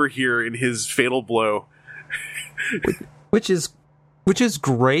 "get over here" in his Fatal Blow. which is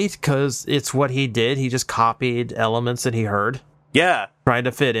great, because it's what he did. He just copied elements that he heard. Yeah. Trying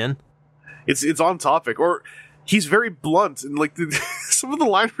to fit in. It's on topic. Or he's very blunt, and like some of the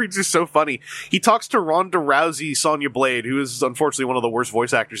line reads are so funny. He talks to Ronda Rousey, Sonya Blade, who is unfortunately one of the worst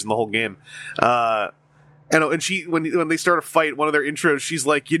voice actors in the whole game. And she, when they start a fight, one of their intros, she's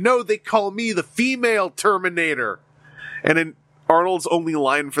like, "They call me the female Terminator." And then Arnold's only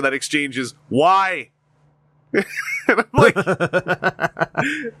line for that exchange is, "Why?" And I'm like,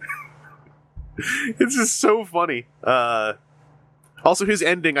 it's just so funny. Also, his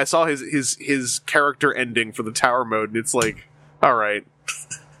ending, I saw his character ending for the tower mode, and it's like, all right,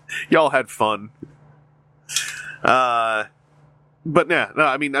 y'all had fun. But no,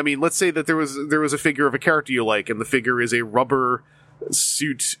 I mean, let's say that there was a figure of a character you like, and the figure is a rubber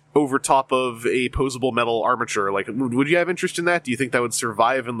suit over top of a posable metal armature. Like, would you have interest in that? Do you think that would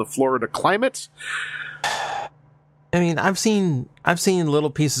survive in the Florida climate? I mean, I've seen little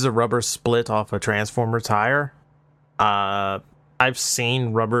pieces of rubber split off a Transformer tire. I've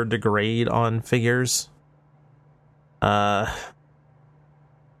seen rubber degrade on figures. Bottom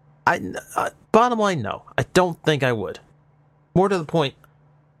line, no. I don't think I would. More to the point,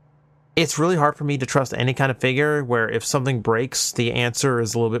 it's really hard for me to trust any kind of figure where if something breaks, the answer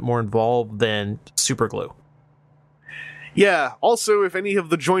is a little bit more involved than super glue. Yeah, also, if any of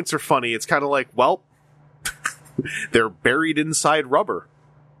the joints are funny, it's kind of like, well, they're buried inside rubber.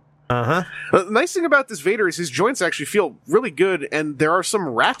 Uh-huh. The nice thing about this Vader is his joints actually feel really good, and there are some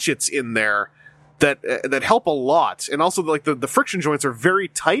ratchets in there that help a lot. And also, like, the friction joints are very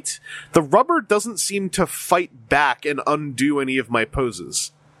tight. The rubber doesn't seem to fight back and undo any of my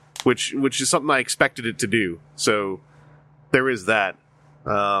poses, which is something I expected it to do. So there is that.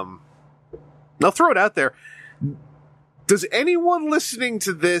 I'll throw it out there. Does anyone listening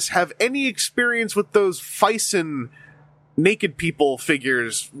to this have any experience with those Fison naked people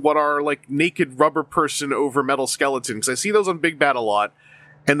figures? What are like naked rubber person over metal skeleton? Because I see those on Big Bad a lot,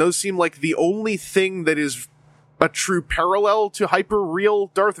 and those seem like the only thing that is a true parallel to hyper real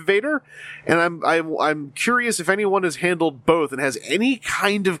Darth Vader. And I'm curious if anyone has handled both and has any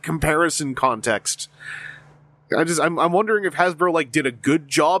kind of comparison context. I'm wondering if Hasbro like did a good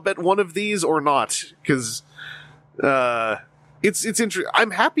job at one of these or not, because it's interesting.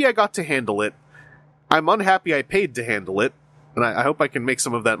 I'm happy I got to handle it. I'm unhappy I paid to handle it, and I hope I can make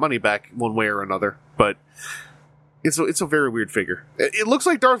some of that money back one way or another. But it's a very weird figure. It looks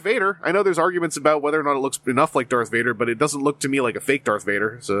like Darth Vader. I know there's arguments about whether or not it looks enough like Darth Vader, but it doesn't look to me like a fake Darth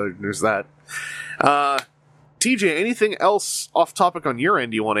Vader. So there's that. TJ, anything else off topic on your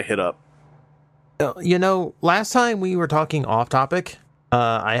end you want to hit up? Last time we were talking off topic,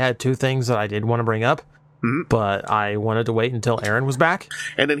 I had two things that I did want to bring up, but I wanted to wait until Aaron was back.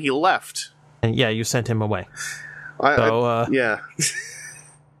 And then he left. And yeah, you sent him away. Yeah.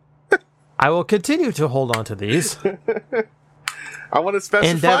 I will continue to hold on to these. I want to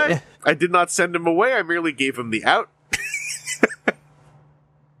specify, I did not send him away, I merely gave him the out.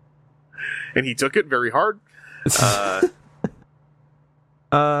 And he took it very hard.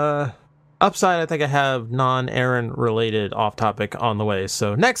 Upside, I think I have non-Aaron related off-topic on the way,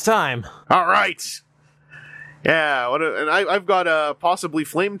 so next time! Alright! Yeah, and I've got possibly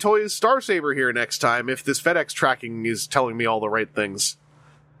Flame Toys Star Saber here next time, if this FedEx tracking is telling me all the right things.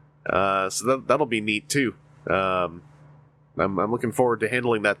 So that'll be neat, too. I'm looking forward to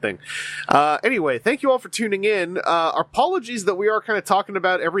handling that thing. Anyway, thank you all for tuning in. Apologies that we are kind of talking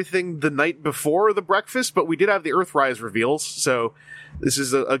about everything the night before the breakfast, but we did have the Earthrise reveals, so this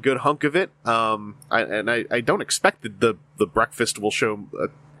is a good hunk of it. I don't expect that the breakfast will show a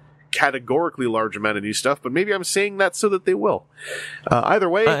categorically large amount of new stuff, but maybe I'm saying that so that they will. Either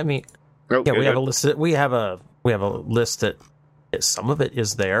way, I mean, okay, we have a list. We have a list that some of it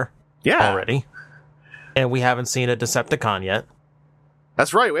is there, already, and we haven't seen a Decepticon yet.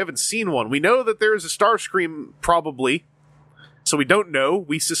 That's right, we haven't seen one. We know that there is a Starscream, probably. So we don't know.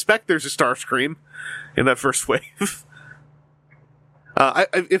 We suspect there's a Starscream in that first wave.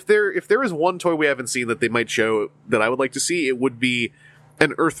 If there is one toy we haven't seen that they might show that I would like to see, it would be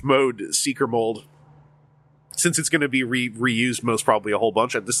an Earth Mode Seeker mold. Since it's going to be reused most probably a whole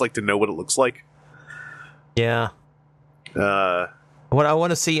bunch, I'd just like to know what it looks like. Yeah. What I want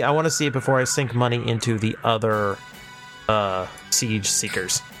to see it before I sink money into the other Siege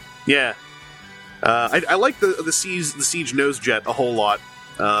Seekers. Yeah. I like the Siege Nose Jet a whole lot.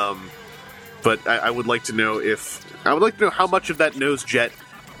 but I would like to know how much of that nose jet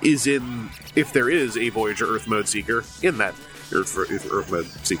is in, if there is a Voyager Earth Mode Seeker in that Earth Mode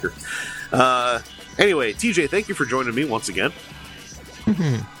Seeker. Anyway, TJ, thank you for joining me once again.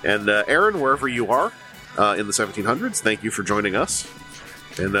 And Aaron, wherever you are in the 1700s, thank you for joining us.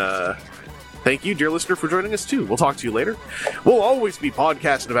 And thank you, dear listener, for joining us too. We'll talk to you later. We'll always be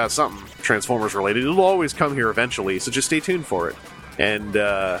podcasting about something Transformers related. It'll always come here eventually, so just stay tuned for it. And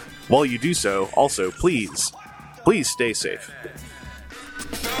while you do so, also, please stay safe.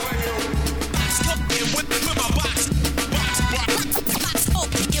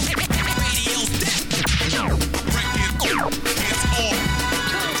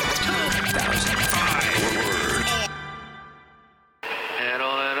 Add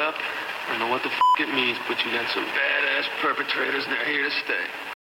all that up, I don't know what the f*** it means, but you got some badass perpetrators and they're here to stay.